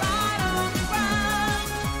feet right on the ground.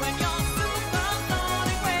 When you're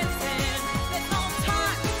supersonic racing, there's no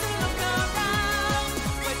time to look around.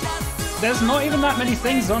 We're just There's not even that many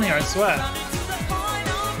things on here, I swear.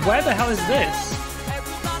 Where the hell is this?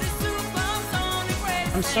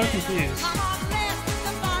 I'm so confused.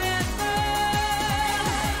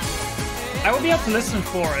 I would be able to listen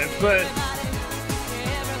for it, but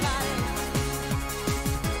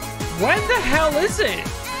where the hell is it?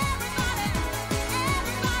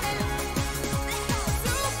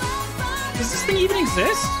 Does this thing even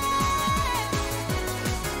exist?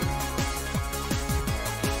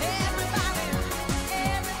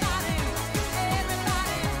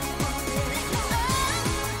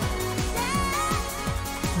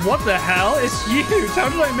 What the hell? It's huge. How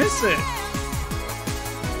did I miss it?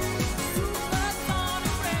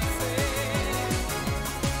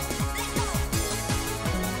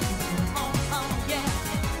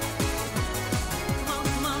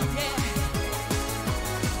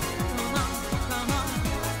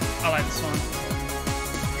 I like this one.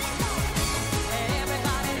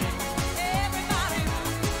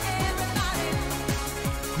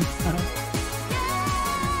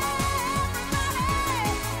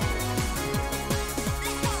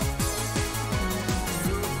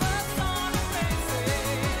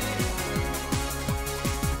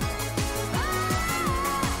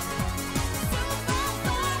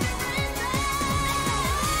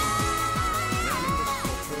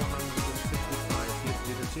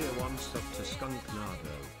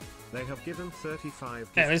 They have given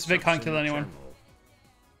 35. Yeah, this Vic can't kill anyone.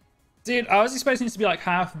 Dude, I was expecting it to be like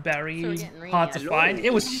half buried, hard to find.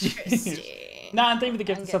 It was Nah, and thank you for the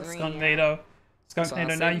gift of Skunknado.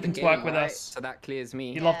 Skunknado, now you can twerk with us. So that clears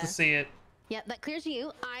me. You'd love to see it. Yeah, that clears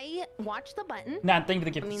you. I watched the button. Nah, thank you for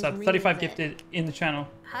the gift sub. 35 gifted in the channel.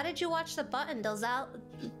 How did you watch the button, Dozal?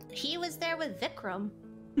 He was there with Vikram.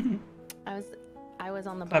 I was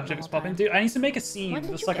on the button. Object was popping. Dude, I need to make a scene.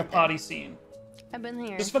 Just like a party scene. I've been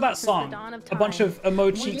here. Just for that song. A bunch of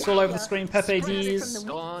emoji cheats all over the screen. Pepe D's.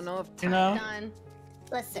 You know?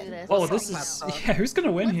 Listen. Oh, this is... Yeah, who's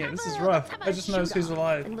gonna win here? This is rough. I just noticed who's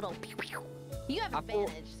alive. You have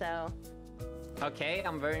advantage, so... Okay,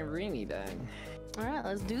 I'm very Rini then. Alright,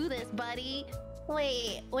 let's do this, buddy.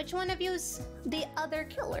 Wait, which one of you's the other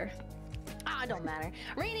killer? Ah, don't matter.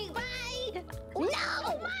 Rini, bye!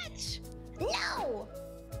 No! Much! No!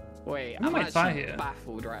 Wait, I'm actually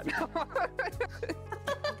baffled right now.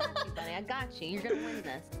 Buddy, I got you. You're gonna win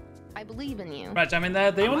this. I believe in you. Right, I mean,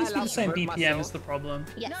 they all need to be the same BPM is the problem.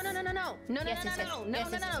 Yes. No, don't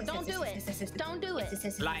do it. Don't do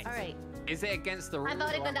it. Like, Alright. Is it against the rules? I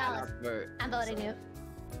voted Gonzalez. I'm voting you.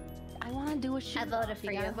 I want to do a shoot. I voted for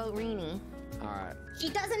you. You gotta vote Rini. Alright. He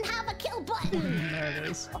doesn't have a kill button! There it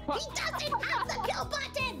is. He doesn't have the kill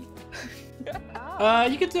button!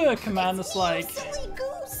 You could do a command that's like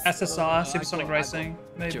SSR, Supersonic Racing,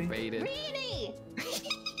 maybe. Rini!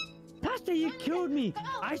 Pasta, you killed me!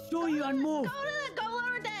 I saw you on move! Go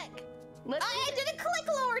lower deck! I didn't click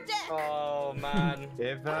lower deck! Oh man.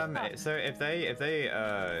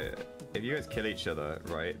 If you guys kill each other,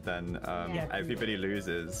 right, then everybody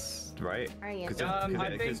loses, right?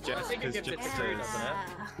 Because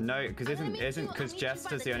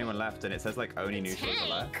Jester's the only one left, and it says like only neutrals are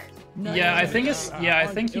left. Yeah, I think it's I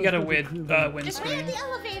think you get a weird win It's screen. at the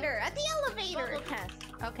elevator! At the elevator!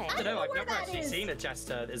 Okay. I don't know, I've never actually seen a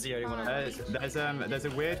Jester as the only one. There's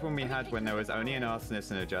a weird one we had when there was only an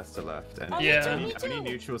arsonist and a Jester left, and only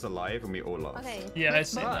neutrals alive, and we all lost. Okay. Yeah, I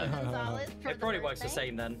see that. It probably works the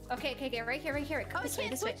same then. Okay, right here. Come this way,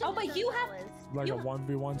 this way. Oh, but you have... Like a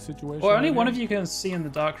 1v1 situation. Or only one of you can see in the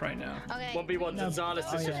dark right now. Okay. 1v1 Gonzalez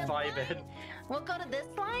is just 5 in. We'll go to this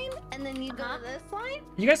line, and then you go to this line.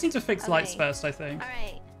 You guys need to fix lights first, I think.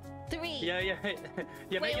 Alright. 3. Yeah,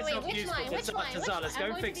 make yourself useful to Gonzalez.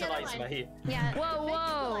 Go fix the lights, mate. Yeah.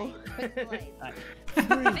 Whoa. 3,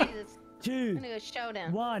 2, I'm gonna go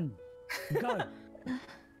showdown. 1, go.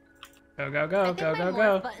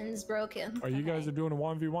 Go. Button's broken. Oh, you guys are doing a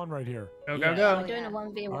 1v1 right here. Go. We're doing a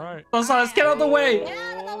 1v1. All right. Let's get out of the way. Get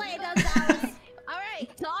out of the way, Gonzalez.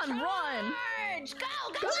 Alright. Don, run. Charge!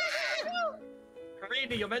 Go!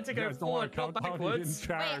 Rini, you're meant to go forward, not backwards.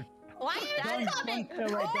 Why Don't kill it.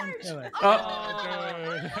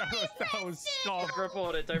 That was stop. Don't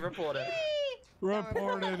report it.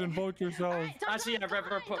 Report it and vote yourselves. Actually, yeah,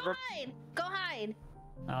 Go hide.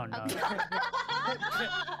 Oh no.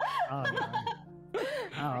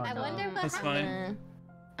 I wonder what That's fine.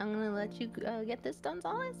 I'm gonna let you get this done,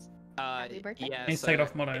 Gonzalez. Happy birthday. Yeah. Needs to take it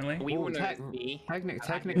off mod only.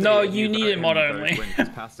 Technically, No, you need it mod only. Because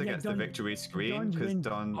Pasta gets the victory screen, because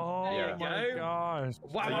Don. Oh my gosh.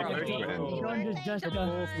 Don just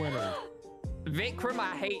both winners. Vikram,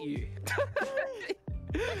 I hate you.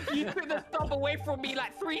 You took the stop away from me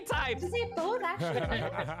like 3 times. Is it both actually?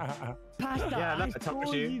 Pasta, I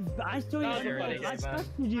saw you. I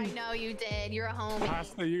trusted you. I know you did. You're a homie.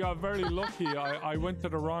 Pasta, you got very lucky. I went to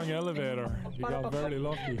the wrong elevator. You got very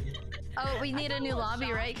lucky. Oh, we need a new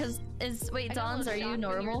lobby, right? Because wait, Don's, are you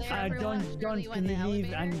normal? Don, can you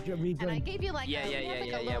leave and rejoin? And I gave you like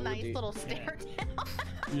a nice little stare down.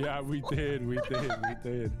 Yeah, we did.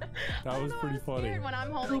 That was pretty funny. When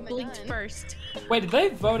I'm holding the gun. First. Wait, did they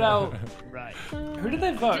vote out? Right. Who did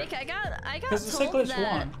they vote? Jake, I got told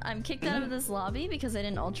that I'm kicked out of this lobby because I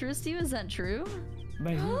didn't altruist you. Is that true?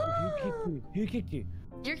 Wait, who kicked you?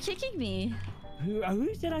 You're kicking me.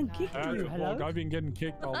 Who said I'm kicking you? Hello? Look, I've been getting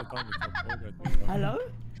kicked all the time. Hello?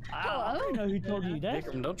 I don't know who told you that.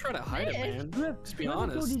 Vikram, don't try to hide it, man. Just be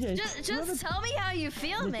honest. Just tell me how you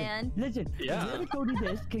feel, man. Listen, whoever told you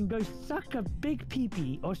this can go suck a big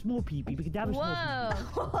pee-pee or small pee-pee because that was small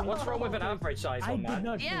pee-pee. What's wrong with an average size one, man?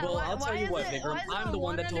 Well, I'll tell you what, Vikram. I'm the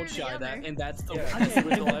one that told Shy that, and that's the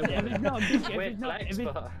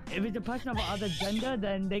If it's a person of other gender,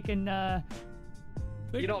 then they can.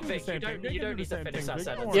 You know, Vic, you don't need to finish that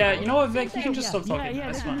sentence. Yeah, you know what, Vic? You can just stop talking. Yeah,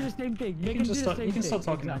 That's they can fine. do the same thing. You can stop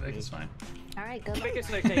talking now, Vic. It's fine. Alright, go. I think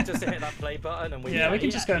it's okay just to hit that play button and we. Yeah, we can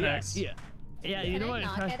just go next. Yeah, you know what?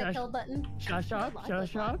 Not get a kill button. Shut up.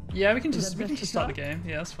 Yeah, we can just start the game.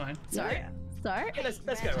 Yeah, that's fine. Sorry. start? Yeah, let's go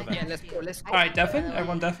with that. Yeah, let's go. Let's go. All right, Devin.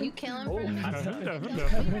 Everyone, Devin. You kill him Oh, for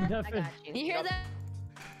Devin. You hear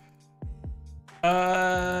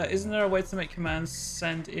that? Isn't there a way to make commands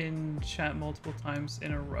send in chat multiple times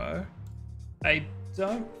in a row? I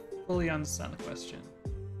don't fully understand the question.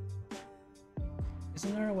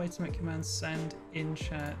 Isn't there a way to make commands send in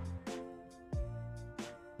chat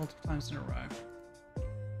multiple times in a row?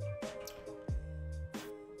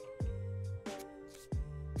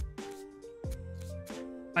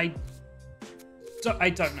 I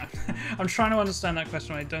don't know. I'm trying to understand that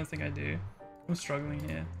question. I don't think I do. I'm struggling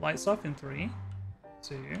here. Lights off in 3,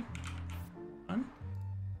 2, 1.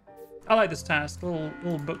 I like this task. Little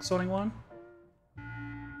book sorting one.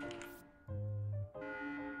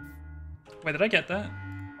 Wait, did I get that?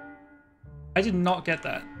 I did not get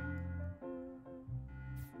that.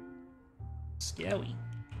 Scary.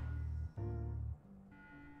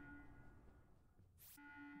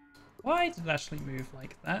 Why did it actually move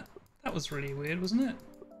like that? That was really weird, wasn't it?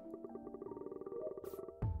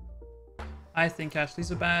 I think Ashley's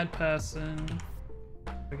a bad person.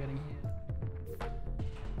 We're getting here.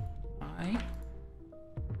 I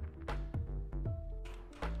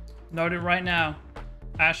note it right now.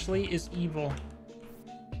 Ashley is evil.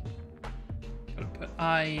 Gotta put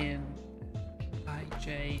I in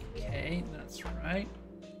IJK. That's right.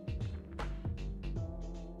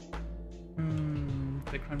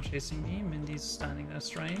 Vikram chasing me. Mindy's standing there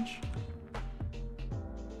strange.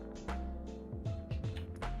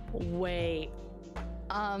 Wait.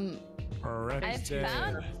 I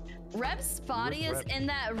found Rep's body is in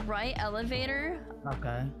that right elevator.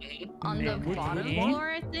 Okay. On the bottom floor,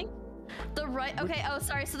 I think. The right. Okay. Oh,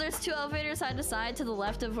 sorry. So there's 2 elevators side to side to the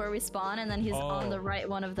left of where we spawn, and then he's on the right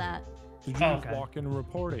one of that. Did you just walk in and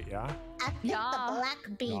report it? Yeah. I think the black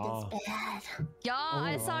bead is bad. Yeah,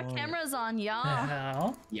 I saw cameras on.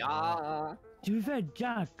 Yeah. Yeah. To be fair,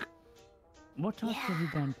 Jack, what task have you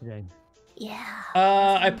done today? Yeah.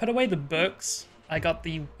 I put away the books. I got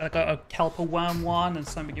a kelper worm one and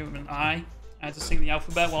somebody give him an eye. I had to sing the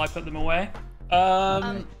alphabet while I put them away.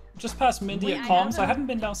 Just past Mindy at comms. I haven't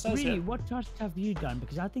been downstairs really, yet. what tasks have you done?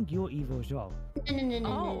 Because I think you're evil as well.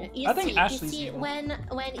 No. I think Ashley's you see, evil. when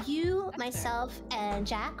you, myself, and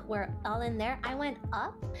Jack were all in there, I went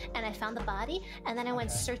up and I found the body, and then I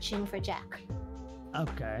went searching for Jack.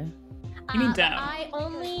 Okay. You mean down? I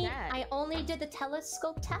only did the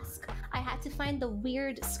telescope task. I had to find the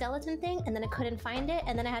weird skeleton thing, and then I couldn't find it,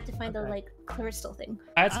 and then I had to find the like crystal thing.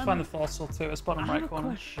 I had to find the fossil too. It's bottom right corner.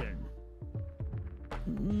 Question.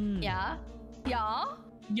 Yeah. Yeah.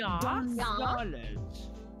 Yeah. Gonzalez.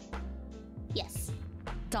 Yes.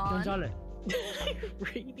 Gonzalez.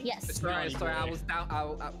 Yes. Sorry, I was down.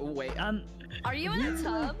 Oh, wait. Are you in a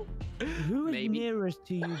tub? Who is nearest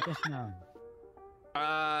to you just now?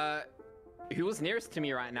 Who was nearest to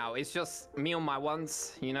me right now? It's just me on my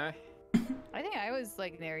ones, you know? I think I was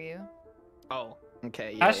like near you. Oh,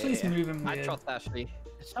 okay. Yeah, Ashley's moving weird. I trust Ashley.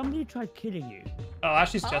 Somebody tried killing you. Oh,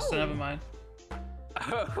 Ashley's Jester, never mind.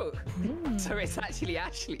 Oh, so it's actually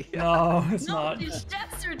Ashley. No, it's not. No, it's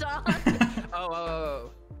Jester, Don.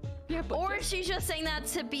 Oh. Yeah, or she's just saying that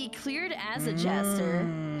to be cleared as a Jester.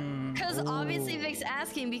 Because obviously Vic's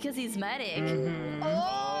asking because he's medic.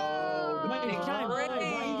 Oh! Wait, why are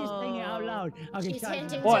you just saying it out loud? Okay,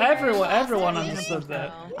 Shy. Well, everyone understood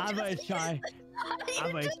that. I'm very Shy.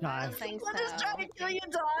 I'm very Shy. I think so. I'm just trying to kill you,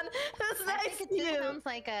 Don. That's I nice think of it you. sounds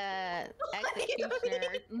like a executioner.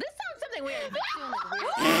 This sounds something weird. Vic's doing like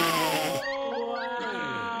weird.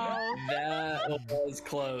 Wow. That was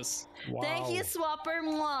close. Wow. Thank you, Swapper.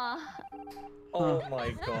 Mwah. Oh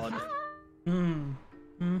my god. Where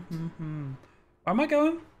am I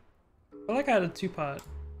going? I feel like I had a 2-part.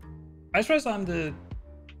 I just realized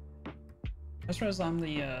I'm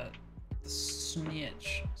the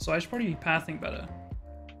snitch, so I should probably be pathing better.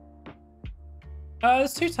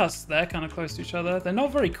 There's 2 tasks there, kind of close to each other. They're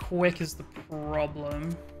not very quick is the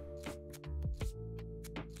problem.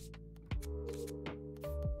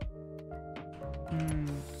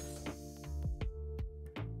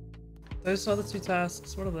 Those are the 2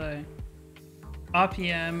 tasks. What are they?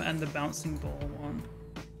 RPM and the bouncing ball one.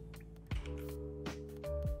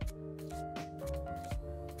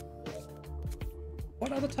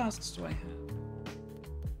 What other tasks do I have?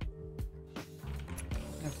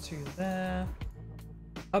 I have 2 there.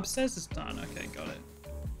 Upstairs is done. Okay, got it.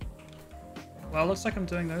 Well, looks like I'm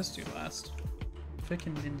doing those 2 last. Vic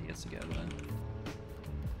and Mindy are together.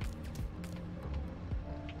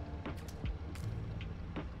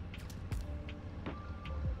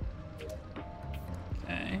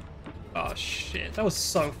 Okay. Oh shit, that was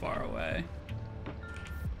so far away.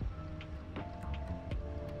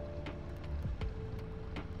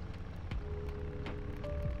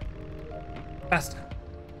 Faster.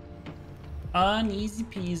 Uneasy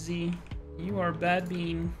peasy. You are a bad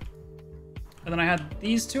bean. And then I had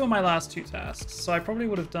these two on my last two tasks, so I probably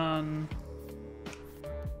would have done...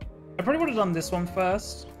 this one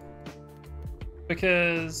first.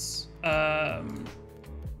 Because... Wait,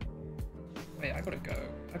 I gotta go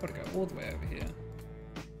all the way over here.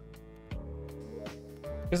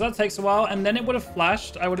 Because that takes a while, and then it would have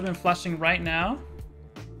flashed. I would have been flashing right now.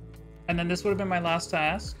 And then this would have been my last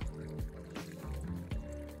task.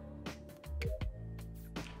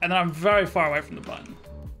 And then I'm very far away from the button.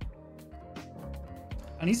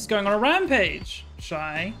 And he's going on a rampage.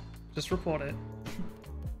 Shy, just report it.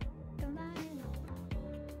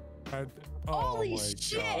 Holy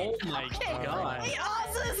shit! Oh my god. Hey,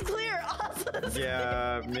 Ozza is clear! Ozza is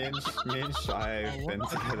Yeah, me and Shy have been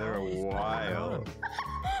together a while.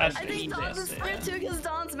 I think Don's is clear too because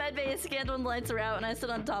Don's medbay scanned when the lights are out and I stood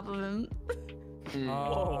on top of him. Come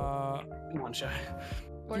on, Shy.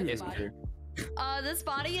 Where's the body? This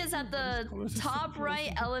body is at the top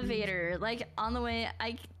right elevator. Like on the way,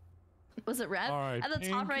 was it red? Right, at the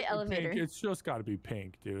top right elevator. It's just gotta be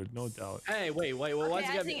pink, dude. No doubt. Hey, wait. Why's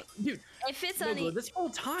it gotta be? Dude, it fits on the... This whole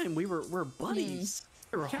time we're buddies.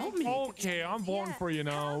 We were homies. Okay, I'm voting for you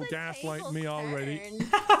now. Gaslight me already.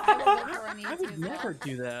 I would never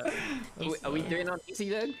do that. Are we doing on easy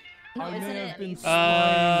then? No, I may have been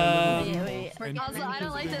wait. Also, I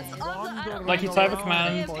don't like this. Like you type a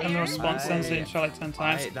command and the response sends it in chat like 10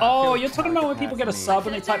 times. Oh, you're talking about when people get a sub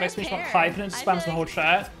and they type exclamation mark hype and it spams the whole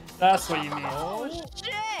chat? That's what you mean. Oh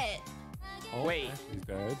shit! Oh, wait. He's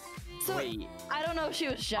dead. So, I don't know if she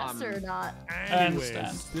was Jester or not. I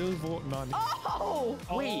understand. Still voting on it. Oh!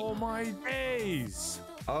 Wait. Oh my days.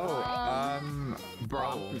 Oh, bro,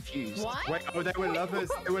 I'm confused. What? Wait, oh, they were lovers.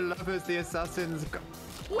 They were lovers. The assassins.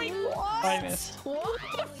 Wait, what? I missed. What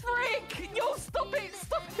the frick? Yo, stop it!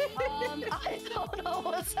 Stop it! I don't know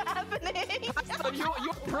what's happening.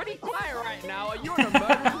 You're pretty quiet right now. Are you in a murder?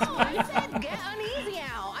 I said get uneasy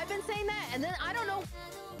out. I've been saying that, and then I don't know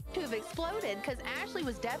to have exploded because Ashley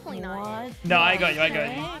was definitely not. No, I got you.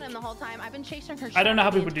 Him the whole time. I've been chasing her. I don't know how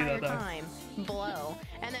the people do that, entire though. Time below,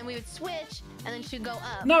 and then we would switch, and then she'd go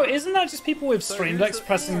up. No, isn't that just people with stream decks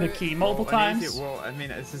pressing the key multiple times? Well, I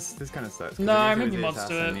mean, it's just, this kind of sucks. No, I maybe mods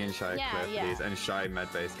do it. Me and Shy clear these, and Shy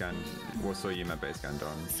medbase gun. What saw you medbase gun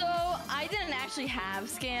on? So, I didn't actually have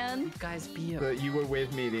scan. Guys, be But you were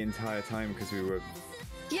with me the entire time because we were.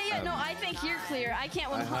 Yeah, no, I think you're clear. I can't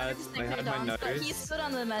 100% clear Dom, but he stood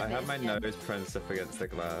on the medbase. I had my nose pressed up against the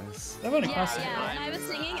glass. Yeah, and I was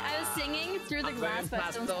singing through the glass by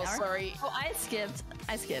Stone's Tower. Sorry. Oh, I skipped.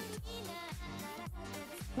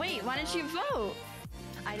 Wait, why didn't you vote?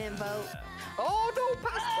 I didn't vote. Oh no,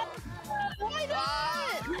 Pastor! Why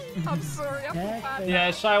not? I'm sorry. I'm bad. Yeah,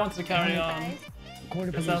 Shy wants to carry on.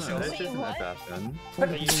 This isn't a Daffin.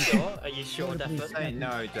 Are you sure? Are you sure, Daffin?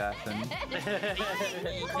 No, Daffin.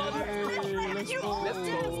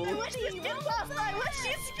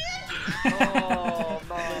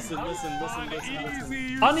 Listen.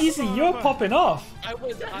 Uneasy, you're popping off. I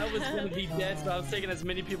was gonna be dead, so I was taking as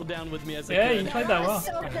many people down with me as I Yeah, could. you played that well.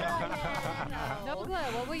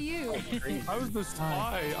 Nogla, what were you? I was the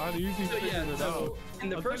spy. Uneasy figured it out. In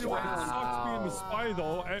the I'll first tell you what, round, it sucks being the spy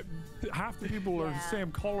though. Half the people are the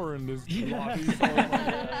same color in this lobby. So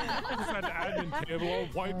I just had the admin table.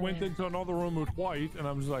 White went into another room with white, and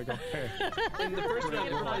I'm just like, okay. in the first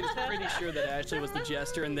round, I was pretty sure that Ashley was the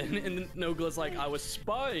jester, and then Nogla's like, I was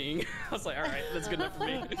spying. I was like, all right, that's good enough for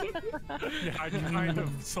me. Yeah, I kind of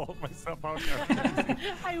sold myself out there.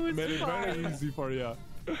 I was Made it very easy for you.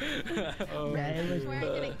 We weren't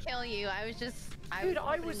gonna kill you. I was just. Dude,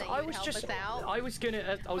 I was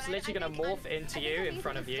literally gonna morph into you in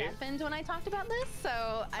front of you. Happened when I talked about this,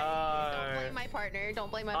 so don't blame my partner.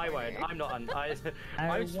 Don't blame my partner. I won't. I'm not.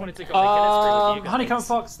 I just wanted to go and get a stream with you guys. Honeycomb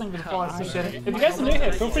Fox, thank you for the follow. I appreciate it. If you guys are new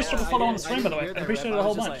here, feel free to drop a follow on the stream, by the way. I appreciate it a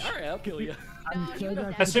whole bunch. Alright, I'll kill you.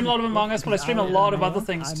 I stream a lot of Among Us, but I stream a lot of other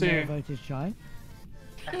things too.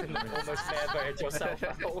 Almost voted yourself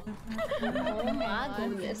out. Oh my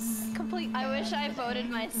goodness. I wish I voted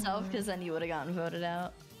myself because then you would have gotten voted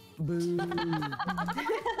out.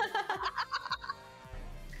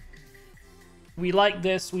 We like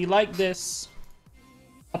this. We like this.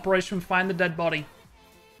 Operation Find the Dead Body.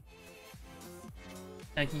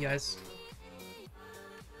 Thank you guys.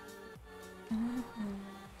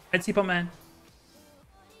 Let's keep on, man.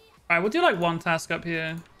 Alright, we'll do like one task up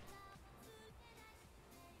here.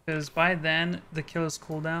 Because by then, the killer's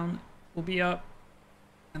cooldown will be up.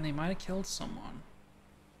 And they might have killed someone.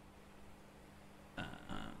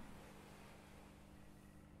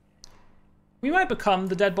 We might become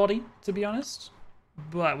the dead body, to be honest.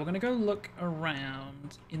 But we're gonna go look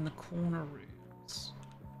around in the corner rooms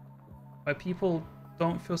where people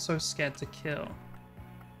don't feel so scared to kill.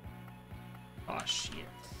 Oh shit.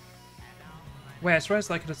 Wait, I swear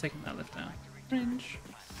I could have taken that lift down. Cringe.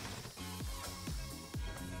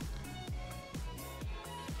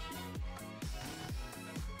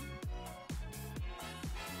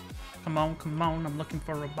 Come on, come on, I'm looking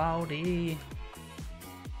for a body.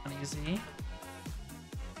 Uneasy.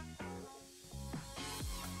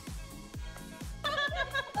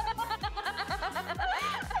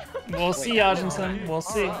 We'll see, Argentin. We'll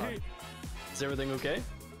see. Is everything okay?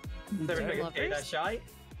 Is everything okay there, Shy?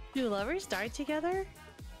 Do lovers die together?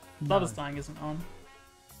 Lovers dying isn't on.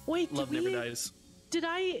 Wait, Love never dies. Did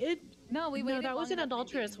I? No, we No, waited that long wasn't enough,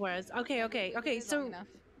 adulterous was. Okay. So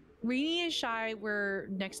Rini and Shy were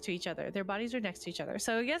next to each other. Their bodies were next to each other.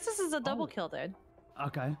 So I guess this is a double kill then.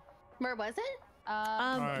 Okay. Where was it?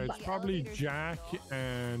 It's probably Jack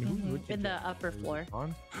and who's in the upper floor.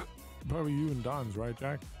 Don? Probably you and Don's, right,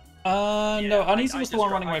 Jack? No, Uneasy was the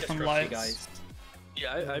one running away from lights.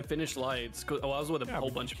 Yeah, I finished lights. I was with a whole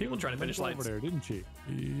bunch of people trying to finish lights. Over there, didn't she?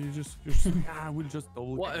 You just we'll just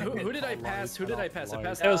double. What, who did I pass? Who did I pass? I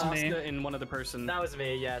passed Asta and one other person. That was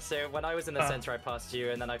me, yeah. So when I was in the center, I passed you,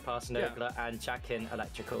 and then I passed Nogla and Jack in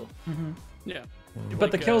electrical. Yeah.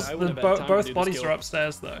 But the kills, both bodies are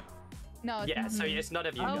upstairs though. No. Yeah, so it's none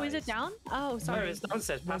of you Oh, guys. is it down? Oh, No, sorry. it's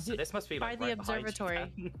downstairs past it. This must be By like the right behind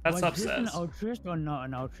observatory. you. That's was this an upstairs. altruist or not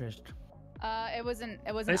an altruist? It wasn't.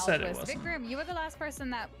 It wasn't They said it altruist. wasn't. Vikram, you were the last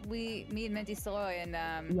person that me and Minty saw in.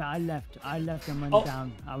 Yeah, I left and went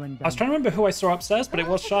down. I went down. I was trying to remember who I saw upstairs, but it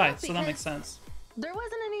was Shy, so that because- makes sense. There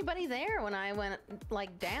wasn't anybody there when I went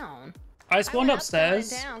like down. I spawned went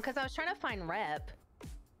upstairs. Down because I was trying to find Rep.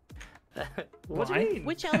 What do Why? you mean?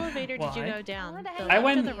 Which elevator did you Why? go down? The I left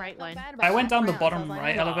went- or the right one? I went down the background, bottom so I was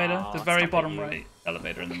right like, elevator, "Aw, the very stop bottom it, you." right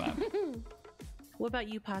elevator in the map. What about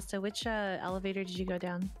you, Pasta? Which elevator did you go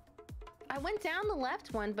down? I went down the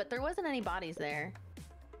left one, but there wasn't any bodies there.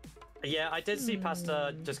 Yeah, I did see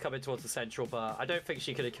Pasta just coming towards the central, but I don't think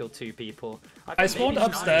she could have killed two people. I think spawned maybe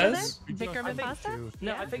Shy- upstairs. Vikram and Pasta?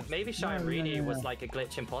 No, I think maybe Shy and Rini was like a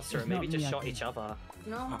glitch imposter and maybe just shot each other.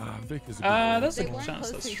 No. Vic is a That's a They good weren't chance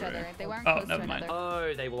close that's to each true. other. They weren't Oh, close to never mind. another.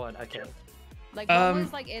 Oh, they weren't. Okay. Like one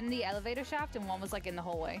was like in the elevator shaft and one was like in the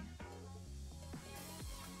hallway.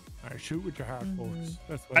 Alright, shoot with your heart, folks.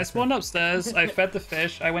 That's what I spawned upstairs, I fed the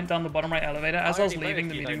fish, I went down the bottom right elevator. As I was already leaving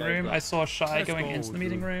the voted you, meeting though, room, but- I saw Shy Let's going go, into the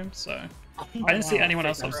meeting dude. room, so I didn't see anyone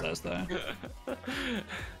else Figure. upstairs though.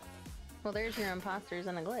 Well, there's your imposters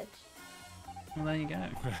and a glitch. Well, there you go.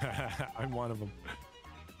 I'm one of them.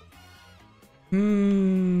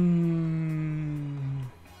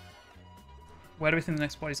 Where do we think the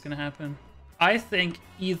next body's gonna happen? I think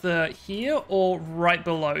either here or right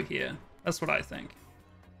below here. That's what I think.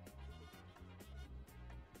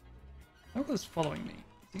 Nogla's following me.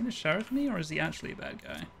 Is he gonna sheriff me or is he actually a bad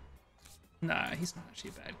guy? Nah, he's not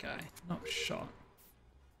actually a bad guy. Not shot.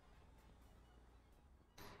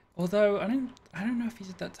 Although I don't know if he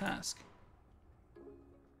did that task.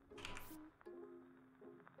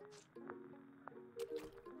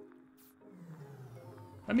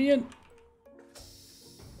 Let me in.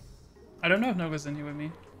 I don't know if Nogla's in here with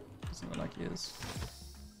me. Doesn't look like he is.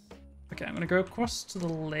 Okay, I'm gonna go across to the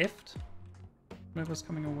left. Nogla's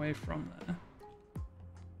coming away from there.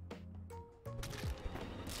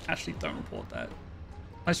 Actually, don't report that.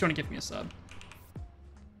 Unless you want to give me a sub.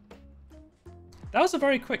 That was a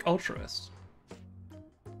very quick altruist.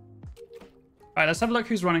 Alright, let's have a look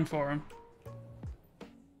who's running for him.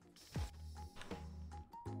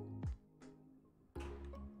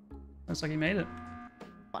 Looks like he made it.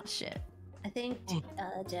 Oh shit. I think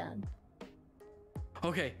down.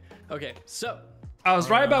 Okay, so I was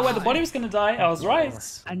right about where the body was gonna die. I was right.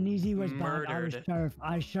 Uneasy was bad. I was Murdered. sheriff.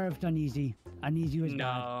 I sheriffed Uneasy. Uneasy was bad.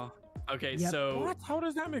 No. Okay, Yep. so What? How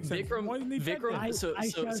does that make sense? Vikram, Why didn't he fight Vikram, them? so I let me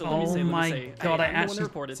showed- say, Oh let me my say. god, I I'm the one actually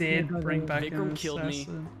reported. did bring back Vikram an killed me.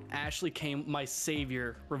 assassin. Ashley came, my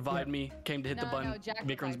savior, revived me, came to hit the No, button. no, Jack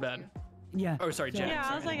Vikram's revived bad. you. Yeah. Oh, sorry, So- Jack. Yeah,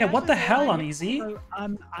 I was sorry. like, Yeah, what the Ashley's hell, alive. Uneasy? So,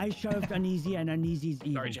 I sheriffed Uneasy and Uneasy's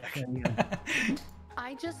evil. Sorry, Jack. So, yeah.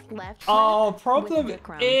 I just left. Oh, with problem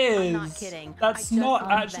Vikram. is I'm not kidding. that's I just not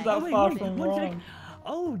got actually back. that wait, far wait, from one sec. wrong.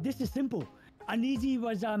 Oh, this is simple. Uneasy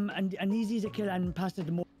was Uneasy's a kill and passed it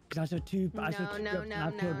more. I saw two. I saw two.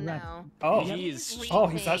 I killed Rep. Oh, He's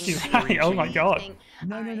he's actually right. Oh my god.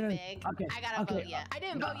 No. Big. Okay. I gotta okay. vote you. I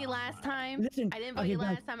didn't vote you last time. Listen. I didn't vote okay, you guys,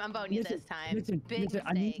 last time. I'm voting you this time. Listen. Big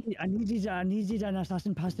mistake. Uneasy's an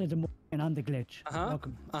assassin passed it more, and I'm the glitch. Uh-huh.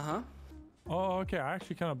 Welcome. Oh, okay. I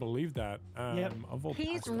actually kind of believe that. Yep. I'll vote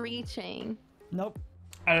He's Pasta. reaching. Nope.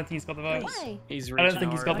 I don't think he's got the votes. Why? He's I don't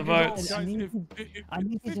think he's got the votes. I need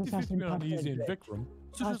to assassin on easy and Vikram.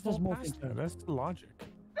 So just Pasta's vote more pasta. That's the logic.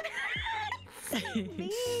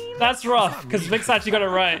 That's rough, because Vic's actually got it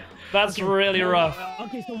right. That's really rough.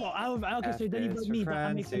 Okay, so what? Okay, so then you vote me, but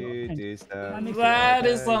that makes sense. That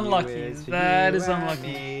is unlucky. That is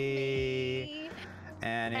unlucky.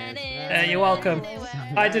 And You're welcome.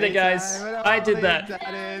 I did it, guys. I did that.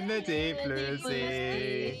 In the deep blue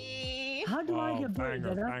sea. How do I get voted?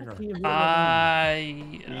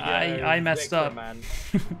 I messed up. Man.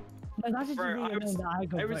 No, that's just Bro, really annoying that I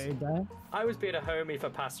got voted there. I was being a homie for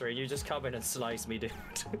pasta, and you just come in and slice me, dude.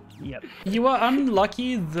 Yep. You were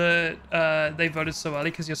unlucky that they voted so early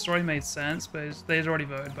because your story made sense, but they had already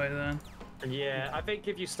voted by then. Yeah, I think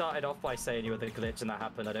if you started off by saying you were the glitch and that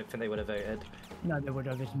happened, I don't think they would have voted. No, they would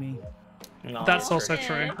have. It's me. No, That's also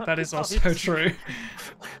true. That is also true.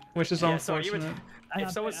 Which is unfortunate. If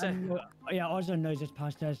someone said... Yeah, Ozzo knows it's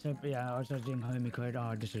pasta, so yeah, Ozzo's doing homie code.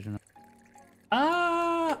 Oh, decision.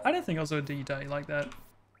 I don't think Ozzo would do you dirty like that.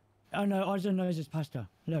 Oh no, Ozzo knows it's pasta.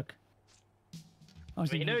 Look.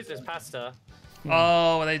 He knows it's pasta. Yeah.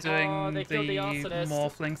 Oh, are they doing they killed the arsonist.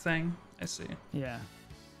 morphling thing? I see. Yeah.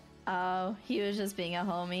 Oh, he was just being a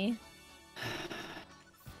homie.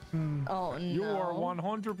 Oh no. You are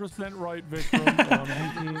 100% right,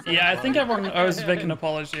 Vikram. Yeah, I think everyone owes Vic an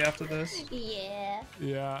apology after this. Yeah.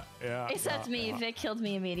 Yeah. Except me. Vic killed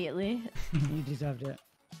me immediately. You deserved it.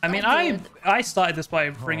 I mean, I started this by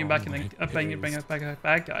bringing back bringing back a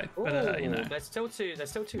bad guy, but you know. There's still two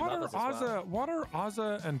lovers as well. What are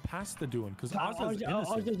Ozza and Pasta doing? Because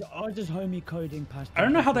Ozzo's homie coding pasta. I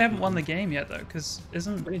don't know how they haven't won the game yet though, because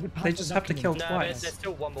they just have to kill No, twice. there's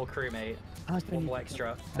still one more crewmate. One more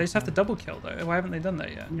extra. They just have to double kill though. Why haven't they done that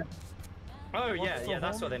yet? Yep. Oh yeah,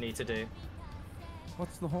 that's what they need to do.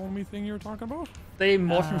 What's the homie thing you're talking about? They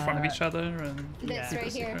morph in front of each other and. This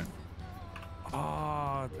right here.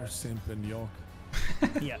 Ah, they're simping, yo.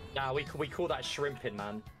 Yeah. Nah, we call that shrimping,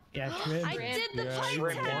 man. Yeah, shrimp. I did the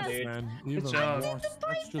Shrimp, podcast. dude. Man, Good even job. worse.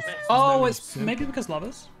 That's just Oh, it's simp. maybe because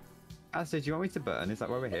lovers. Asa, do you want me to burn? Is that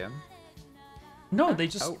why we're here? No, they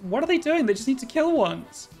just. What are they doing? They just need to kill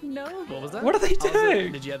once. No. What was that? What are they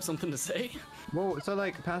doing? Did you have something to say? Well, so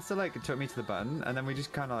like Pasta like took me to the button, and then we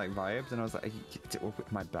just kind of like vibed, and I was like,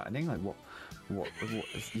 "Am I buttoning? Like what?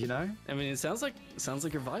 You know?" I mean, it sounds like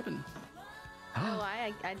you're vibing. Oh,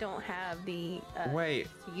 I don't have the Wait.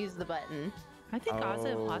 to use the button. I think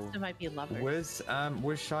Ozzy and Pasta might be lovers.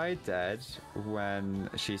 Was Shy dead when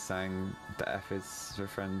she sang the F is your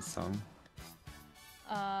friend's song?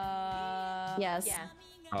 Yes. Yeah.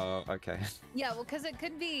 Oh, okay. Yeah, well, because it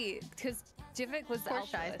could be because Jivik was the Poor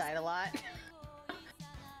Shy died a lot.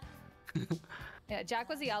 Yeah, Jack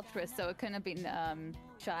was the altruist, so it couldn't have been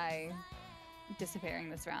Shy disappearing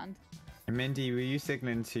this round. Mindy, were you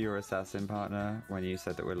signaling to your assassin partner when you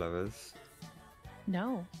said that we're lovers?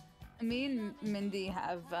 No. Me and Mindy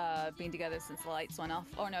have been together since the lights went off.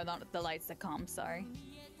 Oh no, not the lights, the comms, sorry.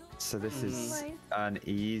 So this is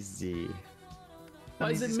uneasy.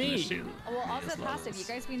 Why is it me? Well, also Pasta, have you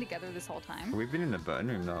guys been together this whole time? We've been in the button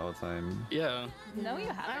room the whole time. Yeah. No, you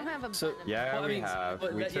haven't. I don't have a So, button. Yeah, well, I we mean, have.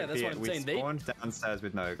 but We that- yeah, took that's what I'm we saying. spawned downstairs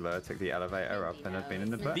with Nogla, took the elevator up, and have been in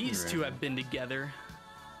the button These room. two have been together.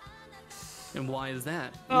 And why is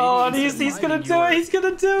that? Oh, Maybe and he's gonna instead of do it. He's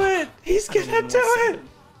gonna do it. He's I don't gonna even do wanna say it.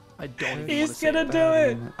 I don't even He's wanna say gonna it. do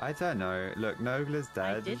it. I don't know. Look, Nogla's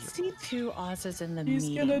I dead. did see two Ozzas in the He's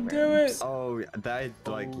meeting gonna do rooms. it. Oh, that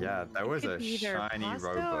yeah, that was Could a be either shiny Pasta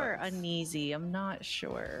robot. or uneasy. I'm not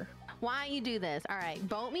sure. Why you do this? All right,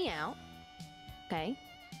 vote me out. Okay,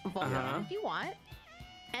 vote me out if you want,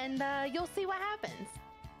 and you'll see what happens.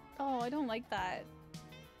 Oh, I don't like that.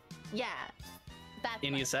 Yeah, that's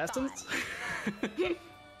Any what I assassins?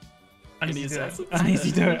 Uneasy do it. assassins?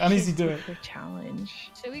 Uneasy do it. Uneasy do it. The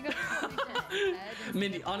challenge. Should we go?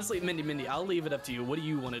 Mindy, honestly, Mindy, I'll leave it up to you. What do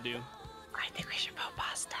you want to do? I think we should vote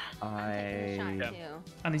Pasta.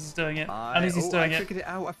 Uneasy's doing it. Uneasy's doing I it. figured it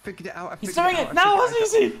out. I figured it out. He's doing it now,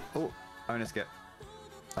 Uneasy. Oh, I'm gonna skip.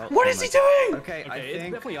 Oh, What is he doing? Okay, I it's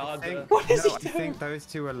think. definitely odd. What is he I doing? think those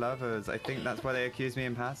two are lovers. I think that's why they accuse me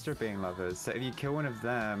and Pastor of being lovers. So if you kill one of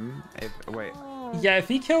them, wait. Yeah, if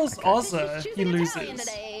he kills Ozza, he loses.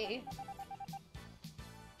 Today.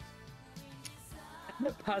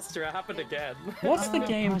 Pastor, it happened again. What's the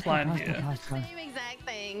game plan here? Same exact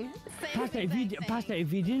thing. Same Pasta,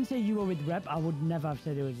 if you didn't say you were with Rep, I would never have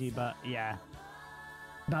said it was you. But yeah,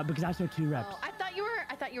 but because I saw two reps. Oh, I thought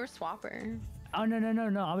you were Swapper. Oh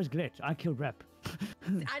no! I was glitch. I killed Rep.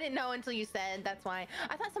 I didn't know until you said. That's why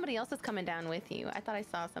I thought somebody else was coming down with you. I thought I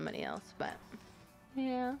saw somebody else, but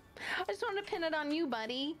yeah, I just wanted to pin it on you,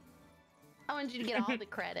 buddy. I want you to get all the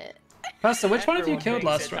credit. Pastor, which one of you Everyone killed makes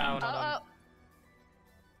last it round? down.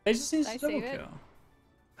 They just needs Did I to double save it? kill.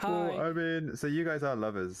 Well, I mean, so you guys are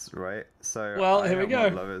lovers, right? So Well, I here we don't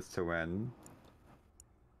want go. lovers to win.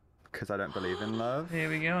 Because I don't believe in love. Here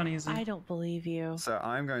we go, uneasy. I don't believe you. So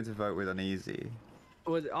I'm going to vote with uneasy.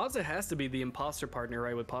 Well, Ozza has to be the imposter partner,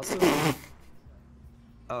 right, with Pasta?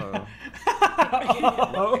 Oh.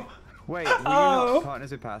 Oh. Wait, were you not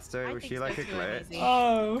partners with Pasta? I Was think she so like a too, glitch? Uneasy.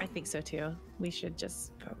 Oh. I think so too. We should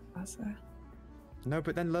just vote Pasta. No,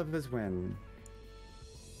 but then lovers win.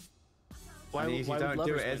 Why Uneasy, would don't do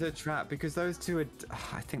lovers it as win? a trap because those two are.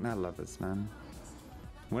 I think they're lovers, man.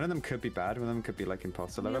 One of them could be bad. One of them could be like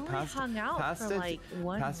imposter We lover. only hung out for like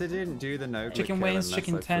one. Pasta didn't do the no Chicken kill wings, unless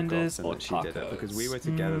chicken I've tenders, forgotten or that she did it because we were tacos.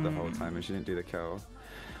 together the whole time and she didn't do the kill.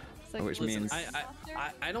 Which Listen, means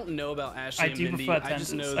I don't know about Ashley I and do Mindy. prefer I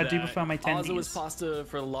just know tenders. I that do prefer my Ozza was tendies. Pasta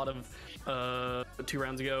for a lot of 2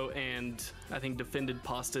 rounds ago, and I think defended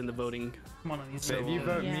Pasta in the voting. Come on, uneasy. But if you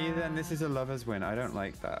vote me, then this is a lovers win. I don't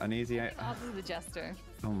like that. Uneasy. Ozza's the jester,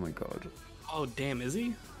 Oh my god. Oh damn, is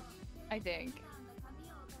he? I think.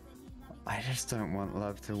 I just don't want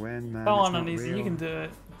love to win, man. Go It's on, not uneasy. You real. can do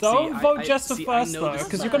it. Don't vote Jester first though,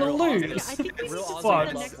 because you're gonna lose. Yeah, I think we need to Fuck. spend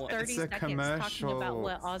the next 30 It's a seconds commercial. talking about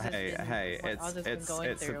what Ozza's Hey, been, what Ozza's been going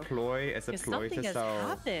it's through. a ploy. It's a 'Cause ploy something to has sell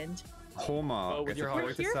happened. Hallmark. Oh, with It's a your ploy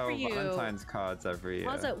heart. to We're here sell for you. Valentine's cards every year.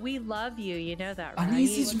 Ozza, we love you. You know that, right?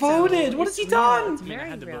 Uneasy's So voted. What has it's he real. done? It's I mean, I very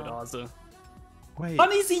had to real. vote Ozza. Wait.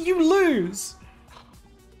 Uneasy, you lose.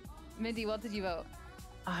 Mindy, what did you vote?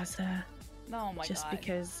 Ozza, Oh my just god.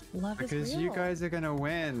 because love Because is real. you guys are gonna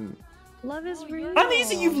win. Love is real.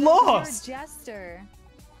 Uneasy, you've You're lost. a jester.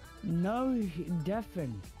 No,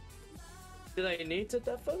 deafen. Do they need to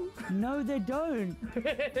deafen? No, they don't.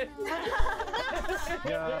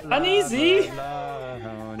 Uneasy.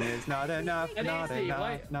 Alone is not enough. Not Uneasy, enough.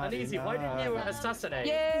 why, Not Uneasy, why didn't you assassinate?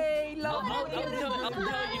 Yay, love. I'll tell you.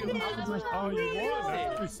 Oh, you won.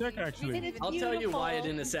 That's pretty sick, actually. It's I'll tell you why I beautiful.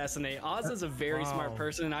 didn't assassinate. Ozza's a very smart Wow.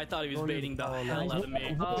 person, and I thought he was baiting the hell out of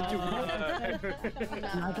me. Like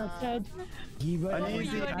I said, you were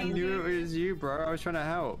Uneasy, I knew it was you, bro. I was trying to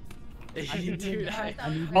help. Dude,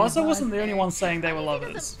 Ozza wasn't the only one saying they were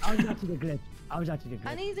lovers. I was actually the glitch. I was actually the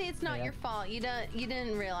glitch. Uneasy, it's not Yeah. your fault. You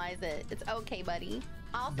didn't realize it. It's okay, buddy.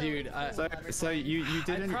 Also, Dude, So you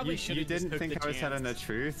didn't probably you should've just didn't took think the I was telling the chance.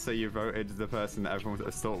 truth, so you voted the person that everyone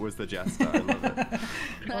thought was the jester. I love it.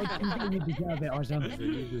 You deserve it, Ozza.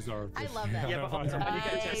 You deserve I this. love that. Yeah, but Ozza, when you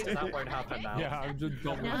get tested, that won't happen now. Yeah, I'm just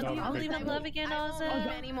double Now do you down. believe in love again, I won't Ozza?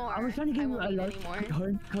 believe anymore. I was trying to give I you won't a believe lot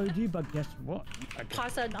anymore. Cody, but guess what?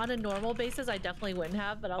 Pasta, on a normal basis, I definitely wouldn't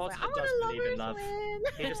have, but I was Ozza like, I does want believe in to love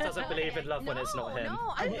love. He just doesn't believe in love when it's not him.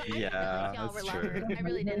 No, I didn't Yeah, think y'all were that's true. lovers. I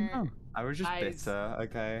really didn't. I was just Guys. bitter,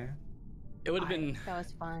 okay? it would have been That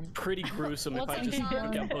was fun. pretty gruesome if I just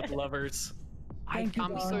got both lovers. Thank you,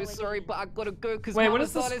 I'm so guys. sorry, but I gotta go because Wait, what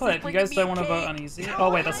is this clip? You guys don't want to vote uneasy? Oh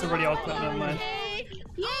wait, that's the really old clip. Never mind.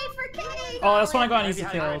 Yay for cake! Oh, that's when I got uneasy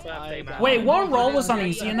killed. Wait, what role was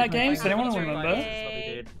uneasy in that game? Does anyone remember?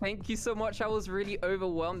 Thank you so much. I was really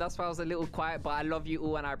overwhelmed. That's why I was a little quiet, but I love you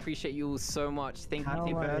all and I appreciate you all so much. Thank you.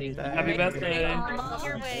 Happy birthday. Happy birthday.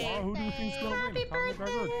 your way. Who do you think's gonna win? Conor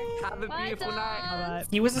McGregor? Have a beautiful night. Alright.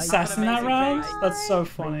 He was assassin that round? That's so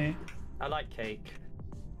funny. I like cake.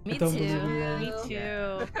 Me I don't too. believe it. Me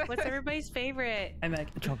too. What's everybody's favorite? I make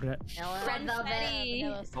Chocolate. Red velvety.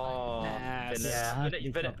 Oh, Yes. Venice. Yeah,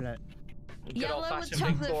 Venice. chocolate. Good Yellow old with fashioned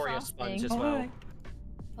chocolate Victoria frosting. sponge as well. Alright.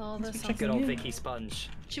 Oh, Let's this check sounds Good old in. Vicky sponge.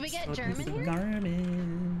 Should we get German Welcome to the here?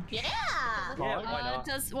 garbage. Yeah. Yeah, why not?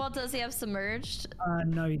 Does he have submerged?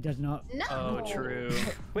 No, he does not. No. Oh, true.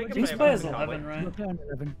 We can These play players about it, can't 11, we? right? We're playing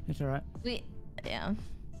 11. It's alright. Yeah.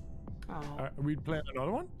 Are we playing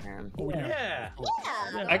another one? Yeah. Yeah.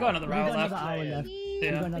 I got another We've round got left. another hour left. We've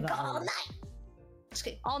Yeah. got another All hour. night. Just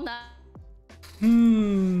kidding. All night.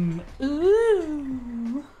 Ooh.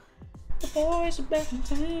 The boys are back in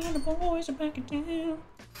town. The boys are back in town.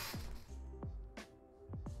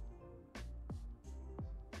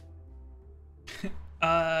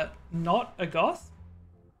 Not a goth.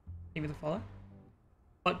 Give me the follow.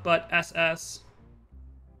 But SS.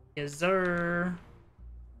 Yes, sir.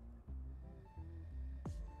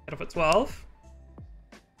 Head off at 12.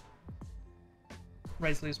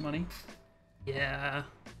 Raise, lose money. Yeah.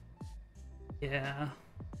 Yeah.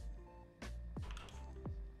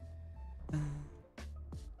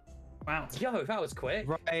 Wow. Yo, that was quick.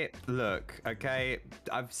 Right, look, okay,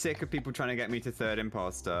 I'm sick of people trying to get me to third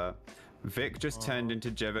imposter, Vic just turned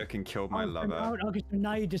into jvckk and killed my lover. Okay, so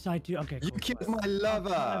now you decide to. Okay. Cool. You killed my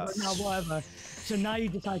lover. Whatever. So now you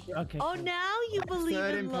decide to. Okay. Oh, cool. now you believe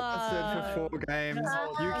in love. For 4 games.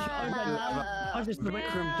 You killed my lover. I'll just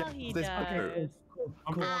he this does.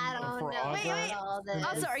 okay. I don't know. Wait.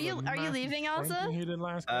 Also, are you leaving,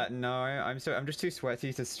 Elsa? No, I'm just too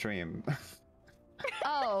sweaty to stream.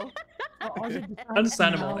 Oh.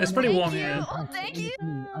 Understandable. It's pretty warm here. Oh, thank you.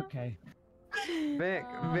 Okay. Vic,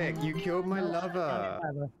 you killed my lover.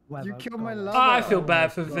 You killed my lover. I feel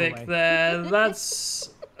bad for Vic there.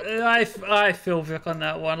 That's I feel Vic on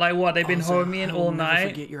that one. Like what? They've been homieing all night.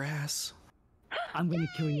 Forget your ass. I'm gonna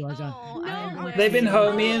kill you, Aja. They've been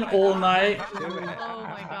homieing all night. Oh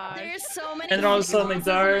my god. There's so many. And then all of a sudden they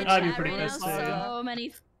don't. I'd be pretty right now, pissed too. So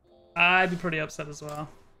many. I'd be pretty upset as well.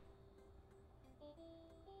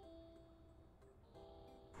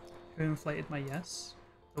 Who inflated my yes?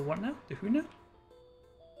 The what now? The who now?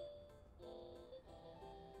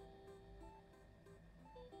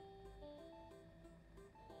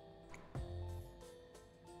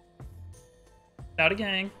 Howdy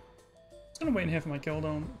gang. Just gonna wait in here for my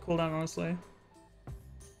cooldown, honestly.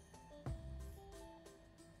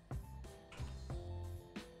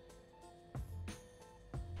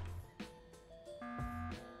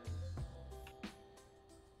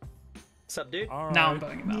 Sup, dude? Right. Now I'm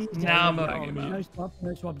voting him out. Now I'm voting him out.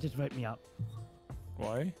 No swap, just vote me up.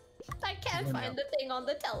 Why? I can't find the thing on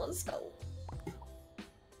the telescope.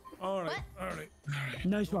 Alright.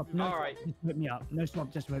 No swap, no All swap, right. just vote me up. No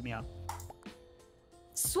swap, just vote me up.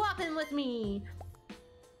 Swapping with me.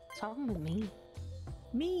 Swapping with me.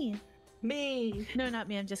 Me. No, not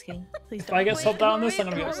me. I'm just kidding. Please If don't. I get swapped out on this, I'm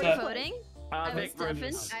gonna be Are we upset. voting?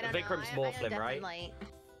 Vikram's Morphlin, right?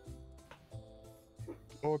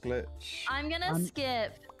 Or glitch. I'm gonna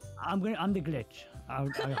skip. I'm the glitch. I'll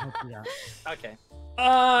help you out. Okay.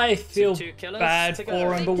 I feel two killers bad to for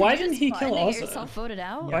go. him, but why didn't he kill Get Ozza? yourself voted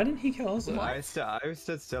out? Why didn't he kill Ozza? I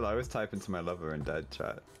stood still. I was typing to my lover in dead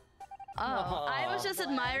chat. Oh, I was just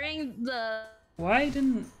admiring the. Why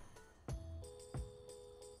didn't?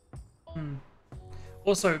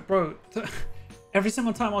 Also, bro, every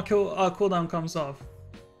single time our cooldown comes off,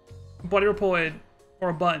 body reported or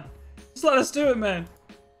a button. Just let us do it, man.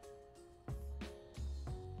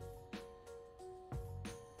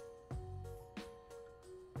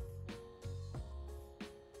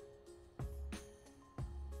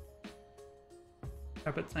 I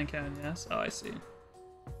put 10k in, yes? Oh, I see.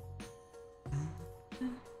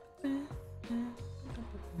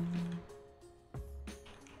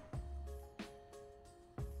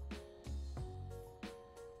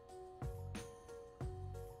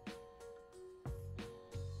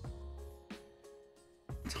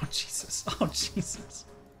 Oh, Jesus. Oh, Jesus.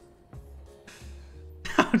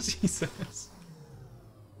 Oh, Jesus.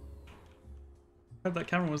 I hope that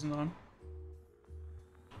camera wasn't on.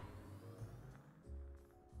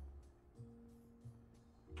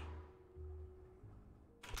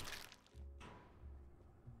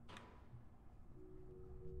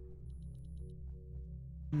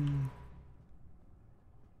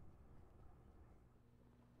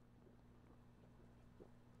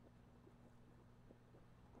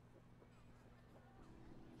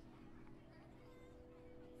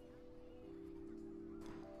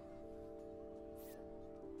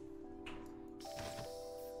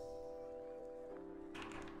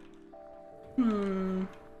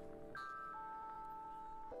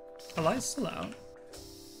 The light's still out.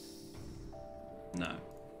 No.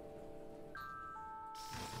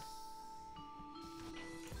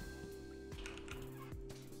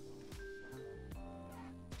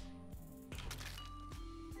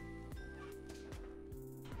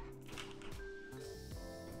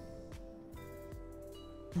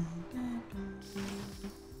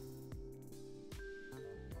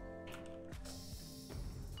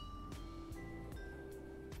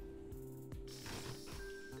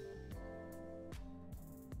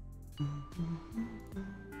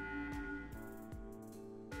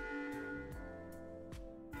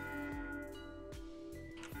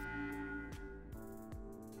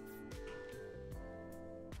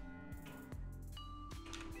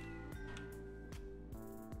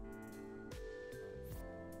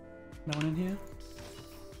 No one in here?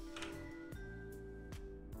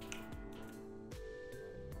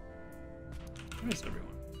 Where is everyone?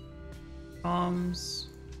 Comms.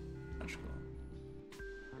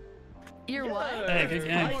 You're what? Hey, good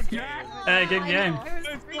game. Hey, good game.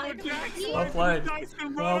 Well played.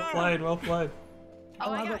 Well played. Well played.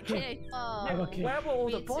 Oh, I got kicked. Where were all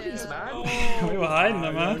the bodies, man? We were hiding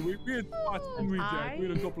them, huh? We had spots, didn't we, Jack? We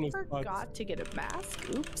had a couple of spots. Forgot to get a mask.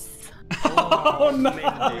 Oops. Oh no!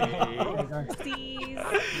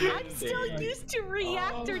 I'm still used to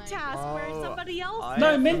reactor task where somebody else.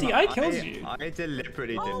 No, Mindy, I killed you. I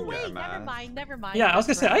deliberately Oh didn't get a wait, never mind, never mind. Yeah, I was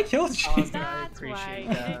gonna say I killed you. That's right.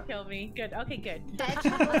 You didn't kill me. Good. Okay, good.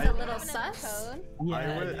 Deadshot was a little sus.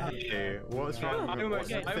 What's wrong? I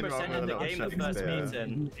almost ended the game the first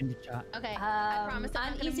meeting. Okay, I promise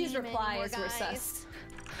I'm not gonna Uneasy's meme replies anymore, were guys. sus.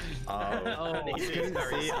 I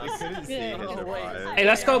couldn't see his reply. Hey,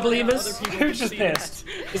 let's go, believers. Who's just pissed?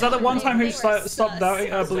 Is that the one time who stopped doubting,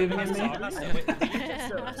 believing in me?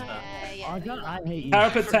 I hate you.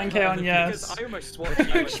 Harry put 10k on yes. I almost swore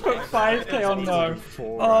Hooch put 5k on no.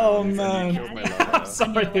 Oh man. I'm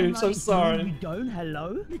sorry, Hooch. I'm sorry. You don't?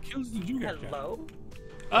 Hello? Hello?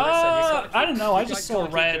 I don't know. I just saw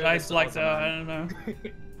red. I liked I don't know.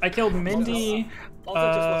 I killed Mindy. Also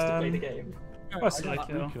just wants to play the game. What did I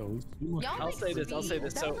kill? I'll say this.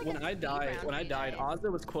 So when I died, Ozza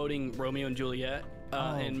was quoting Romeo and Juliet,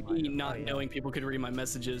 and me not knowing people could read my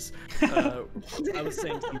messages. I was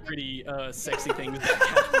saying some pretty sexy things.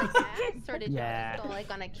 Or did you go like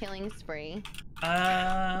on a killing spree?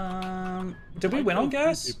 Did we win on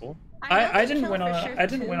gas? I didn't win on. I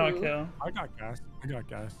didn't win on a kill. I got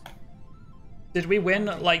gas. Did we win?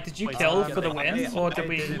 Like, did you kill for the win, or did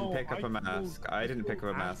we? I didn't pick up a mask. I didn't pick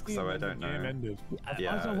up a mask, so I don't know.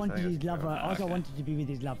 Yeah, also wanted his lover. Also wanted to be with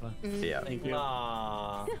his lover. Yeah. Thank you.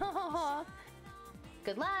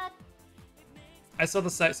 Good luck. I saw the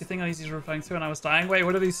sexy thing he's referring to, and I was dying. Wait,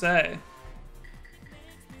 what did he say?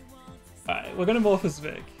 Alright, we're gonna morph as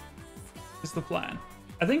Vic. Is the plan.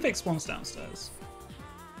 I think Vic spawns downstairs.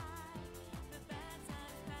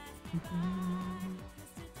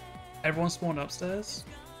 Everyone spawned upstairs?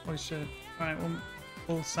 Holy shit. Alright,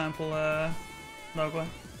 we'll sample Nogla.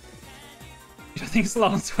 I think it's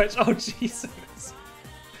long on Twitch. Oh Jesus.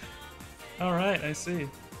 Alright, I see.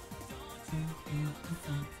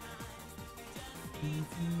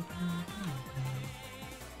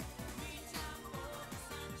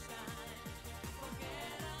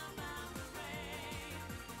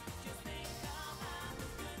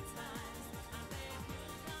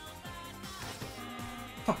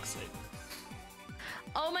 Fuck's sake.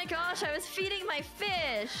 Oh my gosh, I was feeding my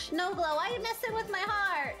fish. No glow, why are you messing with my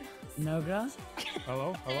heart? Nogra?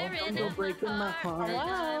 Hello? Erin, Don't break my heart.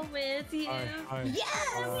 Hello. With you. Hi.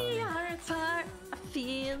 Yes, we are apart. I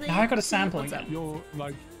feel it. Now I got a sample again. Yo,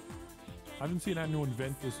 like, I haven't seen anyone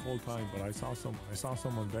vent this whole time, but I saw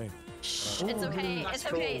someone vent. Shh, it's okay. It's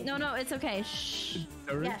okay. No, it's okay. Shh.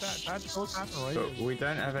 There is that does happen, right? But we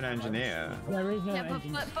don't have an engineer. There is no Yeah,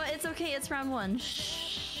 engineer. but it's okay. It's round one.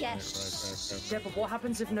 Shh. Yes. Yeah, but what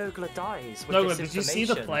happens if Nogla dies? With Nogla, this did you see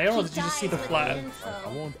the player or did you just see the flag? I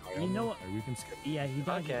won't. You know what? We can skip. Yeah, he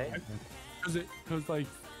died. Okay. Because like,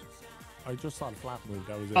 I just saw the flap move.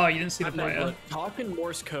 That was it. Oh, you didn't see the player? Talk in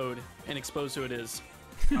Morse code and expose who it is.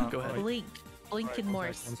 Go ahead. Blink in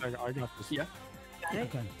Morse. One second, I got this. Yeah.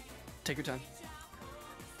 Okay. Take your time.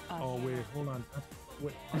 Oh wait, hold on.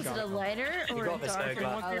 Wait, Is it a lighter or a darker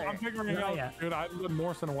color? I'm figuring it out. Dude, I've done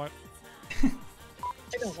Morse in a while.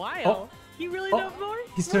 In a while? Oh. You really know more?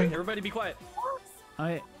 He's doing. Everybody be quiet.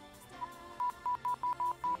 Alright.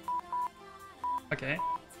 Okay.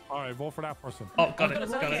 All right, vote for that person. Oh, got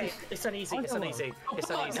it. Got it. It's uneasy. It's uneasy. It's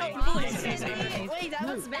uneasy. Wait, that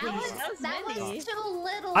was Mindy. That was too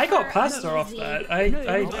little. I got for pasta off easy. that. I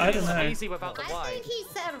don't know. Easy without the I Y. think he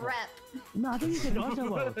said rep. No, I think he said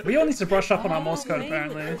Ottawa. We all need to brush up on our Morse code,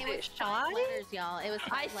 apparently. It was five letters, y'all. It was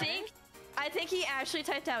I five letters. think he actually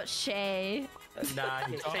typed out Shay. Nah,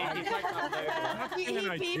 he's like He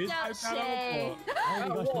beeped out Shay.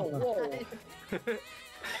 Whoa.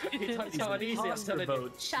 He typed out uneasy. I'm telling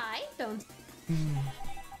you. Shy, don't.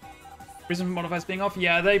 Reason for modifiers being off?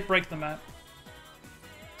 Yeah, they break the map.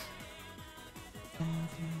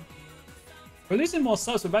 We're losing more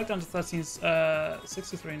subs. We're back down to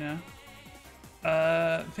 63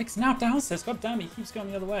 now. Vic's now downstairs. God damn it, he keeps going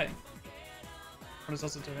the other way. What is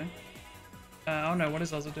Ozza doing? Oh no, what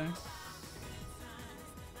is Ozza doing?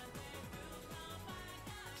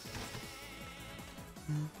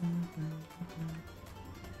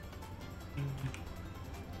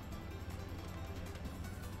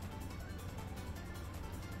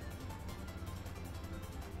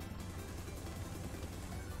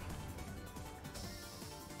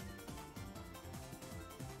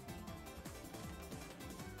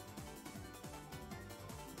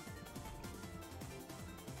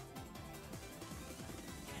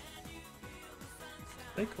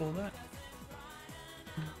 They call that.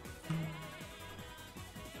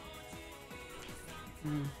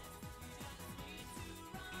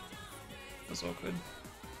 That's awkward.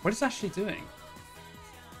 What is Ashley doing?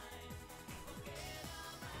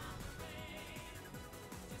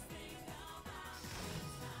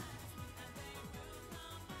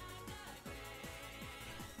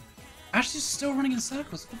 still running in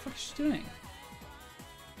circles. What the fuck is she doing?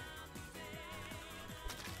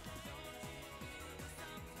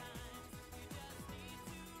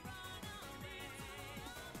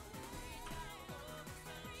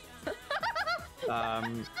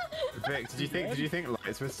 Vic, did you think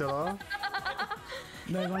lights were still off?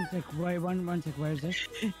 Wait, one sec. Where is this?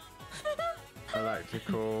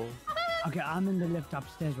 Electrical. Okay, I'm in the lift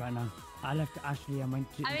upstairs right now. I left Ashley and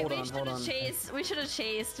went to. I mean, we should have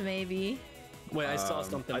chased, maybe. Wait, I saw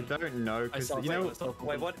something. I don't know, because you know.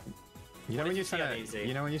 Wait, what? You know when you're trying to.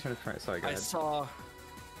 You know when you're trying to. Sorry, go ahead. I saw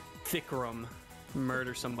Thickrum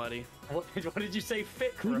murder somebody. What did you say,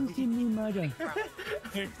 Thickrum? Didn't see me murder.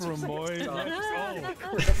 Thickrum, boy.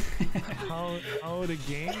 How the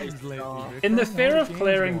games lately? In the fear of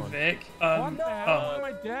clearing Vic, What the hell am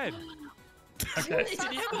I dead? Okay.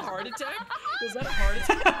 Did you have a heart attack? Was that a heart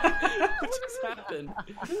attack? What just happened?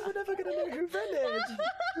 We were never gonna know who finished.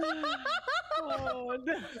 Oh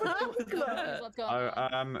no! What's going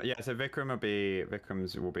on? Yeah. So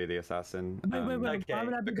Vikrams will be the assassin. Wait. Why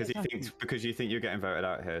would I be the Because you think you're getting voted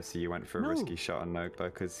out here, so you went for a risky shot on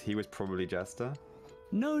Nogla because he was probably Jester.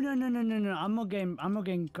 No. I'm not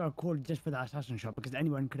getting called just for the assassin shot because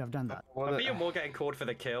anyone could have done that. I think you're more getting called for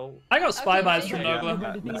the kill. I got spy vibes from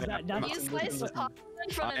Nogla. You sliced pop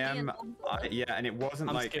in front of me. Yeah, and it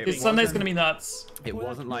wasn't like. Sunday's gonna be nuts. It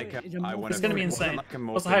wasn't like I want to. It's gonna be insane. Like a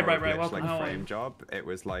What's the hype, right? Welcome. Like frame job. It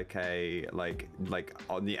was like a like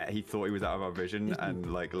on the. He thought he was out of our vision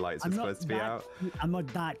and like lights were supposed to be out. I'm not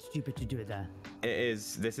that stupid to do it there. It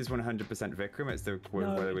is. This is 100% Vikram. It's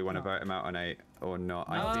whether we want to vote him out on 8 or not.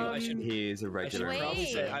 I think he is a regular. I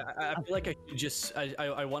feel like I should just.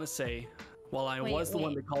 I want to say, while I was the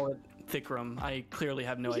one to call it Thickrum, I clearly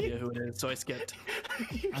have no idea who it is, so I skipped.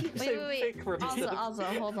 Wait. Also,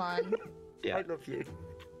 hold on. Yeah. I love you.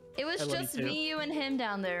 It was just me, you, and him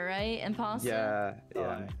down there, right? Imposter?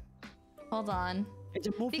 Yeah. Hold on. It's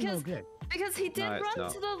a because he did run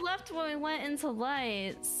to the left when we went into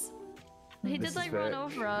lights. He did like run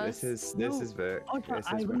over us. This is Vic. I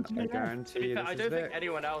guarantee you. I don't think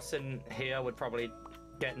anyone else in here would probably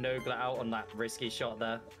get Nogla out on that risky shot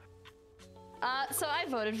there. So I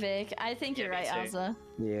voted Vic. I think you're right, Alza.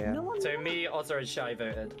 Yeah. So me, Ozza, and Shy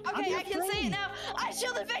voted. Okay, I can say it now. I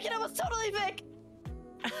shielded Vic and it was totally Vic.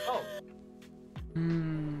 Oh.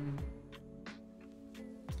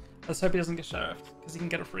 Let's hope he doesn't get sheriffed because he can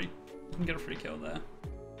get a free kill there.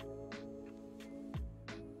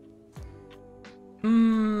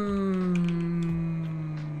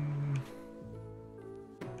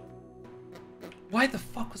 Why the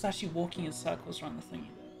fuck was actually walking in circles around the thing?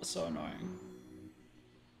 It was so annoying.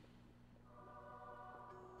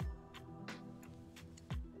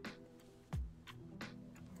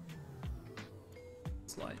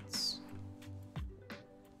 It's lights.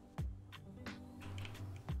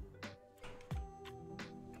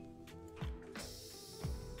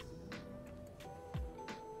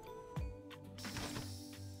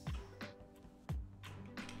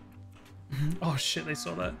 Oh shit, they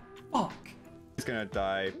saw that. Fuck. He's gonna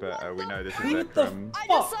die, but we know this is Vikram. I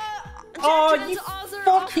just saw Oh, you Ozzer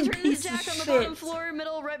fucking turn piece into Jack of on the shit. bottom floor,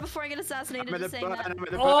 middle, right before I get assassinated. Just saying that.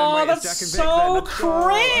 Oh, that's so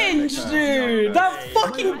cringe, dude. That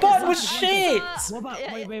fucking button was shit. What about,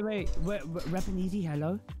 wait. Rapping easy,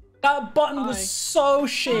 hello? That button was so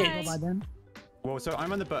shit. What about them? Well, so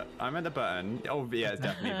I'm at the button. Oh, yeah, it's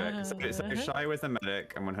definitely Vic. So Shy was the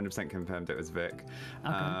medic, and 100% confirmed it was Vic.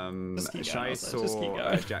 Shy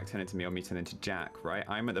saw Jack turn into me, or me turn into Jack, right?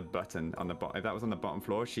 I'm at the button on the bottom. If that was on the bottom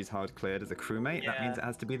floor, she's hard cleared as a crewmate. That means it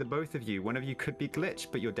has to be the both of you. One of you could be glitched,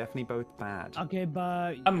 but you're definitely both bad. Okay,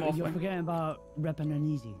 but you're forgetting about Reppin' and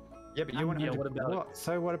Easy. Yeah, but you're 100%. What about it?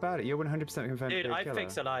 So what about it? You're 100% confirmed. Dude, I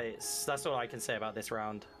fixed the lights. That's all I can say about this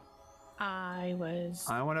round. I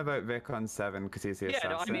want to vote Vic on 7 because he's the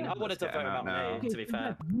assassin. Yeah, no, I mean, I wanted to vote about me, to be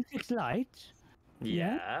fair. You fixed lights?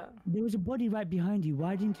 Yeah. There was a body right behind you.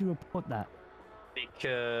 Why didn't you report that?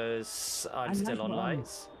 Because I'm still on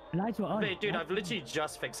lights. Lights were on. Dude, I've literally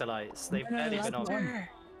just fixed the lights. They've barely been on.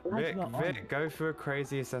 Vic, go for a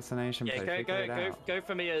crazy assassination. Yeah, go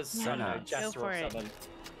for me as Jester or something.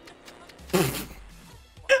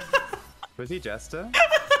 Was he Jester?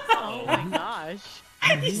 Oh my gosh.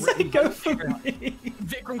 He said go for me.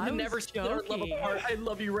 Vic, we can never split our love apart. I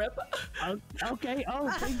love you, Rep. Okay,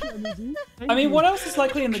 thank you, Lizzie. I mean, what else is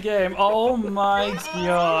likely in the game? Oh my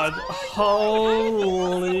god. Holy.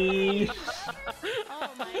 Oh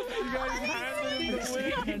my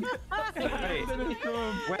god.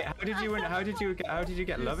 Wait, how did you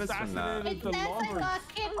get lovers from that?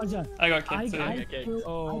 I got kicked too.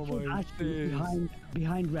 Oh my god.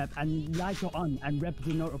 Behind Rep and lights are on and Rep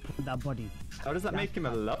did not report that body. How does that make him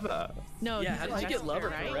a lover? No, yeah, how did you get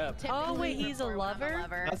lover for Rep? Oh wait, he's a lover?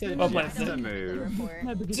 That's a move.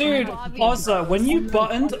 Dude, Ozza, when you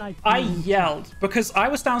buttoned, I yelled because I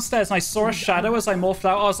was downstairs and I saw a shadow as I morphed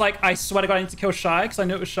out. I was like, I swear to God, I need to kill Shy because I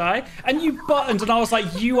knew it was Shy. And you buttoned and I was like,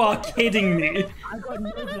 you are kidding me. I got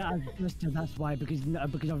noted as Mister, that's why, because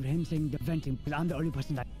of him saying the venting, because I'm the only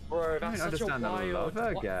person that... Bro, that's such a wild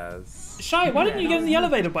lover, guys. Shy, why didn't you get in the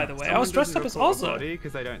elevator, by the way? I was dressed up as Ozza.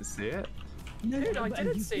 Because I don't see it. Dude, I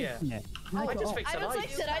didn't see it. I just fixed it.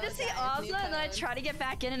 I just see Ozza and then I try to get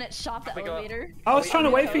back in and it shot the elevator. I was trying to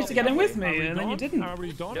wait for you to get in with me and then you didn't. Are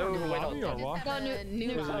we done? No, we're not.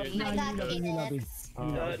 New lobby.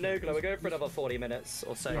 No, we're going for another 40 minutes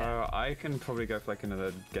or so. I can probably go for like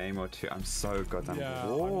another game or two. I'm so goddamn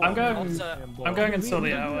bored. I'm going until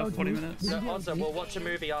the hour, 40 minutes. So, Ozza, we'll watch a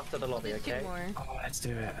movie after the lobby, okay? Oh, let's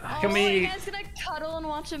do it. Can we? You guys gonna cuddle and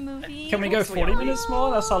watch a movie? Can we go 40 minutes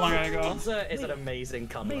more? That's how long I go. Ozza is an amazing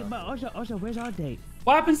cuddler. Wait, but also, where's our date?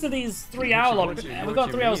 What happens to these 3-hour lobbies? We've got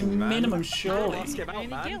 3 hours minimum, surely. You're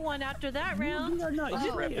gonna get one after that round.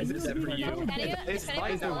 It's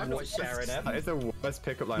the worst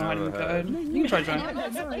pickup line I've ever heard. You can try join.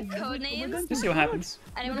 Codenames? Just see what happens.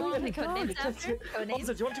 Anyone want to play codenames after? Codenames? Ozza,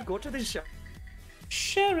 do you want to go to this show?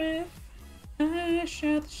 Sheriff, I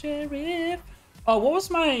shot the sheriff. Oh, what was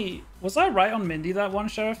my... Was I right on Mindy that one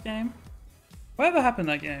sheriff game? Whatever happened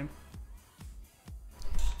that game?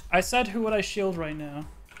 I said who would I shield right now?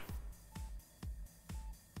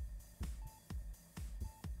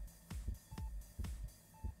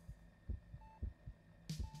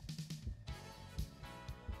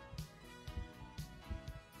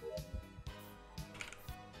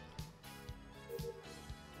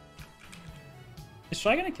 Is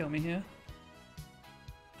Shy gonna kill me here?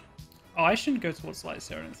 Oh, I shouldn't go towards lights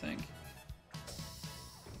here, I don't think.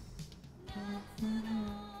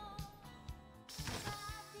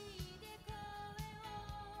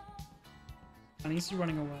 And he's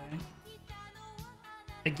running away.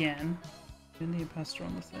 Again. Didn't need a pastor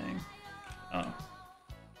on the thing. Oh.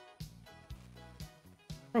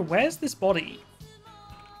 Bro, where's this body?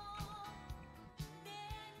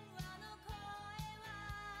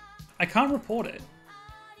 I can't report it.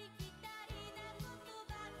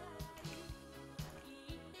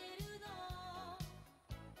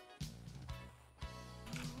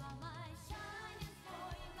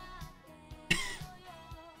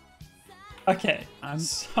 Okay, I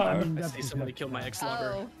see somebody killed my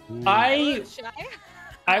ex-lover. I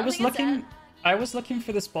was looking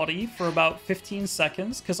for this body for about 15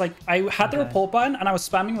 seconds because I had the report button and I was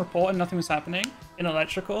spamming report and nothing was happening in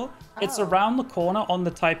electrical. It's around the corner on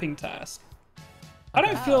the typing task. I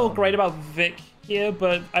don't feel great about Vic here,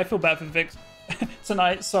 but I feel bad for Vic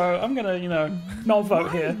tonight, so I'm gonna, not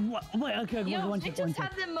vote here. Wait, okay,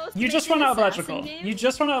 You just run out of electrical. You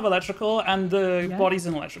just run out of electrical and the body's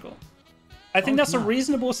in electrical. I think that's a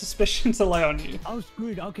reasonable suspicion to lay on you. Oh,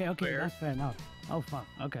 screwed. Okay, that's fair enough. Oh, fuck.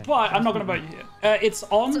 Okay. But I'm not going to vote you here. It's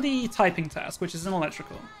on the typing task, which is in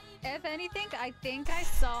electrical. If anything, I think I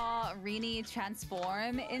saw Rini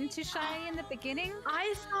transform into Shy in the beginning.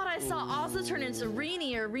 I thought I saw Ozza turn into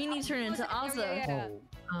Rini or Rini turn into Ozza. Yeah.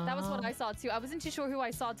 That was what I saw too. I wasn't too sure who I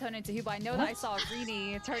saw turn into who, but I know that I saw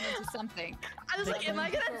Rini turn into something. I was like, am I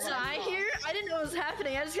gonna die here? I didn't know what was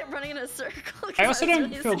happening. I just kept running in a circle. I also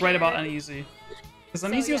don't feel great about Uneasy. Because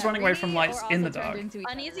Uneasy was running away from lights in the dark.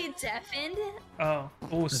 Uneasy deafened. Oh,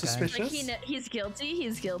 suspicious. Like he's guilty.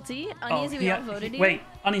 He's guilty. Uneasy, we all voted you. Wait,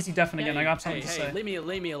 Uneasy deafened again. I got something to say. Leave me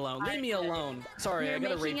alone. Leave me alone. Sorry, I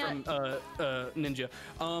got a raid from Ninja.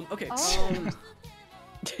 Okay.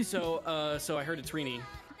 So I heard it's Rini.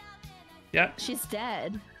 Yeah. She's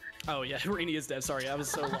dead. Oh yeah, Rini is dead. Sorry, I was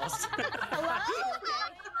so lost.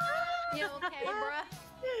 You okay, bruh?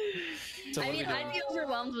 So I mean, I'd be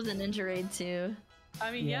overwhelmed with a ninja raid too.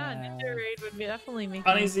 I mean, yeah, ninja raid would definitely make.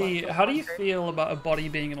 Uneasy, how do you feel about a body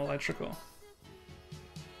being in electrical?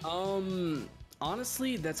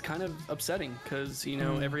 Honestly, that's kind of upsetting because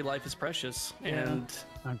every life is precious, and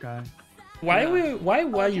okay. Why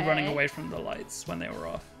were you running away from the lights when they were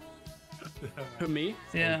off? Me?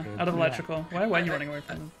 Yeah, out of electrical. Why were you running away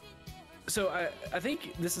from them? So I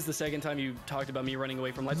think this is the second time you talked about me running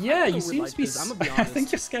away from lights. Yeah, you seem seem to be. I'm gonna be honest. I think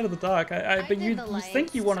you're scared of the dark. But you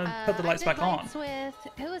think you want to put the lights back on. With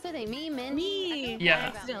who was it? Me, Min. Me. Yeah. I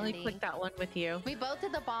accidentally clicked that one with you. We both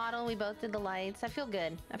did the bottle. We both did the lights. I feel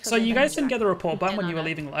good. So you guys didn't get the report button when you were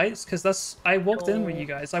leaving lights, because I walked in with you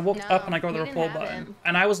guys. I walked up and I got the report button,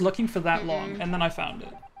 and I was looking for that long, and then I found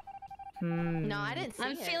it. No, I didn't see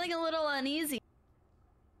I'm feeling a little uneasy.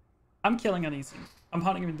 I'm killing Uneasy. I'm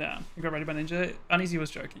hunting him down. You got ready by Ninja? Uneasy was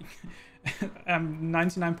joking. I'm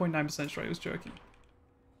 99.9% sure he was joking.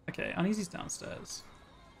 Okay, Uneasy's downstairs.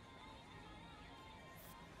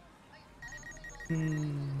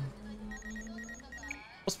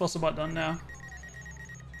 What's possible about done now?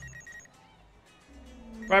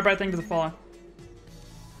 Right, thank you for the follow.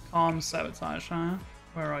 Calm sabotage, huh?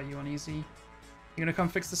 Where are you, Uneasy? You gonna come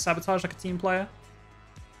fix the sabotage like a team player?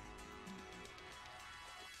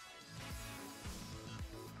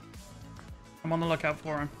 I'm on the lookout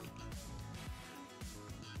for him.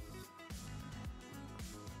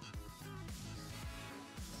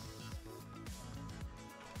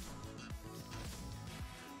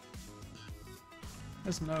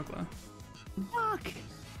 There's Nogla. Fuck!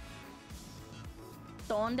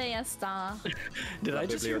 ¿Dónde está? Did I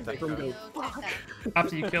just hear Vikram go, fuck?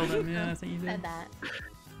 After you killed him, yeah, I think you did. Said that.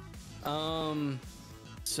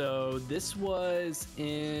 So this was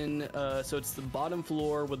in so it's the bottom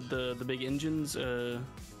floor with the big engines,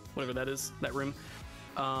 whatever that is, that room.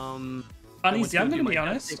 Uneasy, I'm gonna be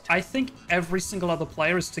honest. I think every single other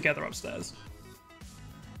player is together upstairs.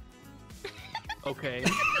 Okay,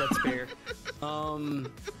 that's fair. Can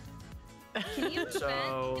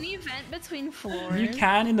you vent between floors? You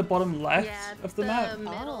can in the bottom left of the map.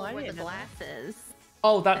 Middle where the glasses.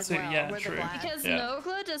 Oh, that too, well, yeah, where the true. Because Yeah.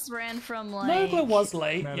 Nogla just ran from like. Nogla was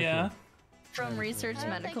late, yeah. From research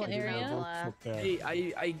medical area. Hey,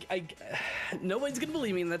 nobody's gonna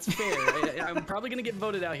believe me, and that's fair. I'm probably gonna get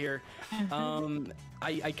voted out here.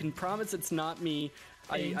 I can promise it's not me.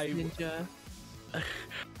 Ninja.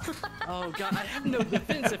 Oh god, I have no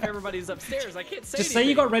defense if everybody's upstairs. I can't say Just say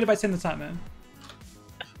you got raided by Tim the Time, man.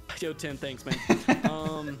 Yo, Tim, thanks, man.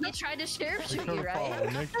 He tried to sheriff shoot you,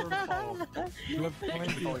 right? Make sure to follow. You have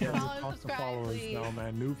plenty of followers now,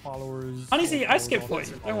 man. New followers. Honestly, I skipped for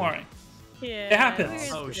you. Don't worry. Yeah. It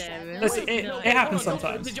happens. Oh shit. Listen, it happens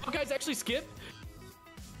sometimes. Did y'all guys actually skip?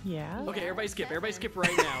 Yeah. Okay, everybody skip. Everybody skip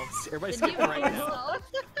right now. Everybody skip right now.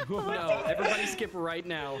 No, everybody skip right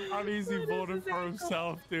now. Uneasy voted for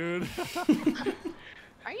himself, dude.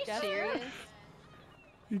 Are you serious?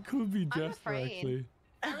 He could be Jester, actually.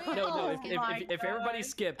 No, if everybody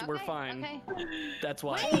skipped, we're fine. Okay. That's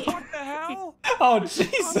why. What the hell? Oh,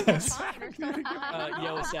 Jesus.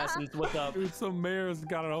 Yo, Assassins, what's up? Dude, some mayor's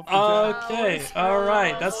got it up. Okay,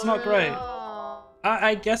 alright, that's not great.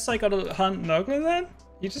 I guess I gotta hunt Nogla then?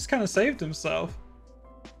 He just kind of saved himself.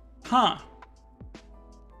 Huh.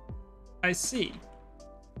 I see.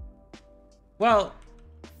 Well,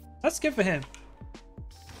 that's good for him.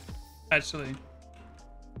 Actually.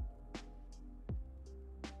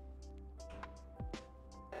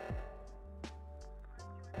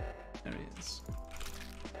 There he is.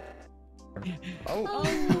 Oh,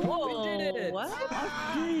 we did it! What?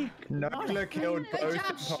 Nogla killed both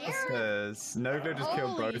imposters. Nogla just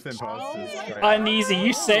killed both imposters. Uneasy,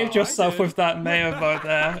 you saved yourself with that mayor vote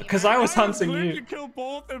there, because I was hunting you. You killed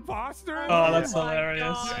both imposters? Oh, that's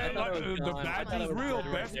hilarious. The badge is real.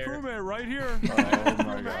 Best crewmate right here. Oh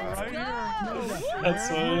my god. Right here. That's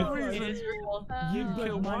It is real. You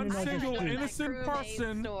killed one single innocent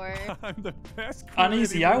person. I'm the best crewmate.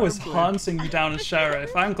 Uneasy, I was hunting you down as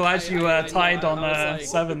sheriff. I'm glad you tied on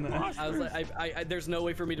 7 there. I was like, there's no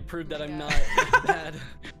way for me to prove that I'm not bad.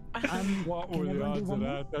 What were the odds of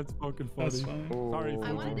that? That's fucking funny. That's fine. Sorry,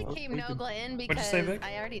 I wanted to keep Nogla in because say, Vic?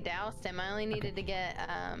 I already doused him. I only needed to get,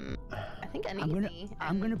 I think Uneasy.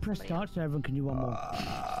 I'm gonna press start server. Can you one more?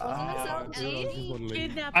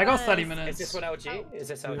 I got 30 minutes. Is this what LG? Is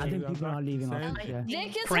this LG? I think people are leaving off. Yeah.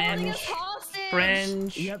 Nick is Fringe. holding us hostage.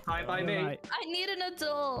 Fringe. Yep. Hi, by me. Right. I need an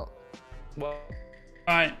adult. Well,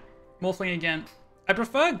 Alright, morphling again. I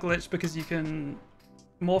prefer glitch because you can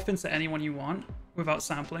morph into anyone you want without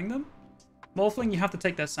sampling them. Morphling, you have to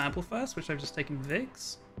take their sample first, which I've just taken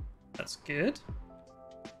Vic's. That's good.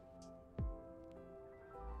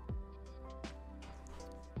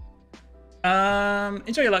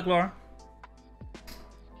 Enjoy your luck, Laura.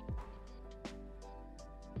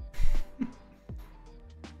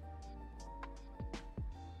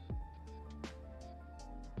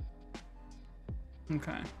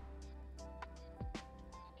 Okay.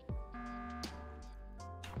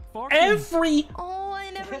 Every Oh,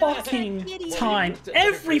 I fucking time.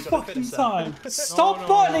 Every fucking time. Stop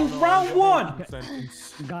botting round one.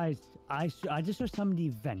 Guys, I just saw somebody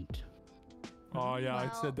vent. Oh yeah, I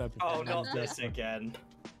said that before. Oh, not this again.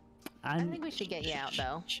 I think we should get you out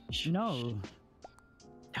though. No.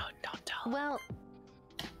 No, don't tell. Well,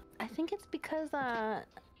 I think it's because I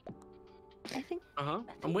think.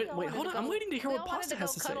 Wait, hold on. I'm waiting to hear what Pasta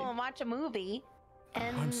has to say. Cuddle and watch a movie,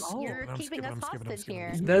 and you're keeping us hostage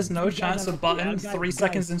here. There's no chance a button 3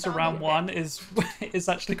 seconds into round one is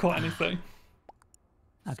actually caught anything.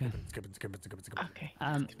 Okay. Okay.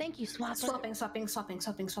 Thank you, Swapper. Swapping.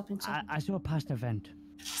 I saw a pasta vent.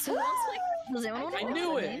 So that's like, does anyone I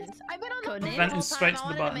knew it. I've been on the Vent phone the whole is straight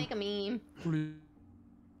time. to the I wanted to make a meme.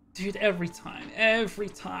 Dude, every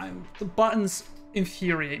time. The buttons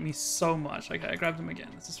infuriate me so much. Okay, I grabbed them again.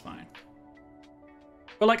 This is fine.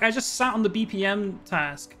 But like, I just sat on the BPM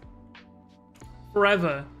task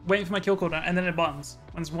forever, waiting for my kill cooldown, and then it buttons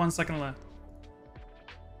when there's 1 second left.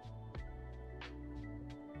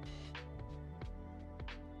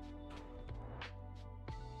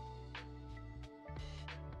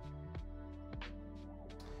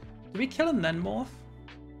 Did we kill him then, Morph?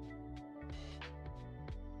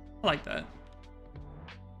 I like that.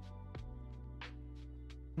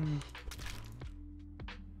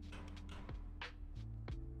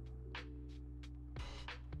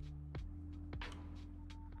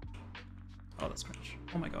 Oh, that's cringe.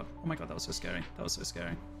 Oh my god, that was so scary. That was so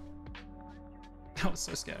scary. That was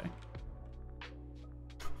so scary.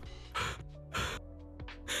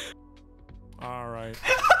 Alright.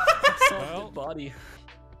 Well, body.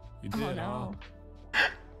 You did, no.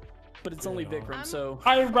 But it's only Vikram, so...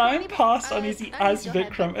 I ran past Uneasy as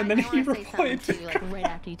Vikram, and then he reported reported to you, like, right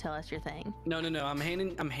after you tell us your thing. No. I'm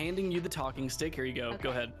handing you the talking stick. Here you go. Okay. Go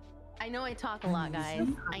ahead. I know I talk a lot, guys.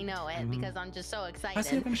 I know it because I'm just so excited. How's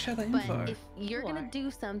he gonna share that info? But if you're gonna do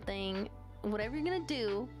something, whatever you're gonna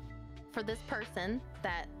do for this person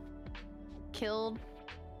that killed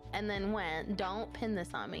and then went, don't pin this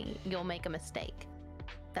on me. You'll make a mistake.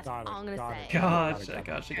 That's all I'm gonna say.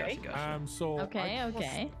 Gotcha. So Okay.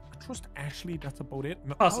 I trust Ashley. That's about it.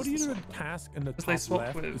 Now, Oh, how do you do a task in the they top swap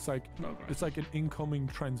left? with- It's like an incoming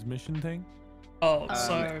transmission thing. Oh, You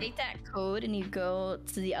so take that code and you go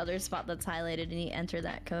to the other spot that's highlighted and you enter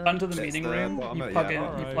that code. under the meeting room, you plug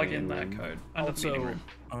in that room. code under the meeting room.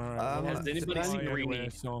 Has anybody seen Greenie?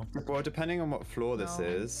 Well, depending on what floor this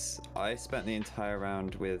is, I spent the entire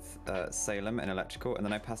round with Salem in electrical, and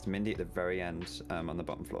then I passed Mindy at the very end on the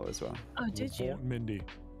bottom floor as well. Oh, did you? Mindy.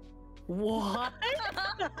 What?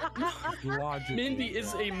 Logically. Mindy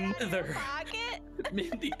is a mother.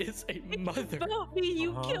 Mindy is a mother. Bobby,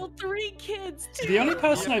 you killed 3 kids too. The only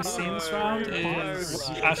person I've seen this round is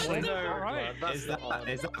Ashley. Is that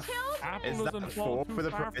Apple doesn't fall four too for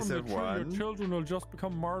the far price from of the tree. Your one? children will just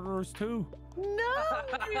become murderers too. No.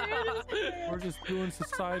 We're just doing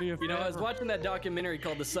society a You know, I was favor. watching that documentary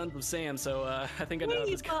called The Sons of Sam, so I think I know how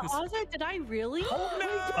this Wait, but goes. Ozzy, did I really? Oh my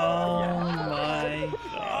god.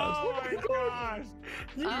 Oh my gosh!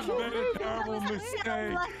 You made a terrible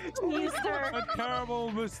mistake. A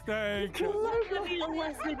terrible mistake. Give me a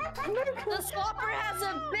lesson. The swapper has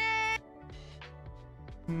a bit.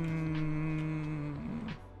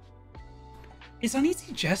 Is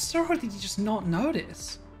Uneasy Jester, or did he just not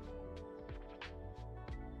notice?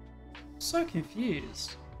 So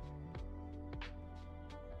confused.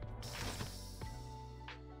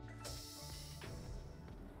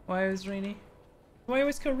 Why is Rini? Do I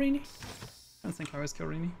always kill Rini? I don't think I always kill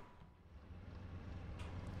Rini.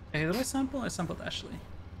 Hey, did I sample? I sampled Ashley.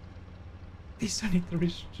 These don't need the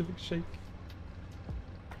jvckk.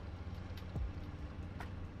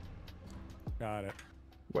 Got it.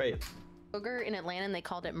 Wait. Kroger in Atlanta, and they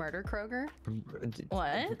called it Murder Kroger.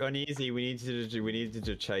 What? Uneasy, we needed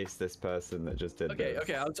to chase this person that just did this.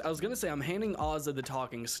 Okay. I was gonna say I'm handing Ozza the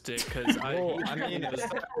talking stick because I mean,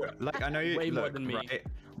 like I know you way more look, than me. right?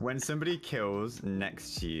 When somebody kills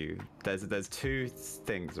next to you, there's two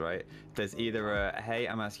things, right? There's either a hey,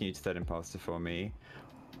 I'm asking you to third imposter for me,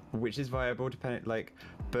 which is viable depending, like,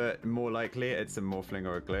 but more likely it's a morphling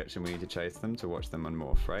or a glitch, and we need to chase them to watch them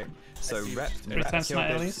unmorph, right? So Rep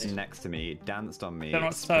killed this next to me, danced on me,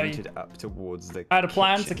 sprinted up towards the. I had a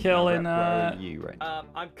plan to kill in Where are you right now?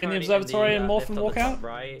 in the observatory and morph and walk out.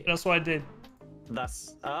 Right. That's what I did.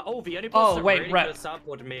 That's the only person Oh wait, really Rep. could have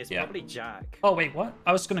sampled me is probably Jack. Oh wait, what?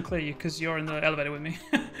 I was gonna clear you because you're in the elevator with me.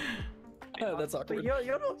 That's awkward.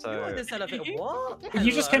 You're not in this elevator. What?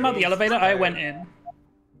 You just came out the elevator. I went in.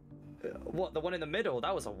 What, the one in the middle?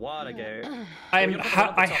 That was a while ago.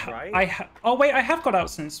 Oh wait, I have got out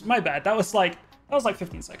since. My bad. That was like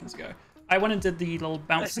 15 seconds ago. I went and did the little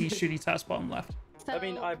bouncy shooty task bottom left. I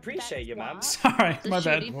mean, I appreciate you, man. Sorry, my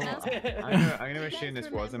bad. I'm gonna assume this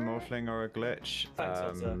was a morphling or a glitch.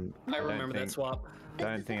 I remember that swap.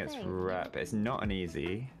 Don't think it's rep. It's not an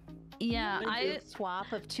easy. Yeah, I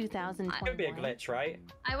swap of 2021. It could be a glitch, right?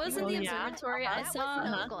 I was in the observatory. I saw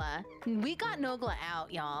Nogla. We got Nogla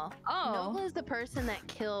out, y'all. Oh. Nogla is the person that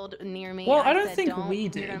killed near me. Well, I don't think we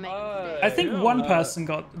did. I think one person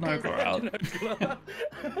got Nogla out.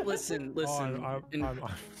 Listen. I'm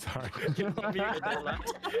sorry. You're not muted.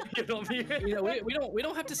 You know, we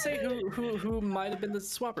don't have to say who might have been the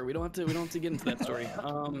swapper. We don't have to get into that story.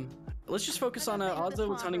 Let's just focus on Ozzo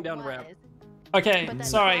was hunting down Rap. Okay,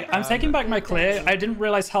 sorry, I'm taking back my clear. I didn't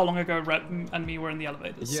realize how long ago Rep and me were in the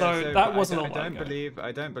elevators, Yeah, so that was a little I while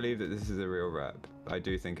don't believe that this is a real rep. I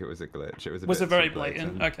do think it was a glitch. It was a Was bit it very too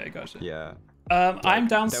blatant? Okay, gotcha. Yeah. I'm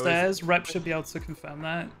downstairs. Rep should be able to confirm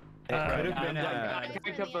that. I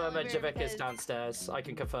can confirm that Javek is downstairs. I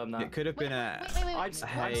can confirm that. It could have been a. Wait, what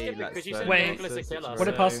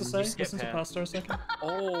did Pastor say? Listen to Pastor a second.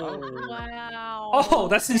 Oh, wow. Oh,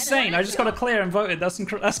 that's insane. I just got a clear and voted.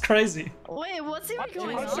 That's crazy. Wait, what's even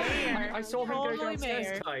going on? I saw him go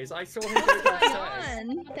downstairs, guys. I saw him go downstairs. I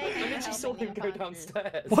literally saw him go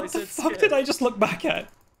downstairs. What the fuck did I just look back at?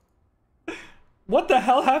 What the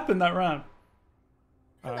hell happened that round?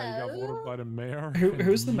 You got voted by the mayor.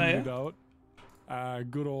 Who's the mayor?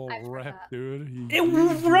 Good old Rep, dude.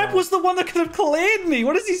 Rep was the one that could have cleared me.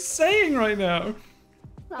 What is he saying right now?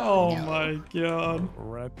 Oh my god.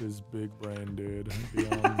 Rep is big brain, dude.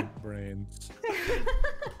 Beyond brains.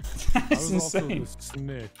 That's I was insane. also the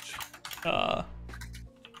snitch. Yeah.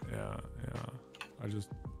 I just.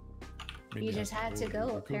 You just had to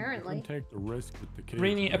go, apparently. Take the risk with the kids.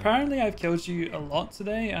 Rini, apparently I've killed you a lot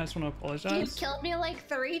today. I just want to apologize. You've killed me like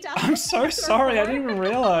 3 times. I'm so sorry. I didn't even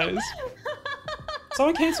realize.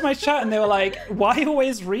 Someone came to my chat and they were like, "Why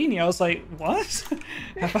always Rini?" I was like, "What?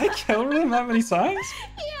 Have I killed him that many times?"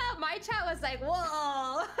 Yeah, my chat was like,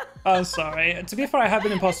 "Whoa." I'm sorry. To be fair, I have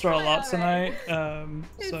been imposter a lot tonight.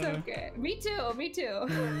 It's okay. Me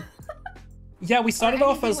too. Yeah, we started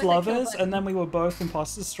off as lovers, and then we were both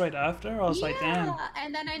imposters straight after. I was like, damn.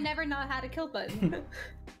 And then I never know how to kill button.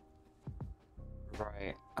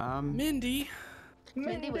 Right. Mindy was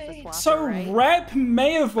the swapper, So right? Rep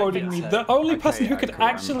may have voted me, the only person who could cool.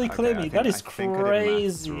 actually clear me. That is I think I did maths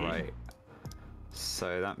crazy. right.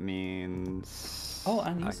 So that means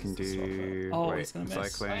I can do. Oh, wait, he's gonna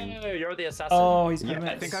miss. cycling. Oh, you're the assassin. Oh, he's gonna miss.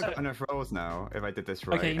 I think I've got enough rolls now. If I did this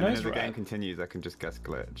right, Okay, he and then knows as the right. game continues, I can just guess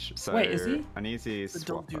glitch. So Wait, is he? An easy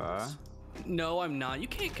swapper. No, I'm not. You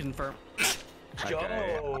can't confirm.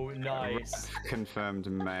 Okay. Oh, nice. Confirmed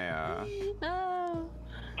mayor. No.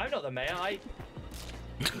 I'm not the mayor. I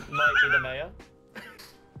might be the mayor.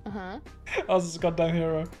 Uh-huh. I was just goddamn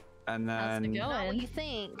hero. And then What do you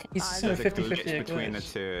think? He's Oz? so there's a 50-50 glitch between the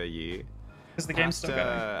glitch. two of you. Because the game's still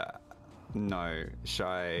going. No,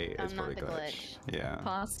 Shy is I'm probably not the glitch. Yeah.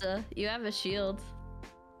 Pasta, you have a shield.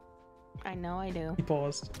 I know I do. He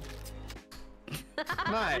paused.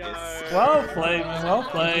 Nice. Well played, man. Well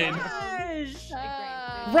played.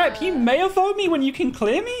 Rep, you may have voted me when you can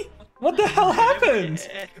clear me? What the hell happened?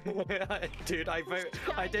 Dude, I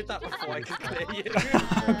did that before I could clear you.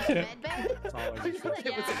 Okay. It was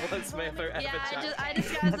the worst mayor vote ever. Yeah, I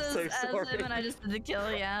disguised as him and I just did the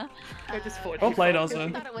kill, yeah. I just thought Well played, also.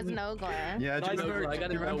 I thought it was Nogla. Yeah, do you remember, I gotta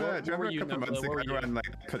do you know, remember, what do you were remember you, a couple Nobla? months What were ago you? when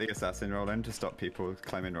like put the assassin roll in to stop people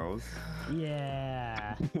claiming rolls?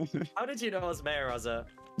 Yeah. How did you know I was mayor, Azza?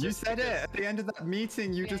 You said it at the end of that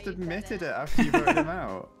meeting. You just admitted it after you voted him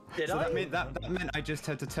out. Did so I? that meant I just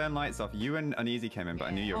had to turn lights off. You and Uneasy came in, but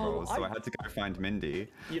I knew your roles, so I had to go find Mindy.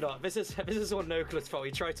 You know, this is all Nocla's fault.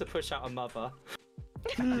 He tried to push out a mother.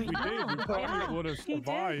 We did. We probably would have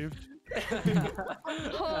survived.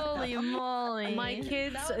 Holy moly. My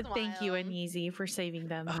kids thank you, Uneasy, for saving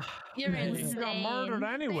them. You're You insane. got murdered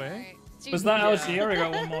anyway. Was that LG or we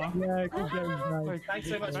got one more? Yeah, good game, guys. Thanks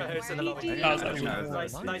so much for hosting the lobby. That was actually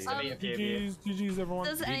Nice to meet you. GG's, everyone.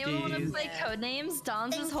 Does anyone want to play codenames?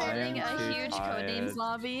 Don's is holding a huge codenames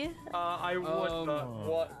lobby. I would, but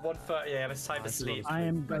what for? Yeah, it's time to sleep. I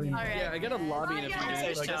am going. Alright. Yeah, I got a lobby in a few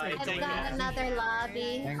days. So shy. I've Take got it. another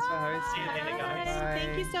lobby. Thanks for hosting. Later, guys.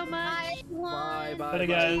 Thank you so much. Bye, bye. Later,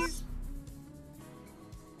 guys.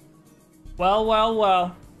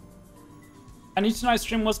 Well. I knew tonight's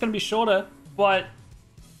stream was going to be shorter, but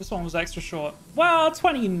this one was extra short. Well,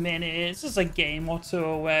 20 minutes. Just a game or two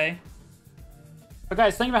away. But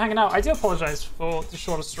guys, thank you for hanging out. I do apologize for the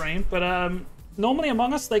shorter stream, but normally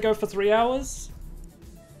Among Us, they go for 3 hours.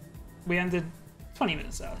 We ended 20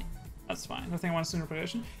 minutes early. That's fine. Nothing I want to see in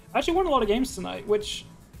progression. I actually won a lot of games tonight, which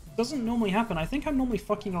doesn't normally happen. I think I'm normally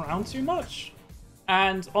fucking around too much.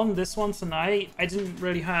 And on this one tonight, I didn't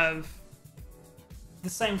really have the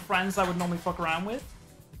same friends I would normally fuck around with.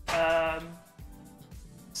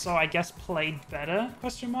 So I guess played better,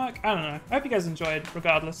 question mark? I don't know. I hope you guys enjoyed,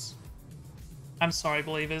 regardless. I'm sorry,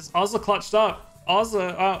 believers. Ozza clutched up.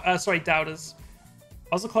 Ozza, sorry, doubters.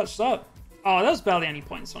 Ozza clutched up. Oh, there was barely any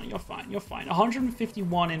points on it. You're fine, you're fine.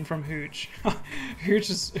 151 in from Hooch. Hooch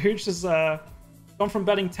has gone from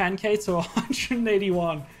betting 10k to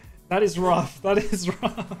 181. That is rough. That is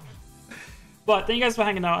rough. But thank you guys for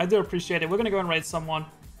hanging out. I do appreciate it. We're going to go and raid someone.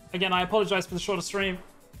 Again, I apologize for the shorter stream.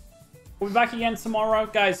 We'll be back again tomorrow.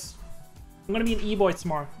 Guys, I'm going to be an e-boy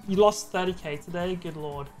tomorrow. You lost 30k today. Good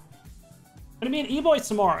lord. I'm going to be an e-boy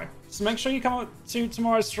tomorrow. So make sure you come up to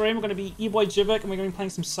tomorrow's stream. We're going to be e-boy jvckk, and we're going to be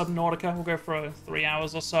playing some Subnautica. We'll go for 3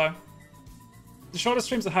 hours or so. The shorter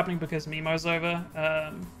streams are happening because Memo's over.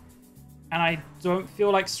 And I don't feel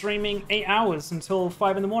like streaming 8 hours until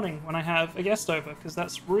 5 in the morning when I have a guest over, because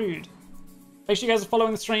that's rude. Make sure you guys are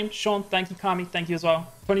following the stream. Sean, thank you. Kami, thank you as well.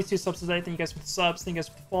 22 subs today. Thank you guys for the subs. Thank you guys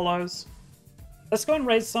for the follows. Let's go and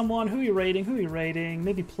raid someone. Who are you raiding? Who are you raiding?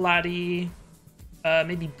 Maybe Platty.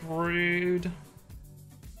 Maybe Brood.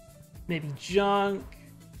 Maybe Junk.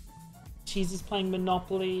 Cheese is playing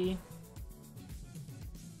Monopoly.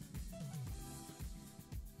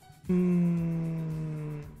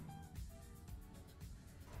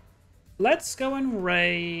 Let's go and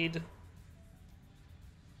raid.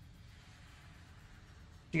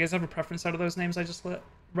 Do you guys have a preference out of those names I just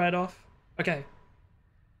read off? Okay.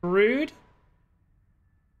 Brood.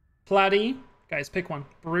 Platty. Guys, pick one.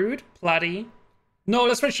 Brood. Platty. No,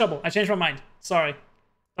 let's raid Shovel. I changed my mind. Sorry.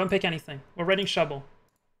 Don't pick anything. We're raiding Shovel.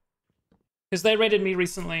 Because they raided me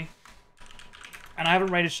recently. And I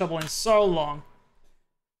haven't raided Shovel in so long.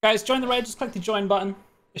 Guys, join the raid. Just click the join button.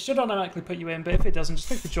 It should automatically put you in, but if it doesn't, just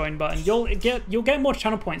click the join button. You'll get more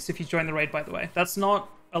channel points if you join the raid, by the way. That's not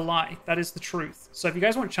a lie. That is the truth. So if you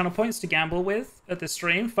guys want channel points to gamble with at this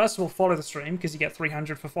stream, first of all, follow the stream, because you get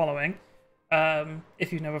 300 for following,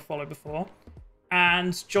 if you've never followed before.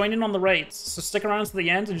 And join in on the raids. So stick around to the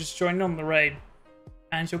end and just join in on the raid.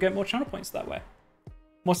 And you'll get more channel points that way.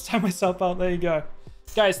 More to time myself out. There you go.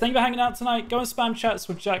 Guys, thank you for hanging out tonight. Go and spam chats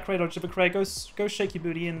with Jack Craig or jvckk. Go shake your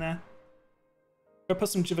booty in there. Go put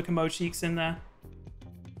some jvckk cheeks in there.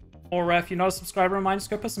 Or if you're not a subscriber of mine, just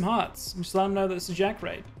go put some hearts. And just let them know that it's a Jack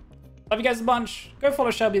raid. Love you guys a bunch. Go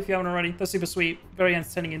follow Shelby if you haven't already. They're super sweet. Very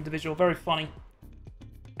entertaining individual. Very funny.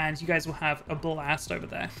 And you guys will have a blast over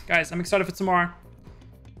there. Guys, I'm excited for tomorrow.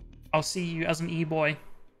 I'll see you as an e-boy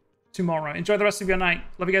tomorrow. Enjoy the rest of your night.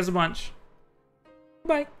 Love you guys a bunch.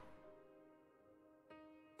 Bye.